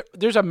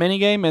 There's a mini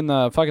game in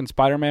the fucking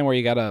Spider-Man where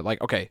you gotta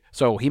like, okay,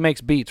 so he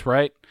makes beats,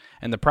 right?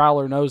 And the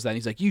Prowler knows that. And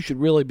he's like, you should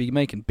really be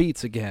making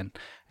beats again.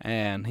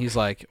 And he's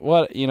like,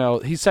 what? You know,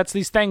 he sets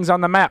these things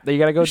on the map that you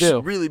gotta go You do.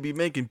 should really be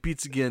making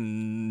beats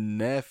again,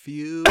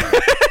 nephew.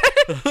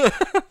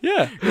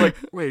 Yeah. You're like,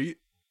 wait,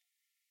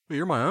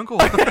 you're my uncle?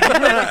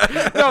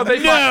 No, they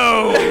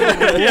no.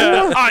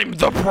 Yeah, I'm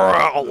the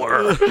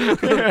Prowler.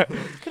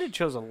 Could have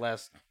chose a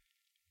less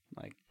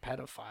like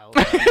pedophile.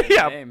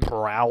 Yeah, name.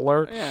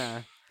 Prowler.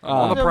 Yeah.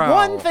 On the The prowl.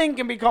 one thing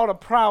can be called a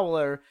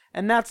prowler,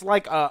 and that's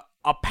like a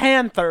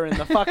panther in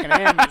the fucking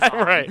Amazon.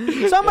 Right.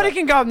 Somebody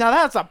can go, now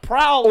that's a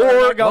prowler.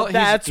 And I go, well, he's-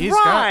 that's he's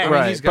got- right. I mean,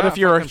 Right. he's But got if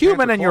you're a fucking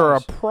human panther and you're a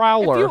claws.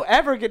 Prowler, If you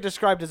ever get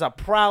described as a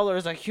prowler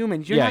as a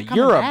human, you're yeah, not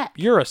coming back.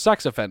 you're a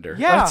sex offender.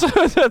 Yeah.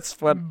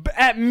 That's what.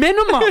 At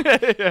minimum,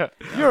 Yeah.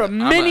 you're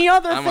many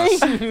other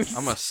things.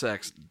 I'm a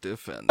sex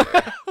defender.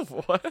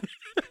 What?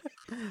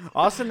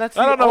 Austin, that's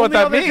I the don't know only what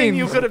that other thing means.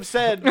 you could have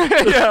said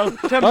Yeah.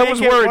 to I make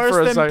was it worried worse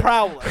for a than second.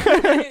 prowler.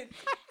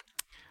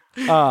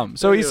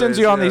 So he sends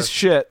you on Anyways, these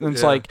shit, and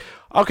it's Yeah. like,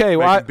 okay,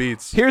 well, Making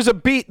beats. here's a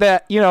beat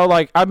that, you know,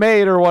 like I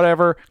made or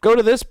whatever. Go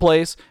to this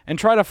place and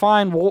try to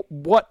find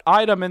what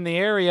item in the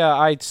area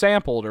I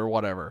sampled or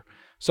whatever.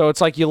 So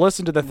it's like you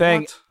listen to the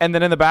thing, What? and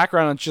then in the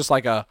background it's just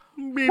like a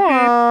and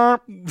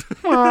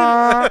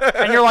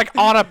you're like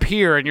on a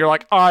pier, and you're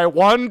like, I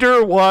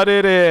wonder what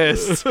it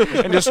is,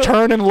 and just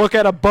turn and look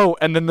at a boat,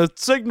 and then the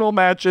signal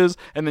matches,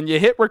 and then you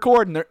hit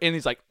record, and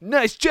he's like,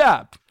 nice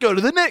job, go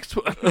to the next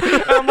one.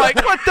 And I'm like,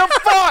 what the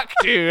fuck,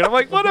 dude? I'm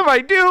like, what am I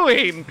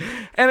doing?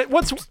 And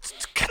what's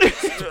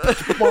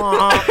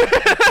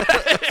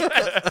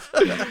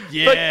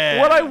Yeah.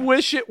 Like, what I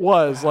wish it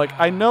was, like,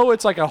 I know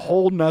it's like a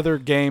whole nother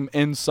game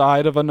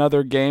inside of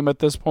another game at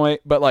this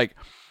point, but like,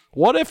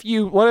 what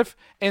if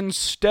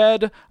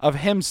instead of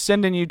him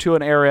sending you to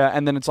an area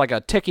and then it's like a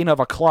ticking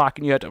of a clock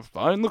and you had to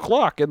find the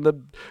clock in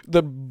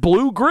the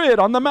blue grid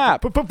on the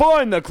map?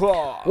 Find the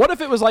claw. What if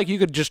it was like you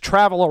could just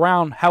travel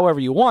around however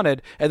you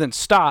wanted and then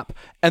stop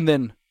and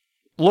then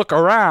look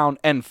around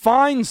and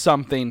find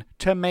something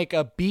to make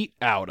a beat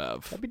out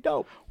of? That'd be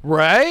dope.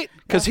 Right?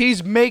 Because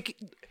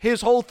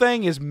his whole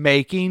thing is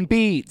making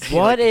beats.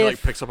 What He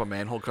if picks up a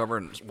manhole cover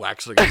and just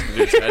whacks it against the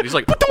dude's head. He's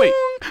like, wait,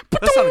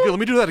 that sounded good. Let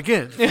me do that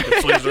again.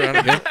 Swings around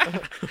again.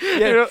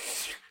 Yeah.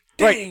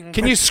 Right.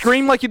 Can you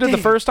scream like you did the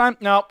first time?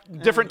 No.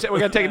 Different. We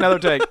got to take another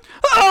take.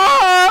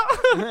 yeah,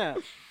 that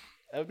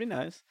would be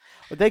nice.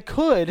 But they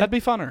could. That'd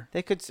be funner.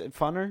 They could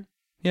funner.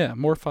 Yeah,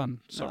 more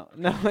fun. So.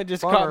 No, it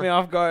just caught me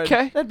off guard.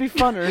 'Kay. That'd be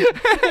funner.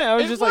 Yeah, I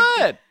was just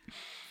like,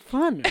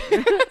 funner.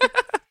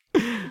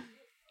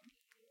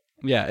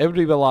 Yeah, it would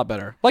be a lot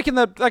better. Like in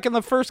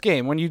the first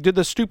game when you did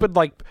the stupid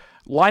like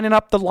lining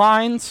up the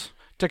lines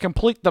to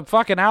complete the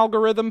fucking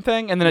algorithm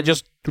thing, and then it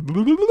just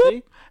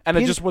and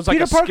it just was like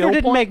Peter a Parker skill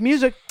didn't point. make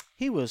music.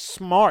 He was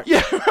smart.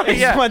 Yeah, Is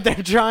yeah. what they're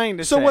trying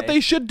to say. So what they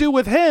should do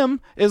with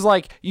him is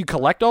like you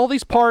collect all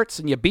these parts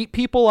and you beat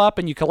people up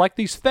and you collect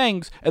these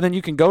things and then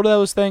you can go to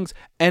those things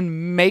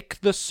and make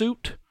the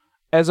suit,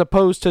 as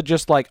opposed to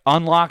just like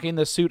unlocking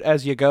the suit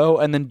as you go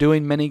and then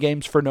doing mini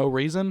games for no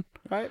reason.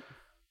 right?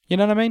 You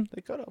know what I mean?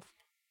 They could have.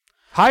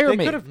 Hire They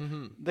me. could have.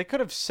 They could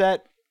have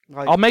set.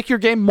 Like, I'll make your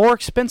game more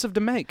expensive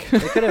to make. They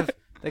could have.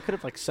 They could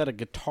have like set a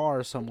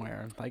guitar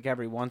somewhere, like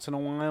every once in a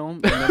while,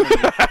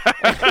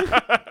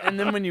 and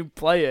then when you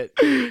play it,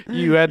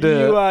 You had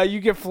to. you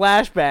get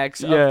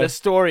flashbacks Yeah. of the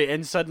story,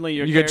 and suddenly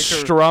your You could character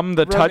strum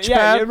the touchpad.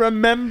 Yeah, it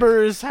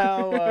remembers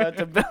how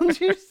to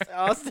build your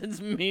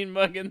Austin's mean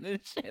mugging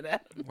this shit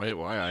out. Wait,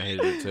 why? I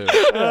hated it too.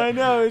 I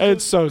know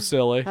It's so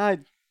silly.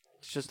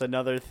 it's just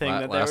another thing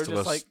that they Last were of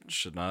just Us like.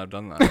 should not have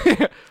done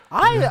that.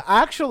 I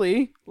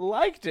actually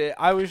liked it.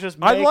 I was just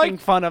I making liked-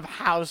 fun of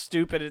how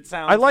stupid it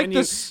sounds. I like when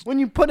this- when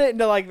you put it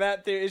into like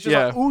that. It's just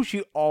Yeah. like, ooh,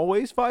 she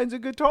always finds a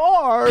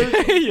guitar.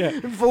 Yeah.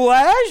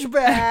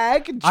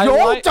 Flashback. I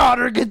Joel like- taught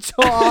her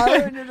guitar,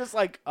 and you're just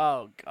like,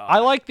 oh god. I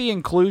like the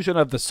inclusion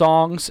of the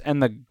songs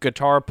and the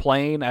guitar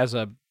playing as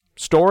a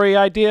story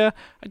idea.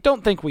 I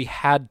don't think we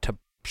had to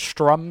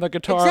strum the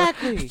guitar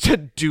Exactly. to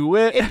do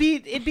it.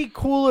 It'd be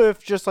cooler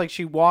if just like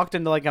she walked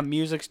into like a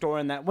music store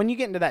and that when you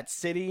get into that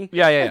city,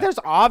 Yeah, yeah, like, yeah. there's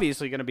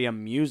obviously gonna be a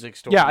music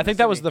store. Yeah, in I the think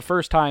that was city. the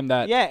first time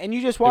that. Yeah, and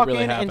you just walk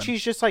really in happened. and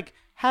she's just like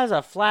has a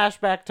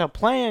flashback to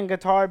playing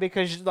guitar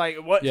because she's like,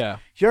 what? Yeah.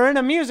 You're in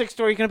a music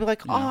store. You're gonna be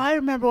like, oh, I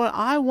remember when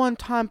I one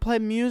time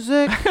played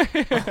music,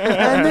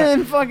 and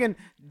then fucking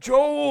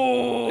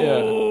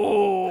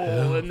Joel,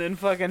 and then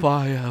fucking. If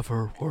I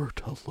ever were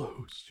to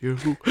lose you,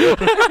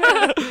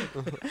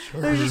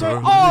 They're just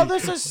like, oh,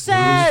 this is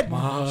sad.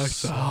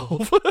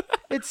 myself.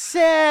 It's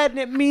sad and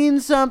it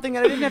means something,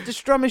 and I didn't have to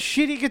strum a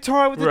shitty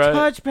guitar with a Right.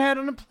 touchpad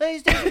on a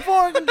PlayStation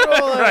 4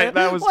 controller. Right,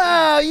 that was-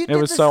 wow. You It did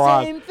was the so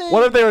same odd. thing.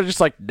 What if they were just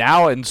like,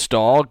 now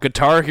install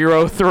Guitar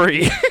Hero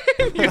 3?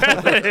 You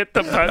had to hit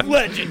the button.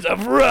 Legends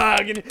of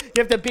Rock, and you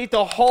have to beat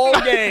the whole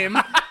game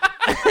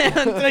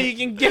until you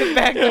can get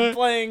back to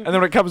playing. And then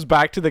when it comes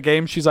back to the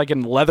game, she's like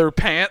in leather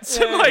pants.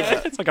 Yeah.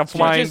 Like, it's like a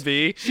flying just-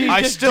 V. She's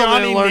I just still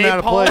Johnny didn't learn how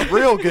to play Napalm.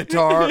 real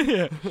guitar.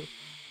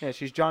 Yeah,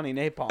 she's Johnny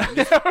Napalm.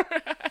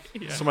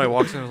 Somebody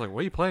walks in and is like, "What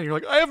are you playing?" You're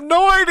like, "I have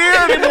no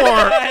idea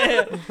anymore."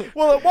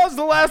 Well, it was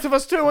The Last of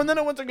Us 2, and then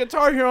it went to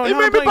Guitar Hero, and They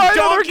now I'm made me playing buy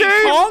another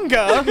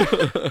Donkey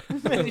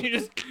Konga. And you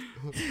just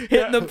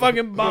hitting the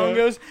fucking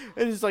bongos,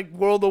 and it's like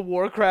World of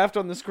Warcraft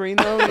on the screen,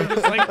 though. And you're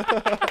just like,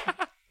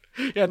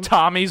 Yeah,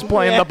 Tommy's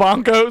playing the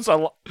bongos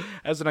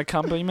as an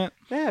accompaniment.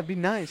 yeah, it'd be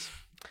nice.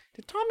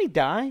 Did Tommy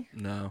die?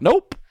 No.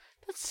 Nope.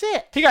 That's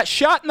it. He got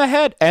shot in the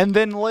head and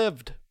then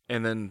lived.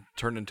 And then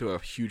turned into a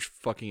huge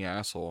fucking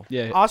asshole.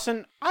 Yeah.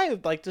 Austin, I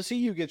would like to see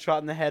you get shot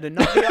in the head and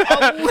not be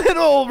a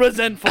little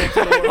resentful to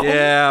the world.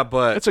 Yeah,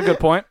 but That's a good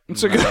point.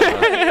 It's a good.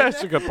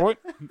 That's a good point.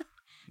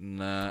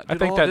 nah. I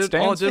think all that it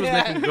did, all it stands. did was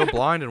Yeah. make him go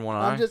blind in one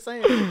eye. I'm just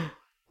saying.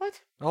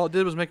 What? All it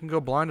did was make him go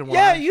blind in one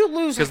Yeah, eye. you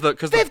lose 'Cause the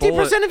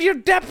 50% of your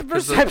depth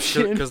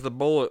perception. Because the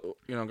bullet,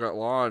 got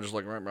lodged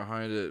like right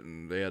behind it,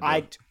 and they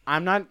had.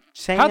 I'm not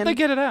saying. How'd they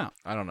get it out?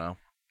 I don't know.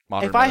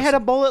 Modern If I had a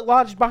medicine. bullet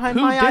lodged behind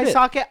Who my did eye it?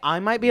 socket, I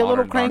might be a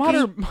little Modern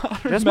cranky.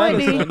 doctors. Just might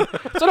be.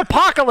 It's an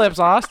apocalypse,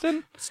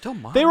 Austin. It's still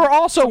modern. They were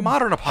also It's a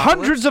modern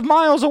apocalypse. hundreds of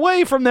miles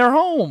away from their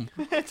home.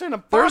 It's an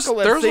There's-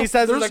 apocalypse. there's he a-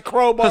 says there's there's a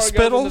crowbar goes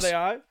hospitals. into the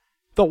eye.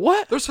 The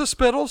what? There's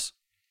hospitals.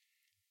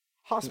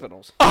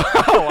 Hospitals.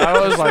 Oh,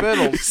 I was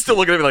like, He's still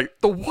looking at me like,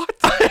 the what?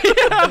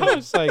 I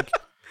was like,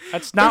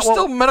 that's not There's what.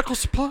 still medical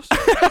supplies.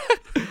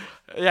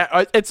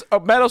 Yeah, it's a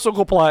medical.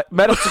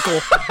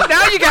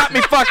 Now you got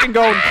me fucking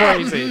going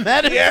crazy.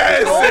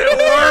 Yes, it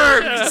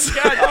works.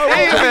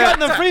 Hey, we got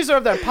in the freezer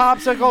of their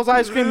popsicles,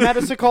 ice cream,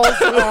 medicicles.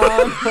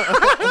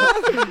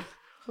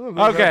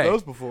 Okay.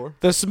 Those before.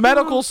 The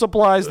medical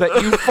supplies that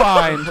you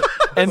find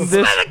in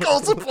this. Medical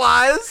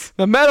supplies.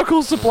 The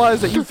medical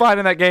supplies that you find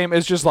in that game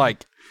is just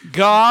like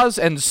gauze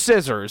and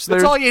scissors.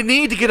 That's all you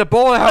need to get a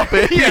bullet out,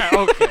 baby. Yeah,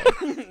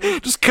 okay.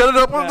 Just cut it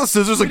up with the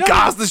scissors and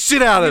gauze the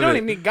shit out You of don't it.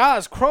 even need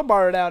gauze.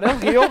 Crowbar it out. It'll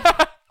heal.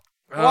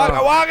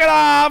 walk it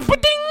off.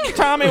 Ba-ding!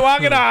 Tommy,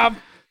 walk it off.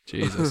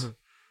 Jesus.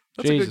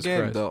 That's Jesus a good game,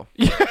 Christ. though.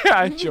 Yeah,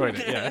 I enjoyed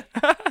it. Yeah.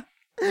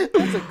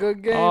 That's a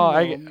good game. Oh,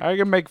 I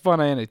can make fun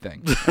of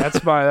anything.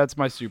 That's my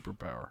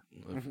superpower.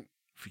 If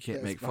you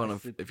can't make fun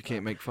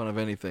of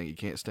anything, you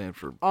can't stand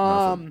for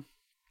nothing.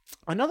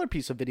 Another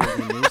piece of video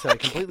game news that I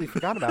completely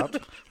forgot about.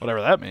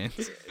 Whatever that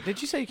means.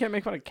 Did you say you can't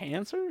make fun of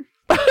cancer?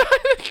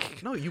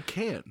 No, you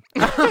can.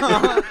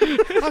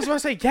 I was going to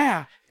say,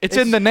 yeah. It's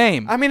in the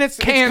name. I mean, it's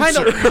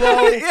Cancer. kind of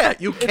low. Yeah,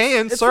 you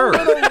can, It's sir.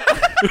 a little-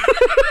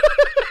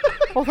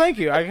 Well, thank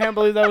you. I can't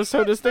believe that was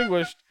so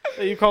distinguished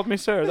that you called me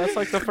sir. That's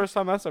like the first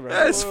time that's ever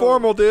happened. It's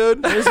formal,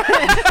 dude. This is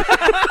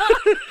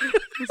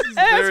a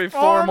very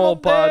formal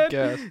dude.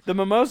 podcast. The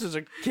mimosas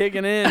are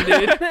kicking in,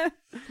 dude.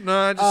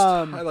 No,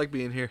 I like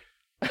being here.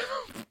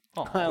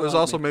 There's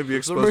also maybe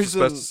exposed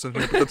reason- asbestos in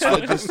here, but that's I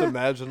fine. just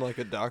imagine like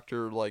a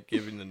doctor like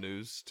giving the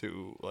news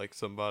to like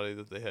somebody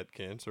that they had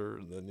cancer,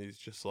 and then he's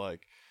just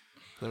like,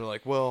 they're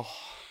like, well,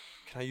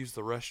 can I use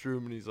the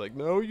restroom? And he's like,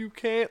 no, you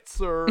can't,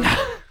 sir.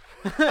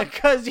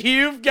 Because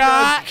you've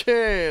Got got...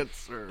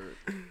 cancer.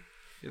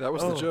 Yeah, that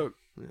was the joke.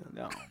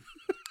 No.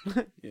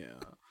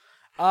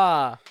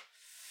 Yeah.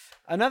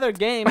 Another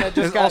game that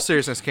just In all got...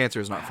 seriousness, cancer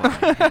is not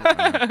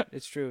funny.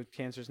 It's true.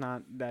 Cancer's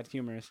not that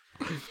humorous.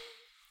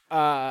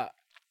 The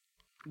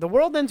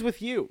World Ends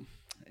With You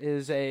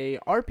is a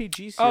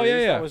RPG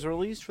series that was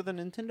released for the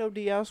Nintendo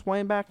DS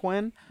way back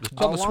when.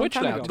 It's on the Switch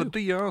now, ago.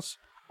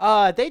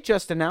 too. They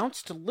just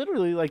announced,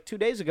 literally like 2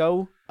 days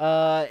ago,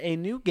 a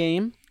new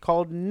game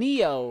called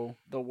Neo: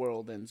 The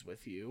World Ends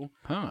With You.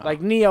 Huh.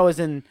 Like Neo is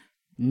in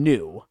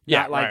new,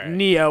 Yeah, not like right.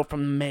 Neo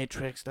from the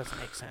Matrix. Doesn't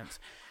make sense.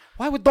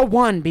 Why would the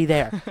one be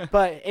there?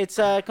 But it's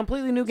a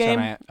completely new game.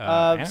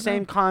 anime?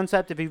 Same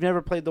concept. If you've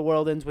never played The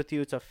World Ends With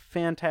You, it's a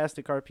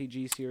fantastic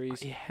RPG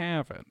series. I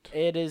haven't.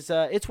 It is.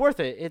 It's worth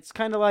it. It's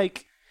kind of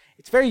like,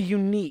 it's very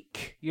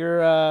unique. You're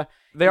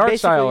The art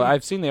style, basically-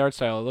 I've seen the art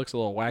style. It looks a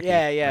little wacky.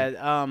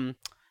 Yeah.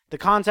 The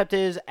concept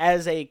is,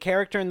 as a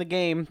character in the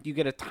game, you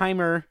get a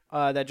timer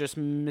that just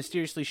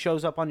mysteriously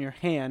shows up on your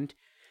hand,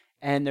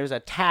 and there's a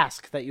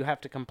task that you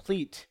have to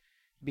complete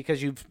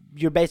because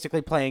you're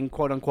basically playing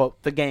quote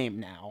unquote the game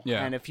now.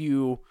 Yeah. And if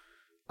you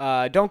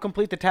don't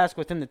complete the task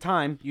within the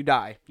time, you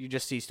die. You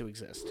just cease to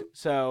exist.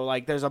 So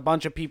like, there's a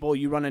bunch of people,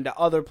 you run into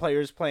other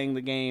players playing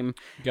the game,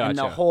 and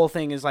the Gotcha. whole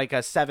thing is like a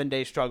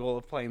 7-day struggle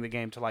of playing the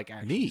game to like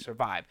actually Neat.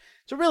 survive.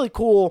 It's a really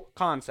cool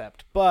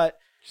concept, but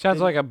Sounds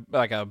like an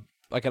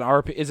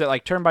RP. Is it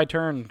like turn by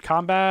turn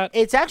combat?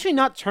 it's actually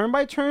not turn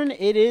by turn.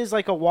 It is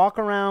like a walk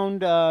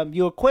around.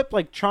 You equip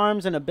like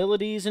charms and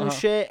abilities and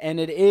shit, and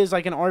it is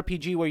like an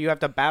RPG where you have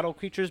to battle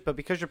creatures. But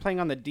because you're playing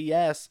on the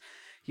DS,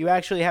 you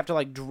actually have to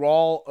like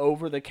draw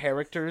over the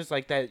characters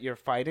like that you're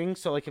fighting.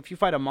 So like if you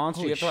fight a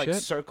monster, Holy you have to like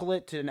shit. circle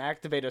it to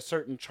activate a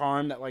certain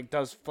charm that like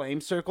does flame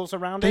circles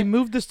around They it.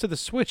 moved this to the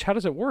Switch. How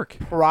does it work?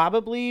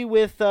 Probably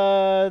with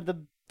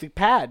the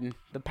pad.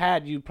 The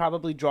pad you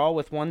probably draw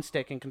with one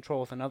stick and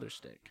control with another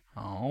stick.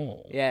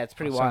 Oh. Yeah, it's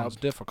pretty That wild. Sounds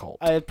difficult.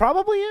 It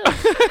probably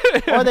is.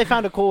 Or they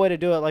found a cool way to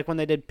do it, like when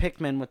they did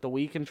Pikmin with the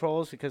Wii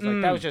controls, because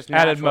like that was just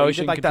Added natural. You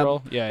motion did, like,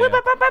 control. Yeah.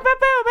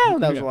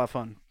 That was a lot of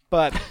fun.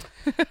 But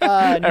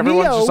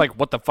Everyone's Neo, just like,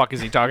 what the fuck is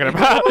he talking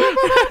about?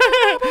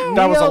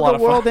 That was a lot The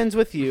of World fun. Ends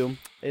With You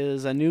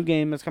is a new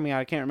game that's coming out.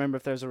 I can't remember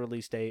if there's a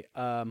release date.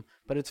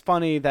 But it's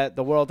funny that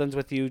The World Ends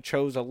With You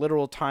chose a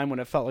literal time when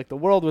it felt like the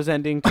world was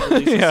ending to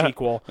release a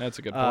sequel. That's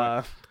a good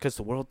point. Because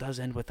the world does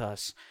end with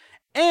us.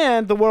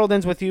 And The World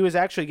Ends With You is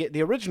actually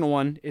the original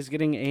one is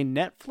getting a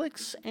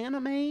Netflix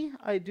anime,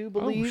 I do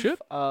believe. shit.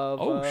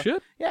 Of,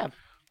 Shit. Yeah.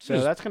 So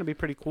Just that's going to be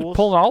pretty cool.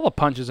 Pulling all the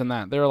punches in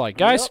that. They're like,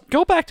 guys,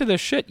 go back to this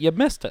shit. You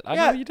missed it. I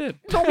Yeah. know you did.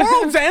 The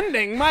world's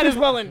ending. Might as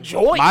well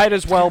enjoy it. Might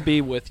as well be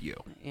with you.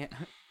 Yeah.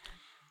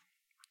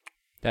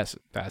 That's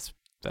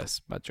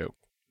my joke.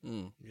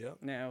 Yep.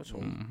 No, so,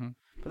 Mm-hmm.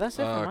 but that's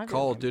it for my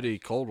Call of video game. Duty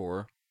Cold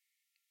War.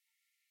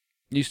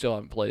 You still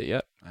haven't played it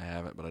yet. I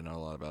haven't, but I know a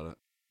lot about it.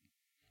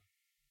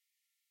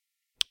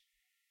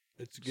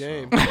 It's a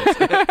game.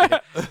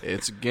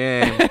 It's a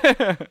game.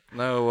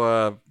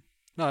 No,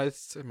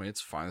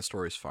 it's fine. The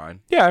story's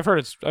fine. Yeah, I've heard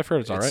it's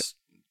all right.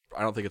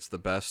 I don't think it's the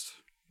best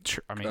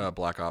Sure, I mean,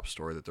 Black Ops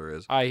story that there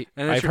is. I've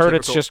it's heard your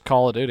it's typical- just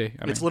Call of Duty.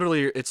 I mean, It's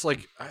literally, it's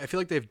like, I feel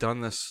like they've done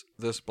this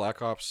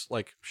Black Ops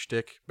like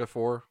shtick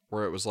before,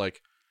 where it was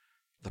like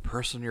the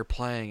person you're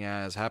playing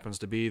as happens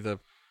to be the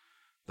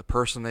the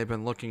person they've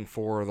been looking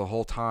for the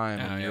whole time,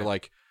 Oh, and yeah. you're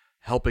like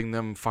helping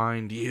them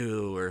find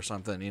you or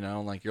something,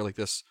 like you're like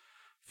this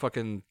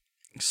fucking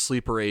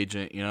sleeper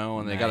agent,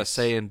 and they got to Nice.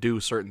 say and do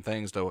certain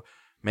things to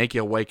make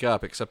you wake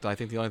up. Except I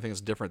think the only thing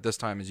that's different this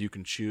time is you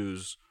can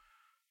choose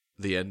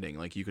the ending.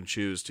 Like you can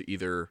choose to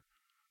either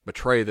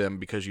betray them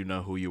because you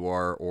know who you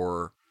are,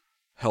 or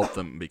help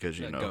them because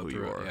you know Go who you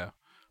through it, are. yeah.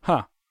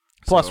 Huh.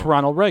 Plus So-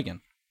 Ronald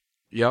Reagan.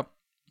 Yep.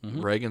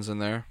 Mhm. Reagan's in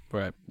there.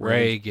 Right.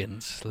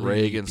 Reagan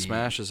Reagan.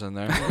 smashes in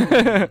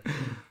there.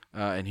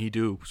 And he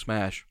do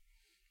smash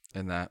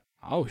in that.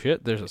 Oh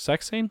shit! There's a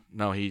sex scene.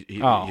 No, he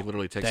Oh,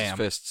 literally takes damn. his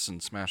fists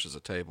and smashes a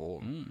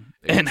table.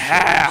 In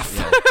half.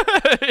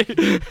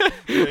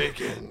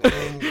 Bacon,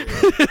 angry.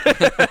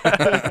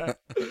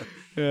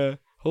 Yeah.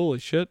 Holy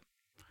shit.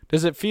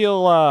 Does it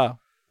feel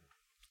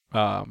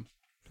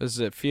does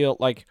it feel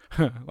like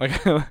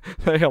like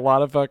a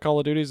lot of Call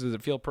of Duties? Does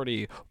it feel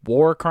pretty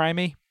war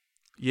crimey?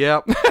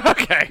 Yep.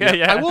 Okay.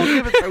 Yeah. I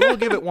will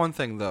give it one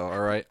thing though. All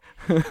right.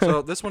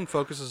 So this one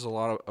focuses a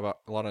lot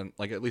on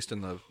like, at least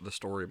in the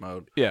story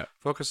mode, Yeah.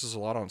 focuses a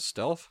lot on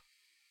stealth,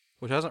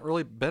 which hasn't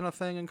really been a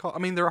thing in Call. I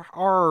mean, there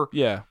are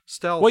Yeah.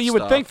 stealth. Well, you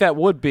would stuff, think that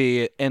would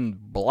be in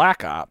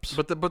Black Ops.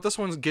 but this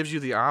one gives you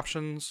the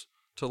options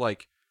to,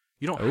 like,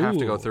 you don't have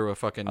to go Ooh. through a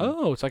fucking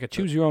Oh, it's like a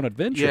choose your own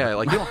adventure. yeah,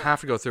 like you don't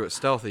have to go through it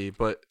stealthy,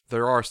 but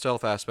there are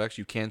stealth aspects.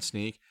 You can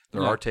sneak.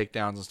 There Yeah. are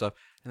takedowns and stuff,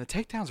 and the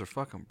takedowns are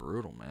fucking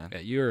brutal, man. Yeah,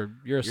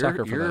 you're a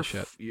sucker for that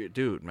shit.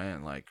 Dude,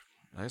 man, like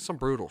that's some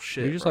brutal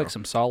shit. You're just bro. like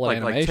some solid like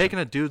animation. taking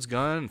a dude's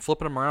gun and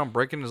flipping him around,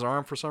 breaking his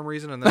arm for some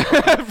reason, and then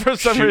for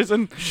some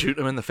reason. shoot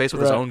him in the face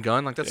with his Right. own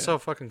gun. Like that's so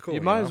fucking cool.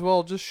 You might know? as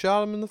well just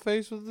shot him in the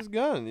face with his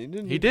gun. He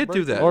didn't. He need to did do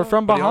break that, his Or arm.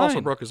 from But he also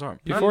behind. broke his arm.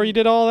 Before you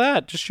did all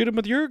that, just shoot him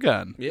with your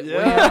gun. Yeah,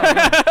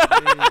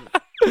 Yeah.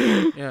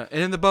 yeah.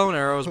 And the bow and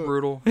arrow is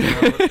brutal.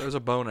 There's a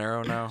bow and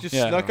arrow now. Just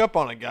Yeah. snuck up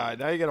on a guy.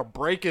 Now you gotta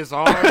break his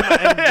arm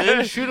and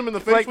then shoot him in the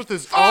face with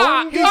his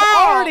own. He's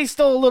already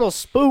still a little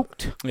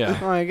spooked. Yeah.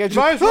 Like, it's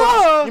You might, as well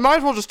Ah! just, you might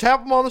as well just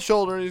tap him on the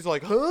shoulder, and he's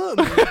like, "Huh?"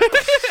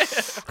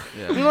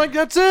 Yeah. You're like,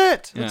 "That's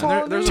it. That's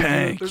Yeah. all." There's I need."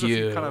 Thank there's a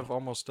few you. kind of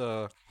almost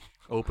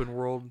open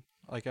world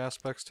like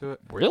aspects to it.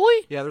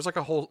 Really? Yeah, there's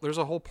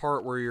a whole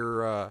part where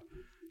you're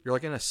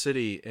like in a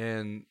city,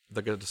 and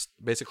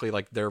basically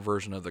like their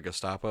version of the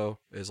Gestapo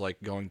is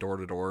like going door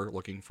to door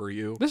looking for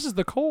you. This is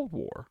the Cold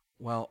War.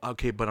 Well,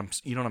 okay, but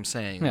you know what I'm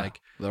saying? Yeah.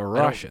 Like The I don't-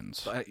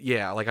 Russians.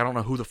 yeah, like I don't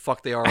know who the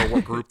fuck they are or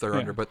what group they're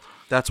under, but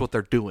that's what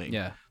they're doing.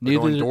 Yeah. They're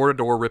going door to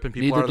door, ripping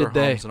people out of neither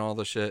their did homes they. and all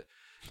this shit.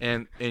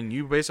 And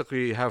you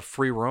basically have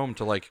free roam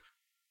to like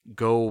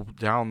go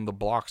down the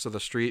blocks of the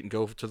street and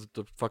go to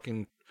the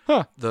fucking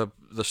Huh. the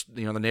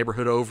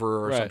neighborhood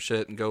over or some Right.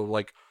 shit and go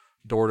like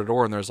door to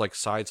door, and there's like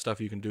side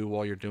stuff you can do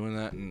while you're doing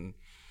that, and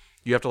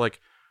you have to like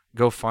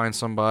go find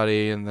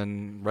somebody and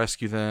then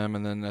rescue them,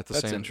 and then at the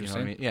That's same interesting.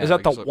 You know what I mean? Yeah, is that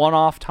like, the so-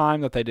 one-off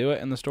time that they do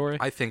it in the story?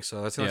 I think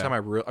so. That's the only Yeah.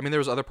 time I mean, there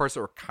was other parts that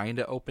were kind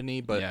of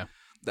openy, but yeah.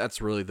 that's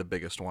really the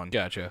biggest one.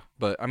 Gotcha.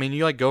 But I mean,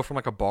 you like go from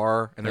like a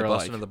bar and they They're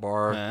bust like, into the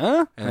bar.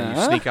 Huh? And then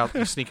Huh?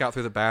 you sneak out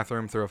through the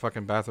bathroom, through a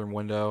fucking bathroom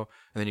window,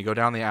 and then you go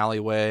down the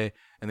alleyway,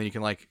 and then you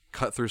can like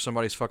cut through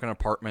somebody's fucking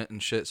apartment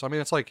and shit. So I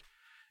mean, it's like,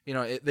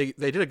 they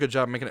did a good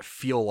job making it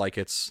feel like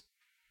it's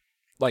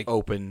Like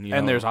open,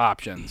 and there's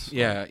options.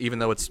 yeah, even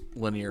though it's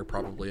linear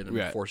probably, and it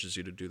Right. forces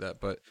you to do that.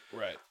 But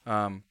Right.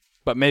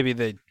 but Maybe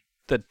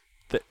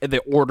the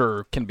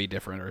order can be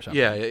different or something.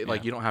 yeah,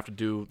 like you don't have to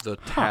do the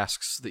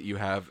tasks that you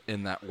have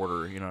in that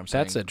order. You know what I'm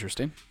saying? That's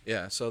interesting.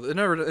 Yeah. So it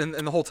never, and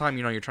the whole time,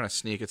 you're trying to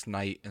sneak. It's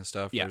night and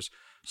stuff. Yeah. There's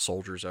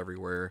soldiers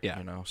everywhere.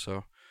 Yeah.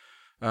 So,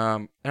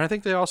 and I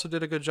think they also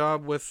did a good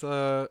job with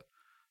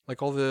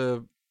like all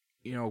the,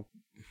 you know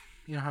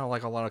how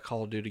like a lot of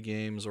Call of Duty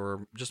games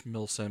or just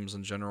mil sims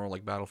in general,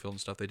 like Battlefield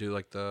and stuff, they do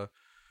like the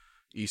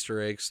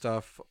Easter egg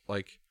stuff.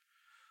 Like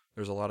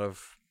there's a lot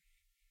of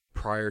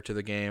prior to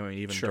the game and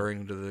even Sure.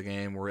 during to the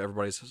game where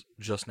everybody's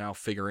just now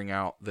figuring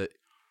out that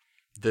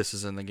this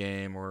is in the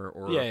game, or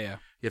Yeah.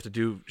 you have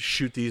to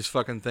shoot these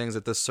fucking things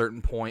at this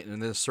certain point and in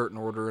this certain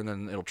order, and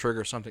then it'll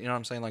trigger something. You know what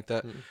I'm saying? Like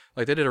that.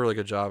 Like they did a really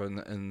good job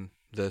in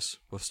this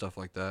with stuff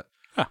like that.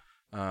 Huh.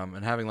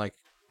 And having like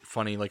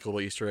funny like little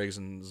Easter eggs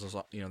and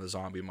the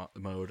zombie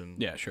mode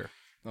and Yeah, sure.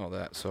 all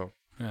that. So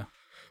Yeah.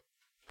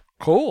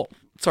 Cool.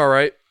 it's all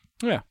right.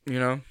 Yeah. You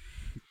know.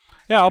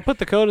 Yeah, I'll put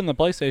the code in the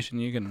PlayStation.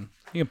 You can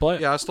play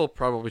it. Yeah, I'll still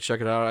probably check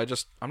it out.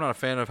 I'm not a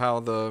fan of how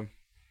the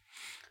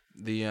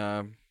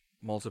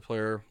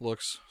multiplayer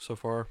looks so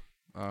far.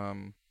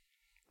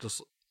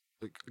 Just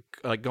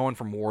like going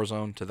from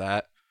Warzone to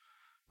that,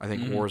 I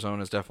think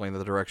Warzone is definitely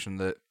the direction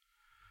that,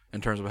 in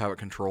terms of how it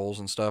controls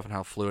and stuff and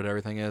how fluid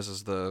everything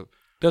is the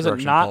Does it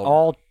direction not called-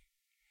 all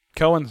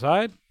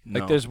coincide? No.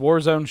 Like there's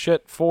Warzone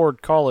shit for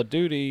Call of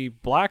Duty,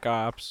 Black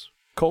Ops,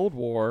 Cold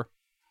War,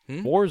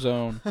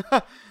 Warzone.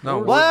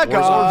 no Black Warzone's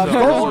Ops, no-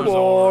 Cold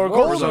War,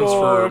 Cold Warzone's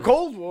War, for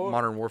Cold War.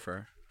 Modern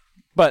Warfare.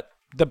 But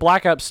the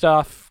Black Ops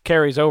stuff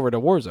carries over to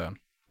Warzone.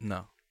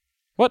 No.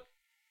 What?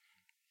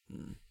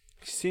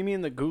 See me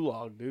in the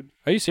gulag, dude.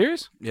 Are you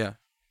serious? Yeah.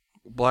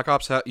 Black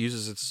Ops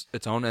uses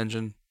its own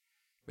engine.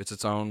 It's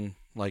its own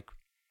like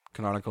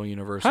canonical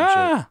universe and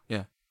shit.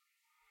 Yeah.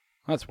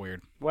 That's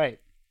weird. Wait,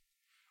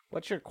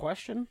 what's your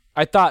question?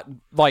 I thought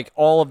like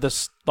all of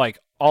this, like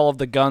all of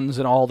the guns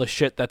and all the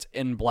shit that's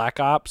in Black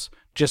Ops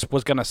just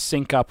was gonna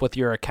sync up with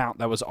your account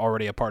that was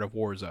already a part of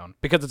Warzone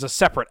because it's a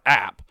separate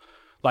app.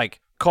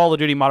 Like Call of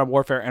Duty Modern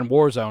Warfare and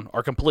Warzone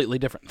are completely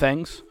different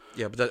things.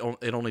 Yeah, but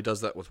it only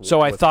does that with. So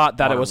I with thought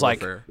that it Modern was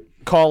Warfare.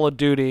 like Call of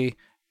Duty,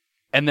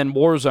 and then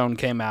Warzone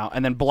came out,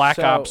 and then Black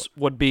So, Ops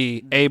would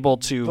be able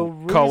The to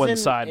reason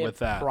coincide it with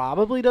that.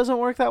 probably doesn't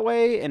work that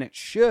way, and it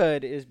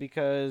should, is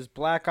because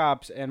Black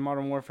Ops and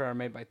Modern Warfare are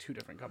made by two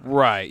different companies.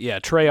 Right? Yeah.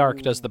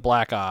 Treyarch does the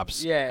Black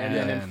Ops. Yeah, and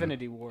then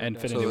Infinity Ward.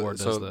 Infinity does. Ward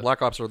does So the.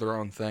 Black Ops are their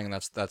own thing, and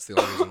that's the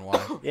only reason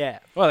why. Yeah.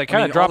 Well, they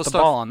kind of mean, all dropped the the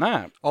stuff- ball on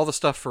that. All the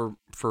stuff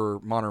for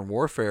Modern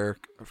Warfare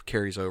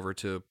carries over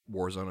to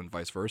Warzone and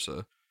vice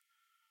versa.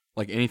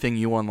 Like anything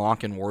you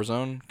unlock in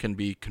Warzone can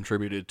be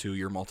contributed to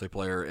your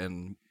multiplayer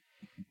in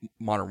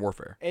Modern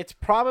Warfare. It's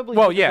probably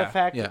Well, due to yeah, the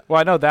fact yeah. Well,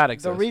 I know that the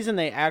exists. reason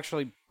they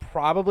actually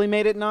probably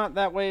made it not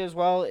that way as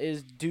well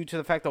is due to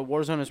the fact that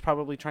Warzone is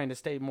probably trying to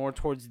stay more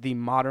towards the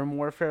Modern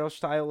Warfare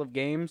style of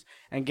games,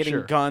 and getting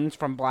Sure. guns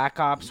from Black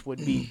Ops would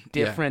be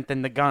different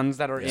than the guns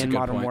that are That's a in good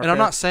Modern point. Warfare. And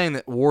I'm not saying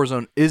that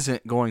Warzone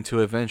isn't going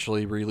to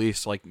eventually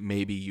release, like,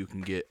 maybe you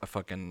can get a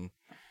fucking,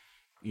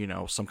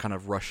 some kind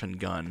of Russian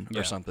gun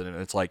Yeah. or something, and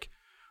it's like,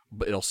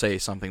 but it'll say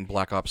something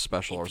Black Ops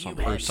Special or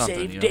something. Or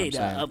something, you know what I'm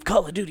saying?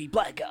 Call of Duty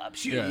Black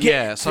Ops.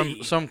 Yeah,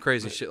 some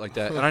crazy shit like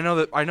that. And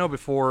I know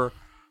before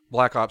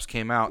Black Ops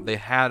came out, they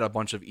had a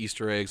bunch of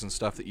Easter eggs and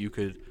stuff that you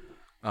could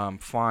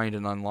find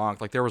and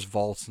unlock. Like there was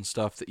vaults and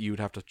stuff that you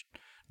would have to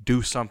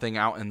do something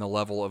out in the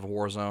level of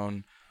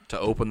Warzone to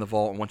open the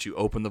vault. And once you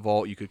open the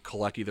vault, you could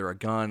collect either a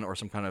gun or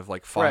some kind of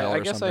like file Right, I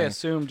or guess something. I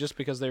assumed just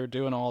because they were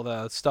doing all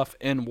the stuff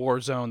in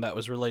Warzone that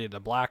was related to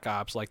Black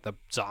Ops, like the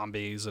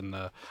zombies and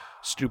the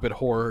stupid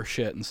horror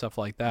shit and stuff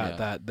like that, Yeah.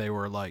 that they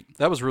were like,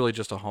 That was really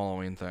just a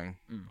Halloween thing.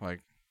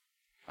 Like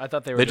I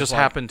thought they were they just like,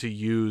 happened to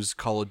use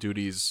Call of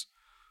Duty's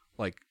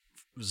like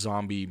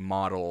zombie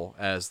model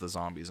as the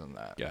zombies in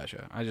that.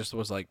 Gotcha. I just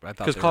was like, I thought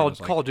Because they were Call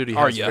just like, of Duty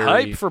are has you very,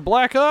 hyped for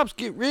Black Ops?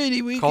 Get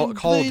ready, we Call can of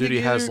play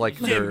Duty has together. like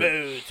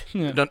their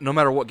Yeah. no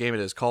matter what game it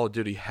is, Call of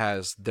Duty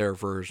has their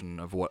version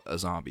of what a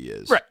zombie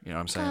is. Right. You know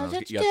what I'm saying?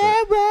 Like, you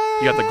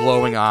got the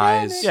glowing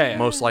eyes. Yeah, yeah.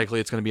 Most likely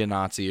it's going to be a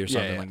Nazi or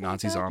something yeah. like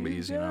Nazi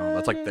zombies.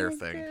 That's like their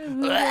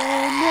thing.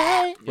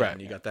 Yeah, Right.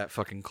 And you got that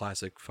fucking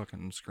classic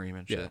fucking scream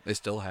and shit. Yeah. They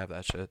still have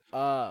that shit.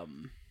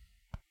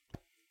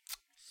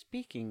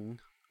 Speaking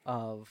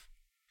of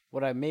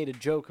what I made a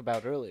joke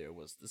about earlier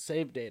was the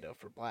save data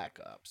for Black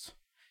Ops.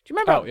 Do you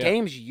remember how Oh, yeah.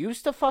 games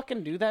used to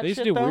fucking do that They used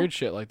shit to do though? weird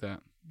shit like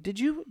that. Did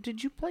you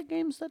play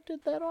games that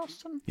did that,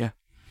 Austin? Yeah.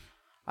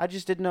 I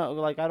just didn't know,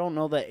 like, I don't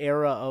know the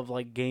era of,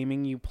 like,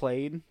 gaming you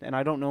played, and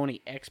I don't know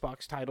any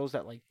Xbox titles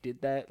that, like,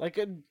 did that. Like,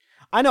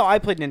 I know I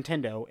played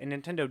Nintendo, and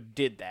Nintendo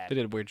did that. They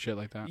did weird shit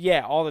like that.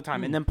 Yeah, all the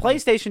time. And then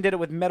PlayStation did it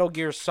with Metal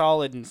Gear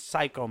Solid and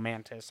Psycho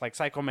Mantis. Like,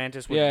 Psycho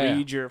Mantis would Yeah.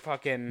 read your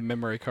fucking...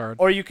 Memory card.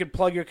 Or you could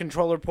plug your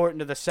controller port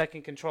into the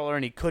second controller,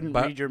 and he couldn't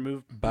read your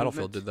Battlefield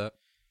movements. did that.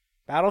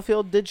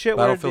 Battlefield did shit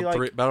where it'd be Battlefield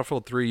 3, like...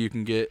 Battlefield 3, you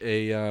can get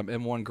a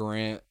M1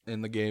 Garand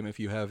in the game if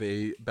you have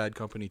a Bad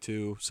Company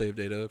 2 save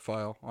data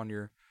file on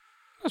your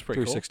That's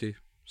pretty 360.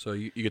 So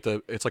you get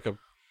it's like a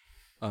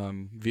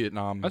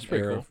Vietnam That's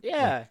pretty era cool.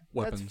 Yeah,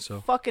 weapon. that's So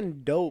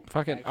fucking dope.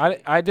 Fucking,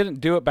 actually. I didn't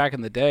do it back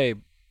in the day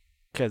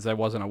because I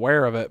wasn't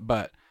aware of it.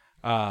 But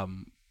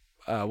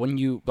when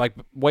you like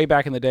way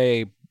back in the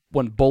day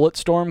when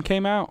Bulletstorm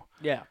came out,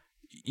 Yeah.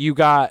 you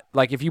got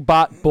like if you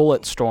bought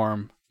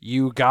Bulletstorm,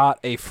 you got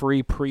a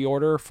free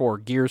pre-order for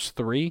Gears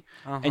 3,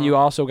 and you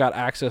also got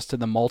access to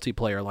the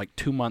multiplayer like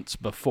 2 months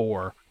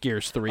before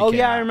Gears 3 Oh, came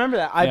yeah, out. I remember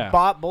that. I Yeah.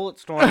 bought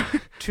Bulletstorm to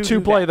To do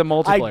play that. the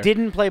multiplayer. I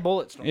didn't play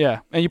Bulletstorm.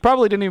 Yeah, and you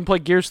probably didn't even play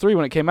Gears 3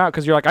 when it came out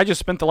because you're like, I just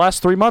spent the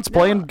last 3 months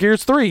playing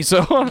Gears 3,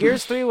 so...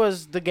 Gears 3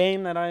 was the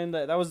game that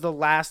that was the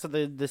last of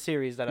the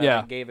series that Yeah.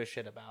 I gave a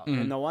shit about.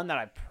 And the one that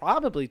I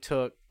probably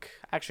took...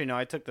 Actually, no,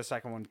 I took the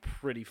second one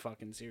pretty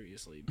fucking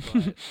seriously.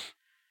 But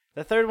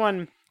the third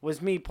one was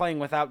me playing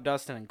without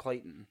Dustin and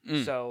Clayton.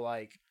 So,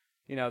 like,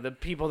 the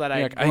people that You're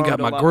I'd like, I ain't got grown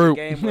to my love group.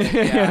 the game with,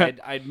 yeah,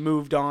 I'd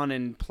moved on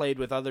and played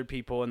with other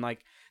people. And, like,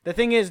 the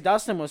thing is,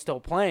 Dustin was still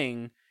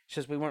playing. It's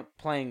just we weren't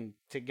playing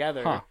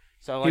together. Huh.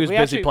 So, like, he was we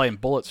busy actually, playing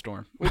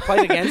Bulletstorm. we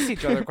played against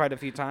each other quite a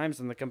few times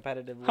in the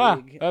competitive Huh,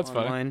 league. that's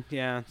funny. online.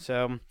 Yeah.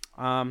 So,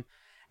 and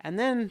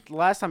then the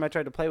last time I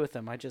tried to play with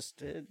them, I just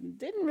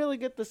didn't really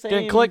get the same.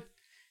 Didn't click?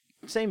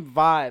 Same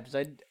vibes.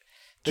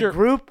 The Sure.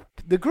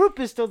 group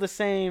is still the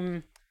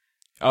same.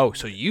 Oh,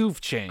 so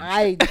you've changed.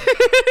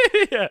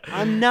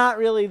 I'm not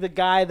really the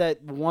guy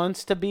that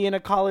wants to be in a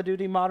Call of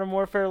Duty Modern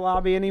Warfare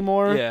lobby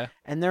anymore. Yeah.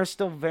 And they're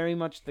still very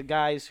much the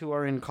guys who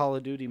are in Call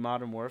of Duty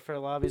Modern Warfare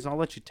lobbies. And I'll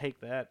let you take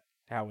that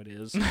how it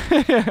is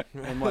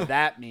and what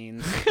that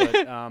means.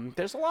 But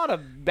there's a lot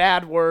of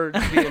bad words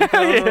being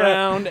thrown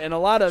around and a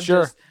lot of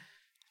Sure. just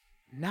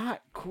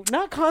not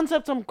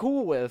concepts I'm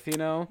cool with,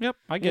 Yep,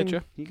 I get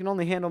you. You can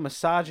only handle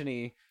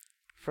misogyny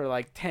for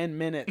like 10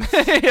 minutes.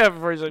 Yeah,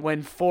 before he's like,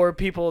 When 4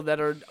 people that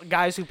are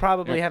guys who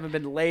probably haven't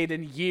been laid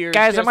in years.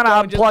 guys, I'm just gonna go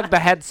and just- unplug the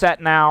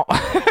headset now.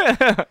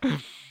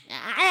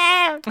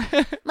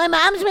 My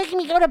mom's making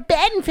me go to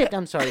bed and fit.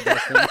 I'm sorry,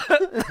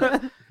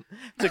 Dustin.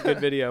 It's a good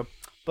video.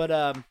 But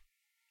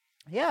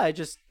yeah,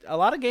 a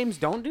lot of games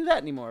don't do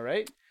that anymore,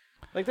 right?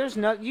 Like there's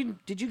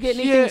did you get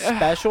anything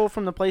special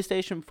from the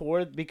PlayStation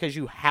 4 because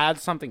you had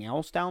something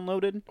else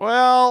downloaded?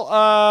 Well,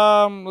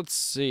 let's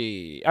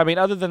see. I mean,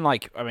 other than a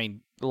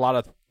lot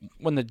of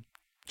when the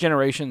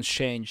generations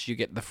change, you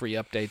get the free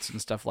updates and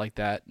stuff like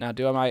that. Now,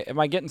 am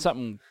I getting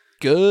something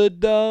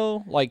good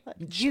though? Like,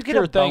 Do you get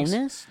a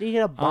bonus? Do you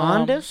get a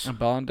bondus? A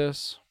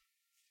bondus.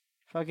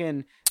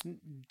 Fucking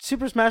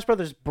Super Smash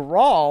Brothers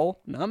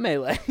Brawl, not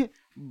Melee.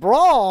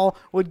 Brawl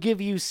would give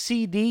you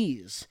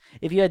CDs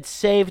if you had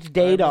saved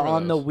data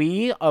on the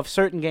Wii of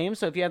certain games.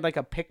 So if you had like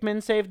a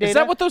Pikmin save data, Is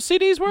that what those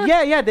CDs were?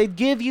 Yeah, they'd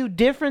give you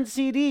different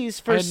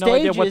CDs for I had no idea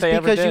stages what they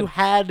ever because you did.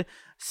 had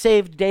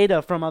saved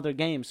data from other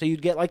games. So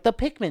you'd get like the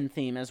Pikmin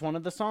theme as one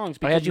of the songs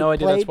because had you no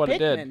idea that's played what it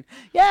did. Pikmin.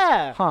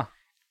 Yeah, Huh.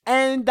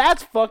 and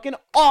that's fucking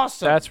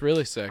awesome. That's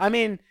really sick. I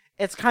mean,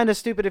 it's kind of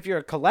stupid if you're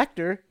a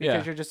collector because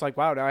Yeah. you're just like,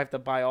 wow, now I have to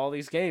buy all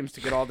these games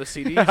to get all the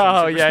CDs. Oh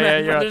from Super yeah,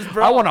 Smash Brothers I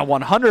Brawl. want a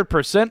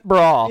 100%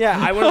 brawl. Yeah,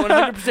 I want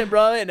 100%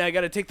 Brawl, and I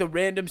got to take the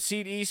random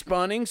CD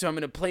spawning, so I'm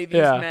going to play these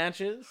Yeah.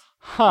 matches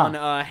Huh. on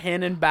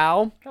Han and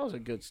Bao. That was a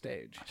good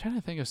stage. I'm trying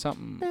to think of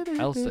something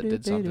else that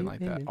did something like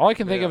that. All I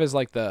can think of is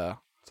like the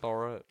It's all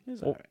right.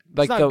 It's all right.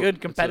 like It's not the good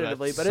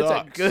competitively, that but it's a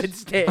sucks. good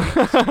stage.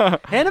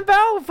 Han and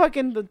Bao,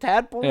 fucking the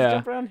tadpoles Yeah.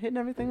 jump around hitting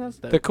everything. That's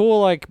the cool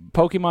like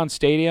Pokemon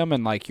Stadium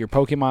and like your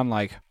Pokemon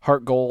like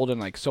Heart Gold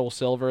and like Soul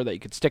Silver that you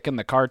could stick in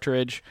the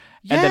cartridge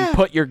and then Yeah.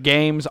 put your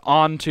games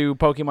onto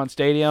Pokemon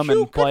Stadium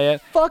You and play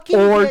it, fucking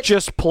or get-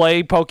 just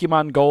play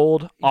Pokemon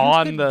Gold You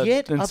on could the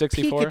get a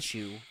N64.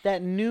 Pikachu,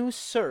 that new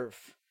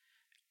Surf,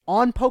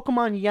 on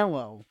Pokemon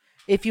Yellow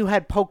if you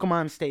had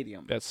Pokemon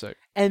Stadium. That's sick.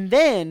 And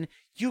then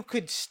you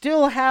could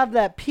still have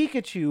that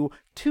Pikachu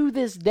to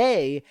this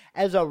day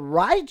as a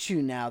Raichu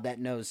now that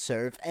knows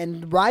Surf.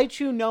 And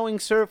Raichu knowing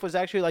Surf was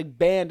actually like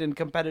banned in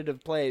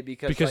competitive play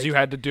because like, you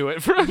had to do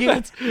it for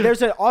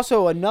there's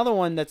also another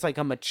one that's like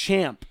a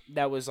Machamp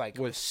that was like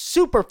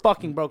super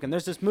fucking broken.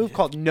 There's this move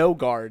called No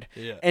Guard.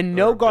 Yeah. And Or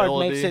No Guard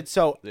ability. makes it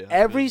so Yeah,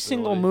 every invisibility.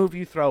 single move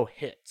you throw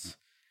hits.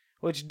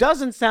 Which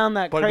doesn't sound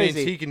that But crazy. it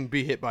means he can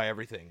be hit by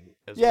everything.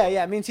 As Yeah, well.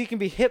 yeah, it means he can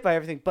be hit by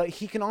everything, but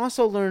he can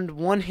also learn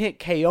one-hit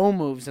KO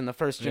moves in the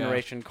first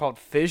generation called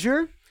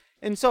Fissure.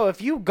 And so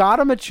if you got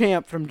him a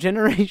champ from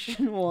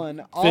Generation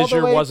 1 all the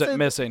Fissure way wasn't to,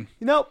 missing.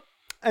 Nope.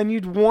 And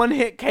you'd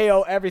one-hit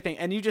KO everything,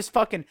 and you just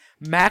fucking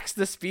max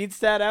the speed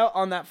stat out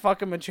on that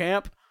fucking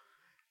Machamp.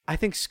 I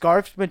think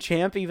Scarfed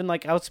Machamp even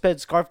like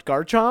outsped Scarfed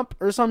Garchomp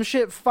or some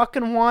shit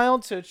fucking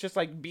wild, so it's just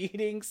like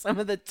beating some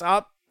of the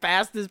top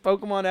fastest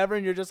Pokemon ever,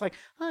 and you're just like,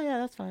 oh yeah,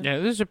 that's fine.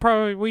 Yeah, we should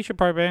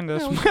probably ban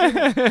this.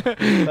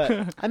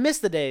 But I miss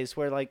the days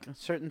where like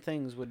certain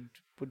things would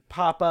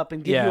pop up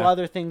and give you Yeah.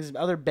 other things,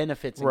 other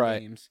benefits in Right.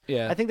 games.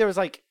 Yeah. I think there was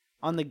like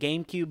on the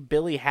GameCube,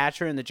 Billy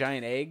Hatcher and the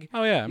Giant Egg.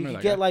 Oh yeah, I You remember could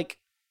that get guy. like,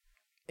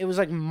 it was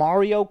like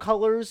Mario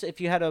colors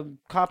if you had a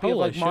copy of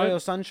Holy like Mario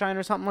shit. Sunshine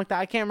or something like that.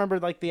 I can't remember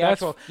like the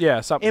That's actual.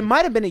 something. It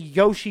might have been a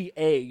Yoshi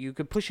egg. You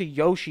could push a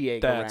Yoshi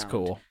egg That's around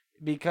cool.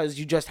 because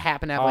you just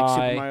happen to have like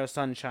I Super Mario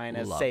Sunshine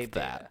as Love save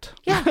that.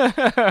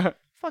 data. Yeah.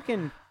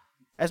 Fucking.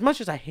 As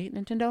much as I hate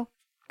Nintendo,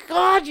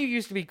 God, you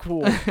used to be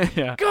cool.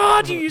 Yeah.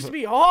 God, you used to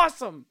be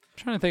awesome. I'm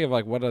trying to think of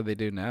like what do they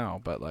do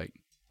now, but like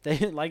They,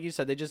 like you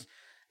said, they just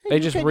They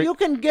you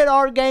can get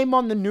our game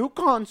on the new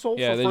console.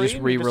 yeah, for they free. just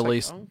And you're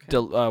re-released like,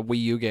 okay. Wii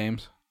U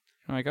games.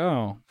 I'm like,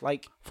 oh,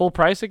 Like full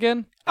price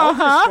again?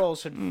 Elder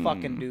Scrolls should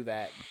fucking do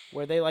that,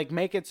 where they like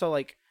make it so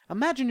like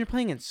imagine you're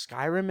playing in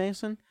Skyrim,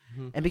 Mason,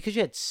 and because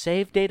you had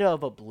save data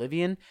of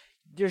Oblivion,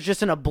 there's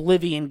just an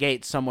Oblivion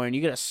gate somewhere, and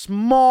you get a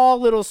small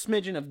little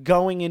smidgen of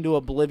going into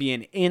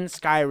Oblivion in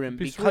Skyrim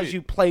Be because sweet.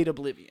 you played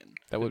Oblivion.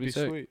 That would That'd be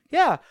sick. sweet.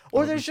 Yeah,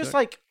 or would there's be just sick.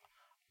 like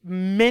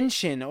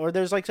mention, or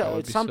there's like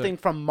would be something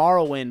sick. from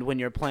Morrowind when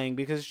you're playing,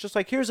 because it's just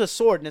like here's a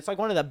sword, and it's like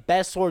one of the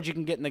best swords you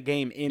can get in the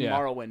game in Yeah.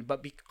 Morrowind,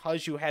 but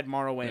because you had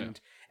Morrowind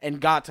and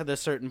got to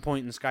this certain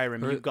point in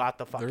Skyrim, you got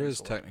the fucking There is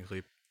sword.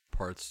 technically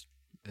parts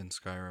in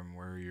Skyrim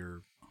where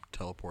you're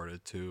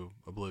teleported to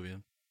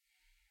Oblivion.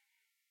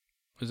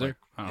 Is there?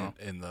 I don't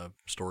know. in the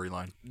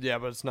storyline. Yeah,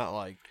 but it's not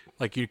like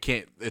Like you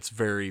can't. It's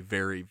very,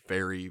 very,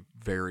 very,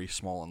 very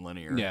small and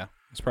linear. Yeah,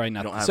 it's probably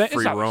not don't the have same. free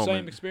It's not the roam same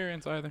and-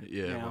 experience either.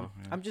 Yeah. Yeah. Well,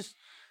 yeah. I'm just,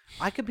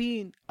 I could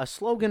be a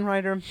slogan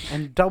writer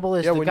and double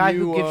as Yeah, the when guy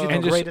you, who gives you the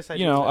And greatest just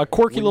ideas. you know, a ever.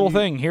 quirky When little you-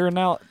 thing here and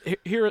now,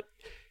 here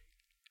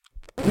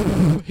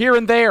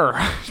and there.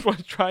 That's what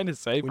I'm trying to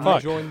say. when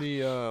Fuck. you join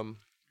the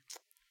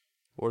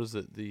what is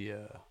it, the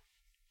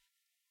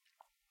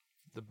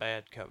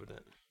Bad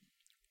Covenant.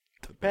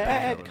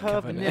 Bad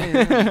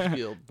Covenant. Covenant.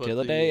 Guild, but Till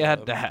the day I uh,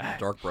 die.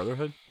 Dark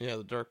Brotherhood. Yeah,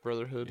 the Dark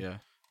Brotherhood.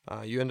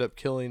 Yeah. You end up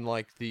killing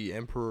like the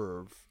Emperor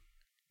of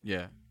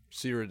Yeah.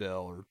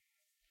 Cyrodiil, or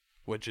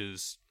which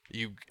is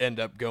you end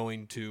up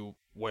going to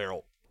where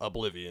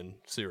Oblivion,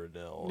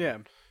 Cyrodiil. Yeah.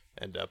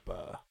 End up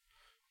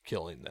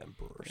killing the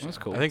Emperor. That's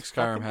cool. I think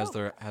Skyrim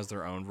has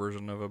their own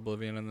version of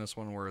Oblivion in this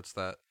one, where it's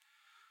that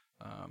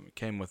it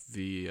came with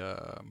the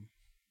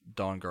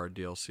Dawnguard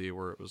DLC,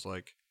 where it was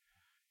like,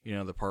 you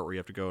know, the part where you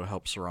have to go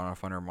help Serana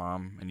find her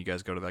mom, and you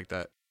guys go to like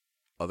that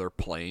other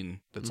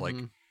plane that's like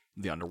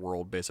the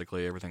underworld.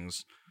 Basically,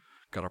 everything's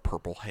got a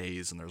purple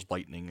haze, and there's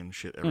lightning and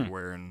shit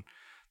everywhere, and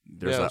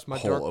there's it's that my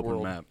dark whole open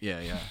world. map.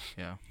 Yeah.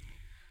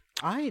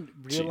 I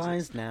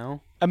realize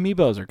now.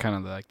 Amiibos are kind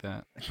of like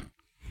that.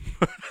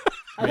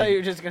 I thought you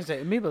were just gonna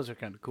say amiibos are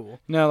kind of cool.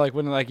 No, like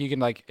when like you can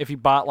like if you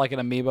bought like an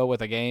amiibo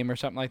with a game or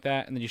something like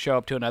that, and then you show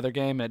up to another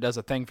game and it does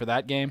a thing for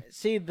that game.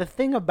 See, the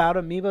thing about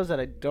amiibos that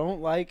I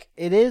don't like,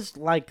 it is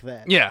like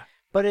that. Yeah.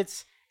 But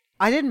it's,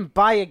 I didn't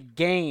buy a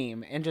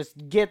game and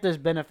just get this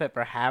benefit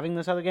for having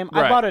this other game.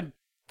 Right. I bought a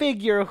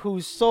figure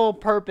whose sole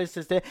purpose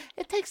is to,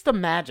 it takes the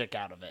magic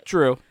out of it.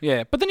 True.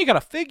 Yeah. But then you got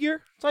a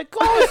figure. It's like,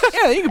 oh,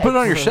 Yeah, you can put it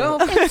on your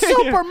shelf. in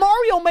Super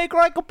Mario Maker,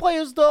 I could play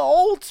as the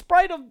old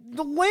sprite of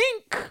the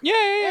Link.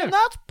 Yeah. And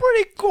that's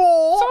pretty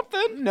cool.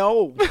 Something.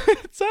 No.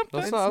 It's something.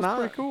 That's not.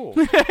 pretty cool.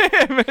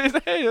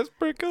 Hey, that's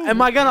pretty cool.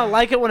 Am I gonna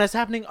like it when it's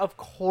happening? Of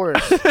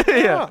course.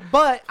 Yeah.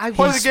 But I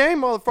Play want the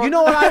game, motherfucker. You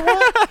know what I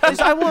want? Is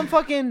I want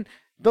fucking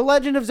The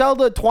Legend of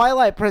Zelda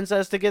Twilight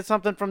Princess to get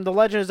something from The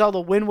Legend of Zelda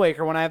Wind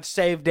Waker when I have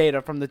save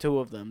data from the two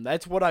of them.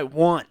 That's what I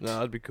want. No,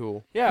 that'd be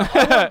cool. Yeah,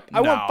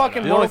 I want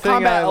fucking The Mortal only thing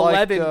Kombat I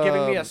liked, 11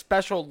 giving me a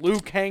special Liu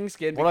Kang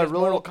skin what I because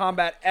really- Mortal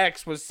Kombat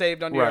X was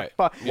saved on Right.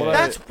 your Yeah.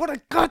 That's what I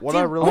got. what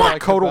I really I want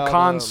liked Kotal about,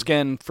 Khan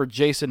skin for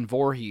Jason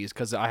Voorhees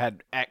because I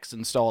had X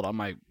installed on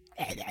my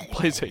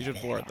PlayStation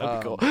 4. That'd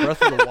be cool.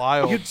 Breath of the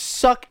Wild. You'd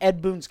suck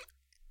Ed Boon's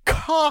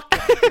cock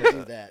to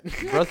do that.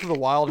 Breath of the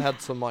Wild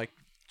had some like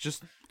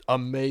just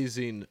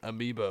amazing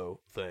amiibo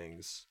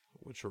things,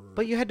 which were.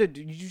 But you had to.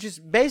 You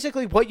just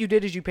basically what you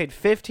did is you paid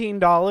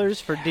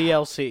 $15 for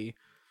DLC.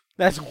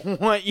 That's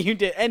what you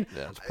did. And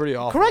yeah, it's pretty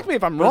awful. correct me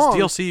if I'm But wrong.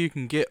 it's DLC you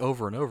can get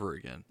over and over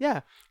again.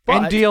 Yeah,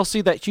 And but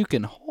DLC that you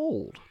can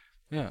hold.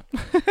 Yeah.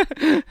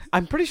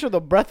 I'm pretty sure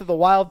the Breath of the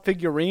Wild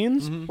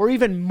figurines were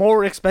even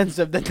more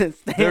expensive than the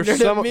standard. There's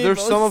some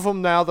amiibos. of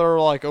them now that are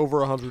like over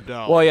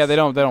 $100. Well, yeah, they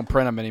don't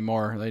print them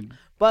anymore. They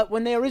But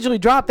when they originally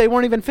dropped, they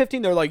weren't even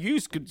 15. They're like, you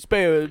could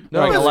spare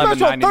They're like a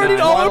special $11.99.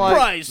 $30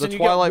 price, the and you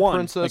Twilight get one.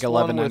 Princess Like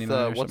one with $11.99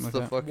 or what's something the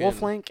like that.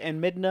 fucking Wolflink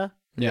and Midna.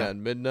 Yeah,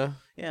 and Midna.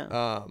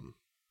 Yeah.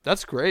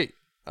 That's great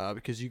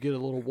because you get a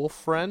little wolf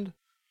friend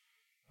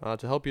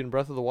to help you in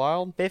Breath of the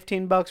Wild.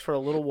 $15 for a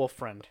little wolf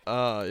friend.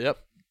 Yep.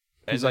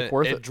 He's And like,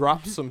 worth it it.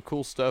 drops some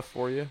cool stuff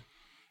for you.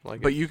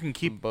 Like But you can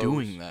keep bows.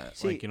 doing that.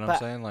 See, like, you know what I'm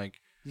but- saying?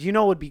 Like, You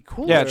know what would be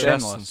cooler? Yeah, it's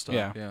chests endless. and stuff.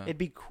 Yeah. Yeah. It'd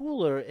be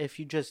cooler if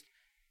you just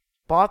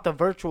bought the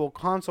virtual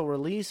console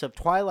release of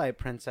Twilight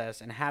Princess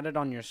and had it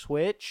on your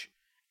Switch,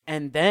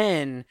 and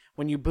then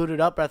when you booted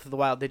up Breath of the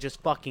Wild, they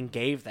just fucking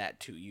gave that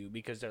to you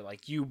because they're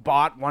like, you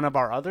bought one of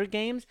our other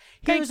games.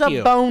 Here's Thank a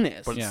you.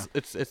 bonus. But Yeah.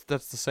 it's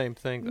that's the same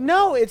thing. Though.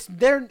 No, it's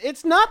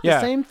not the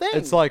Yeah. same thing.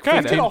 It's like you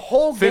get a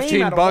whole game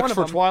 15 out of one bucks of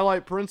for them.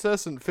 Twilight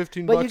Princess and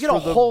 15 But bucks you get a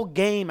for the whole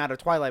game out of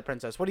Twilight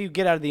Princess. What do you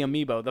get out of the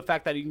amiibo? The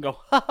fact that you can go,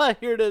 haha,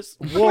 here it is,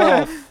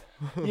 wolf.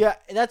 Yeah,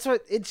 that's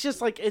what. It's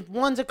just like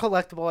one's a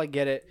collectible. I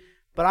get it,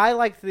 but I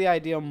like the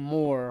idea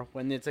more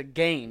when it's a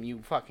game. You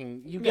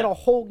get a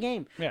whole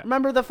game. Yeah.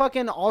 Remember the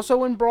fucking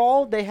also in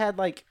Brawl they had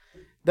like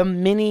the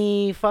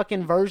mini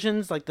fucking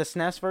versions, like the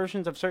SNES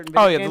versions of certain.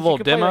 Oh video yeah, the games. You little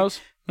could play, like,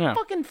 demos. Yeah.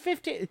 Fucking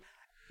 50.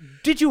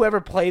 Did you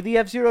ever play the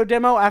F-Zero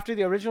demo after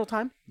the original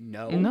time?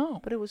 No. No.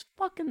 But it was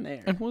fucking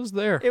there. It was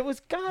there. It was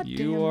goddamn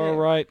You are there.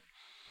 right.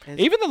 It's-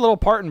 Even the little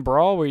part in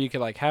Brawl where you could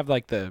like have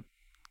like the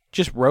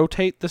just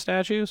rotate the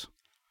statues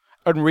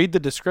and read the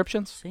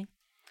descriptions. See?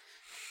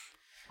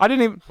 I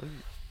didn't even.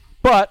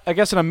 But I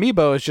guess an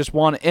amiibo is just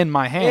one in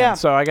my hand, Yeah.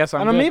 so I guess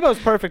I'm An good. amiibo's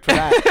perfect for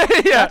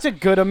that. That's a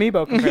good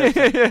amiibo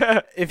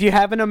comparison. If you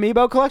have an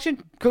amiibo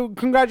collection,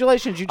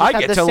 congratulations. You just I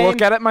have get the to same,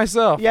 look at it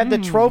myself. You have the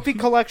trophy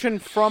collection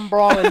from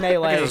Brawl and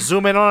Melee.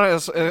 zoom in on it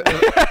as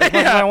much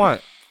as I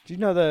want. Do you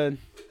know the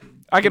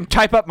I can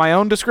type up my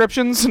own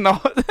descriptions and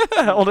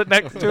hold it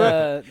next to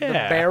it. the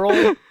Yeah.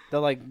 barrel, the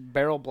like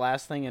barrel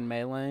blast thing in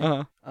Melee?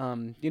 Uh-huh.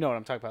 You know what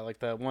I'm talking about, like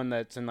the one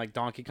that's in like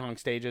Donkey Kong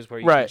stages where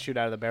you Right. can shoot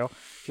out of the barrel.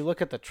 If you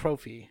look at the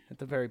trophy at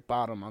the very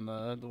bottom on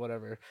the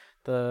whatever,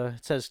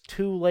 it says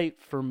 "Too late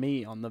for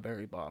me" on the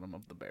very bottom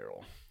of the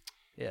barrel.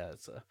 Yeah,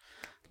 it's a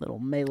little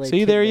Melee.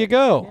 See, there you tidbit.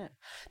 go. Yeah.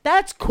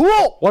 That's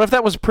cool. What if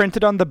that was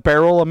printed on the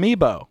barrel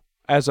amiibo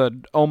as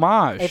an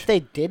homage? If they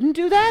didn't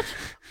do that,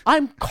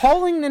 I'm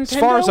calling Nintendo. As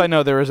far as I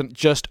know, there isn't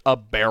just a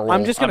barrel.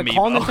 I'm just gonna amiibo.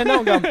 call Nintendo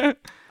and go,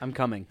 "I'm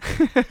coming,"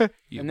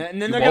 You, and then you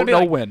they're gonna won't be know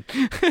like, when.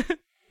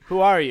 "Who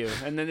are you?"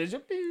 And then there's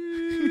a,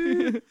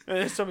 and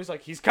then somebody's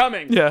like, "He's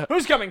coming." Yeah.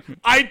 Who's coming?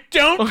 I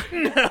don't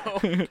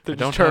know. They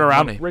don't turn have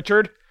around. money.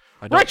 Richard.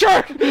 I don't,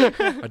 Richard.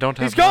 I don't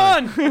have He's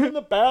money. gone. I'm in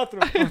the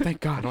bathroom. Oh,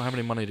 thank I God. don't have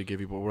any money to give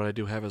you, but what I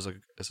do have is a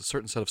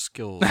certain set of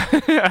skills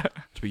to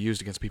be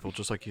used against people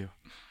just like you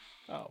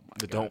Oh my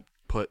that God. don't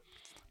put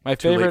My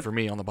too late favorite. for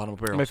me on the bottom of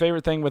a barrel. My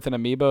favorite thing with an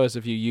amiibo is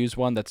if you use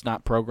one that's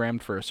not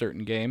programmed for a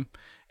certain game,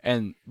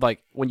 and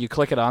like when you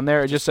click it on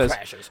there, it just says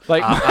crashes.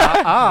 like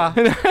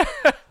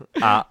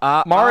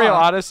Mario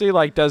Odyssey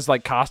like does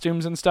like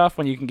costumes and stuff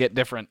when you can get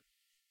different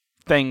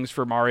things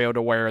for Mario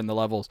to wear in the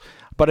levels.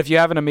 But if you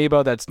have an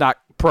amiibo that's not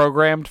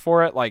programmed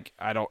for it, like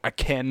a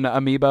Ken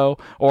amiibo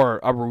or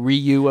a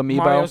Ryu amiibo,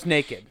 Mario's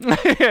naked.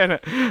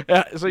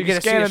 so you You're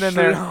can scan gonna see it a in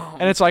there, shirt.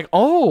 and it's like,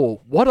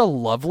 oh, what a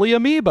lovely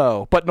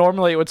amiibo. But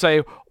normally it would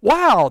say,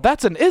 wow,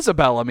 that's an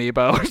Isabelle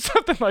amiibo or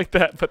something like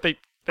that. But they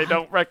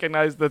don't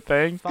recognize the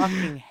thing.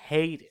 Fucking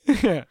hate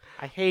it. Yeah.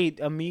 I hate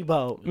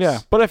amiibos. Yeah.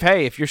 But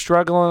if you're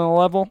struggling in a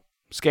level,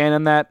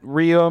 scanning that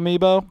Ryu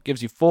amiibo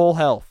gives you full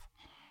health.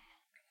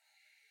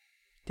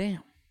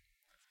 Damn.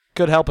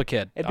 Could help a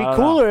kid. It'd be I don't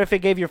cooler know. if it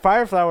gave your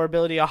Fire Flower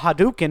ability a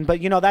Hadouken,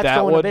 but that's That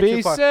going would a bit be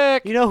too far.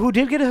 sick. You know who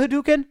did get a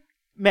Hadouken?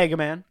 Mega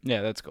Man.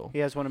 Yeah, that's cool. He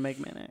has one of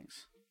Mega Man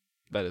X.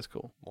 That is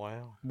cool.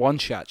 Wow.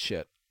 One-shot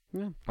shit.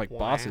 Yeah. Like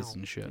bosses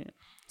and shit. Yeah.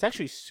 It's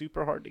actually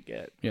super hard to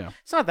get. Yeah.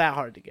 It's not that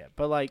hard to get,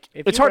 but like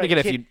if It's you were hard to a get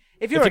if kid- you-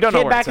 if if you were you a don't know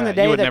kid where back it's in the at,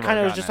 you day would that never kind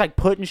of have was just gotten like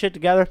putting shit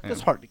together. Yeah.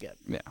 It's hard to get.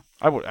 Yeah.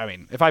 I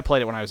mean, if I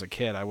played it when I was a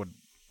kid, I would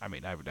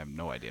have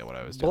no idea what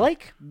I was doing.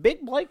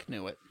 Big Blake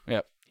knew it.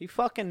 Yep. He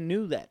fucking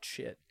knew that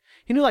shit.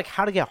 He knew like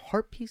how to get a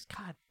heart piece.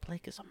 God,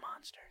 Blake is a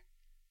monster.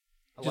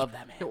 I love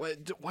that man.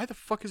 Yeah, why the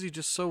fuck is he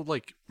just so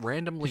like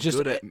randomly He's just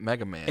good at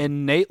Mega Man?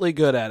 Innately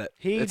good at it.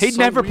 He'd He'd so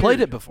never played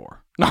weird. it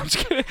before. No, I'm just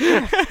kidding.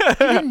 He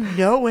didn't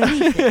know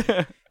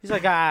anything. He's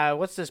like,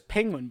 what's this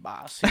penguin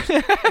boss?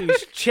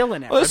 He's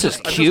chilling at Well, this is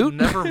I've cute.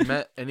 just never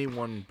met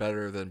anyone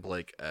better than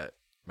Blake at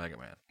Mega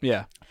Man.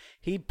 Yeah.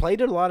 He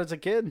played it a lot as a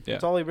kid. Yeah.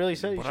 That's all he really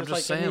said. He's But I'm just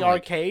just like in saying, the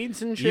like,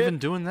 arcades and shit. Even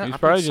doing that, He's I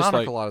probably played just Sonic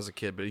like- a lot as a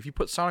kid. But if you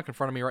put Sonic in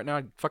front of me right now,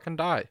 I'd fucking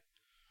die.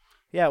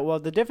 Yeah, well,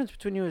 the difference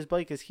between you and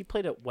Blake is he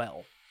played it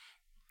well.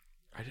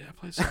 I did. I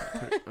played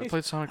Sonic. I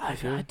played Sonic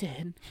pretty I good.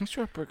 did.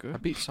 Sure, pretty I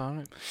good. beat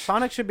Sonic.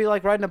 Sonic should be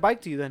like riding a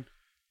bike to you then.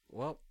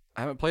 Well,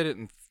 I haven't played it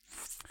in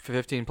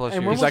 15 plus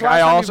And when years. was like, the last I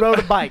time also- you rode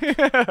a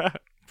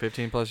bike?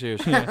 15 plus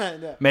years.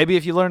 Maybe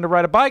if you learned to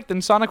ride a bike,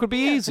 then Sonic would be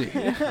easy.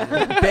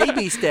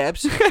 Baby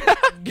steps.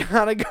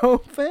 Gotta go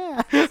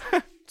fast.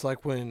 It's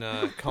like when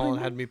Colin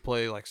had me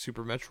play like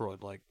Super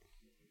Metroid. Like,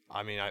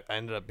 I mean, I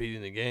ended up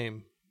beating the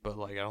game, but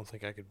like I don't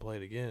think I could play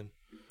it again.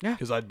 Yeah.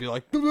 Because I'd be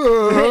like,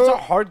 It's a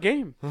hard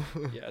game.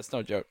 Yeah, it's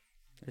no joke.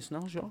 It's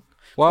no joke.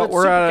 Well, But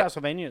we're Super at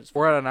Castlevania is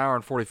we're at an hour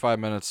and 45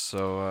 minutes,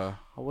 so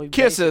we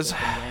Kisses.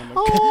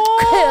 basically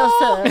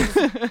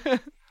Kisses.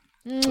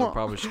 we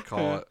probably should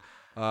call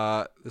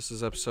it. This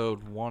is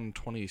episode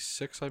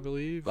 126, I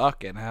believe.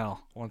 Fucking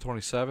hell.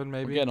 127,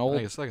 maybe. I'm getting old.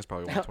 I think it's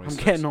probably I'm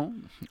 126. getting old.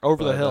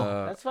 Over the But, hill.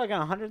 That's fucking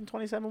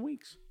 127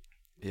 weeks.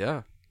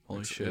 Yeah.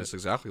 Holy shit. That's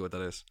exactly what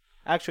that is.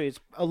 Actually, it's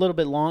a little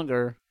bit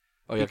longer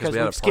Oh yeah, because we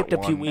had we've a skipped a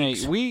part few one.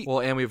 weeks. Hey,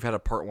 Well, and we've had a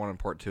part 1 and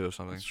part 2 of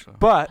something. So.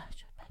 but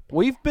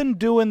we've been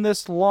doing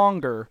this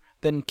longer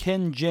than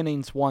Ken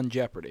Jennings won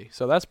Jeopardy,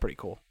 so that's pretty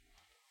cool.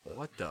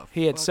 What the?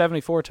 He had fuck?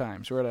 74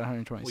 times. We're at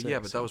 126. Well, yeah,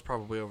 but that was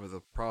probably over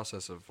the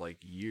process of like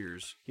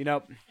years. You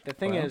know, the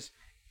thing Well, is,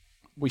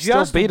 we still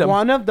just beat him.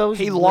 one of those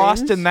He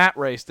lost wins- in that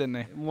race, didn't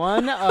he?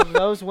 One of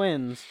those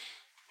wins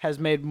has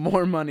made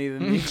more money than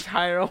the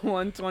entire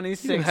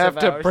 126 You have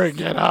of to ours. bring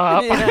it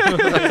up.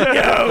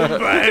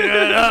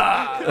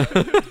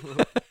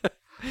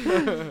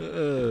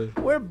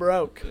 We're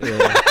broke.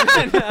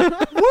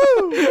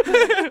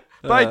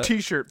 Buy a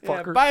T-shirt, Yeah,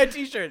 fucker. buy a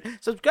t-shirt.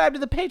 Subscribe to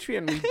the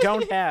Patreon we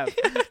don't have.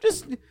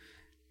 Just mail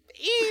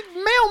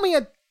me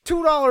a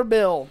 $2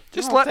 bill.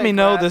 Just I'll let me take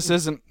know that. this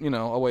isn't,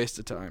 a waste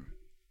of time.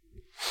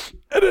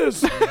 It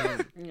is.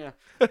 Yeah.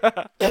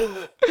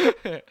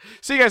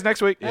 See you guys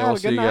next week. Yeah, Have we'll a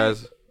see good you night.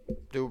 guys.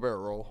 do a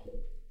barrel roll.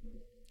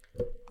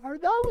 Are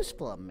those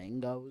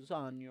flamingos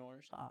on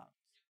your sock?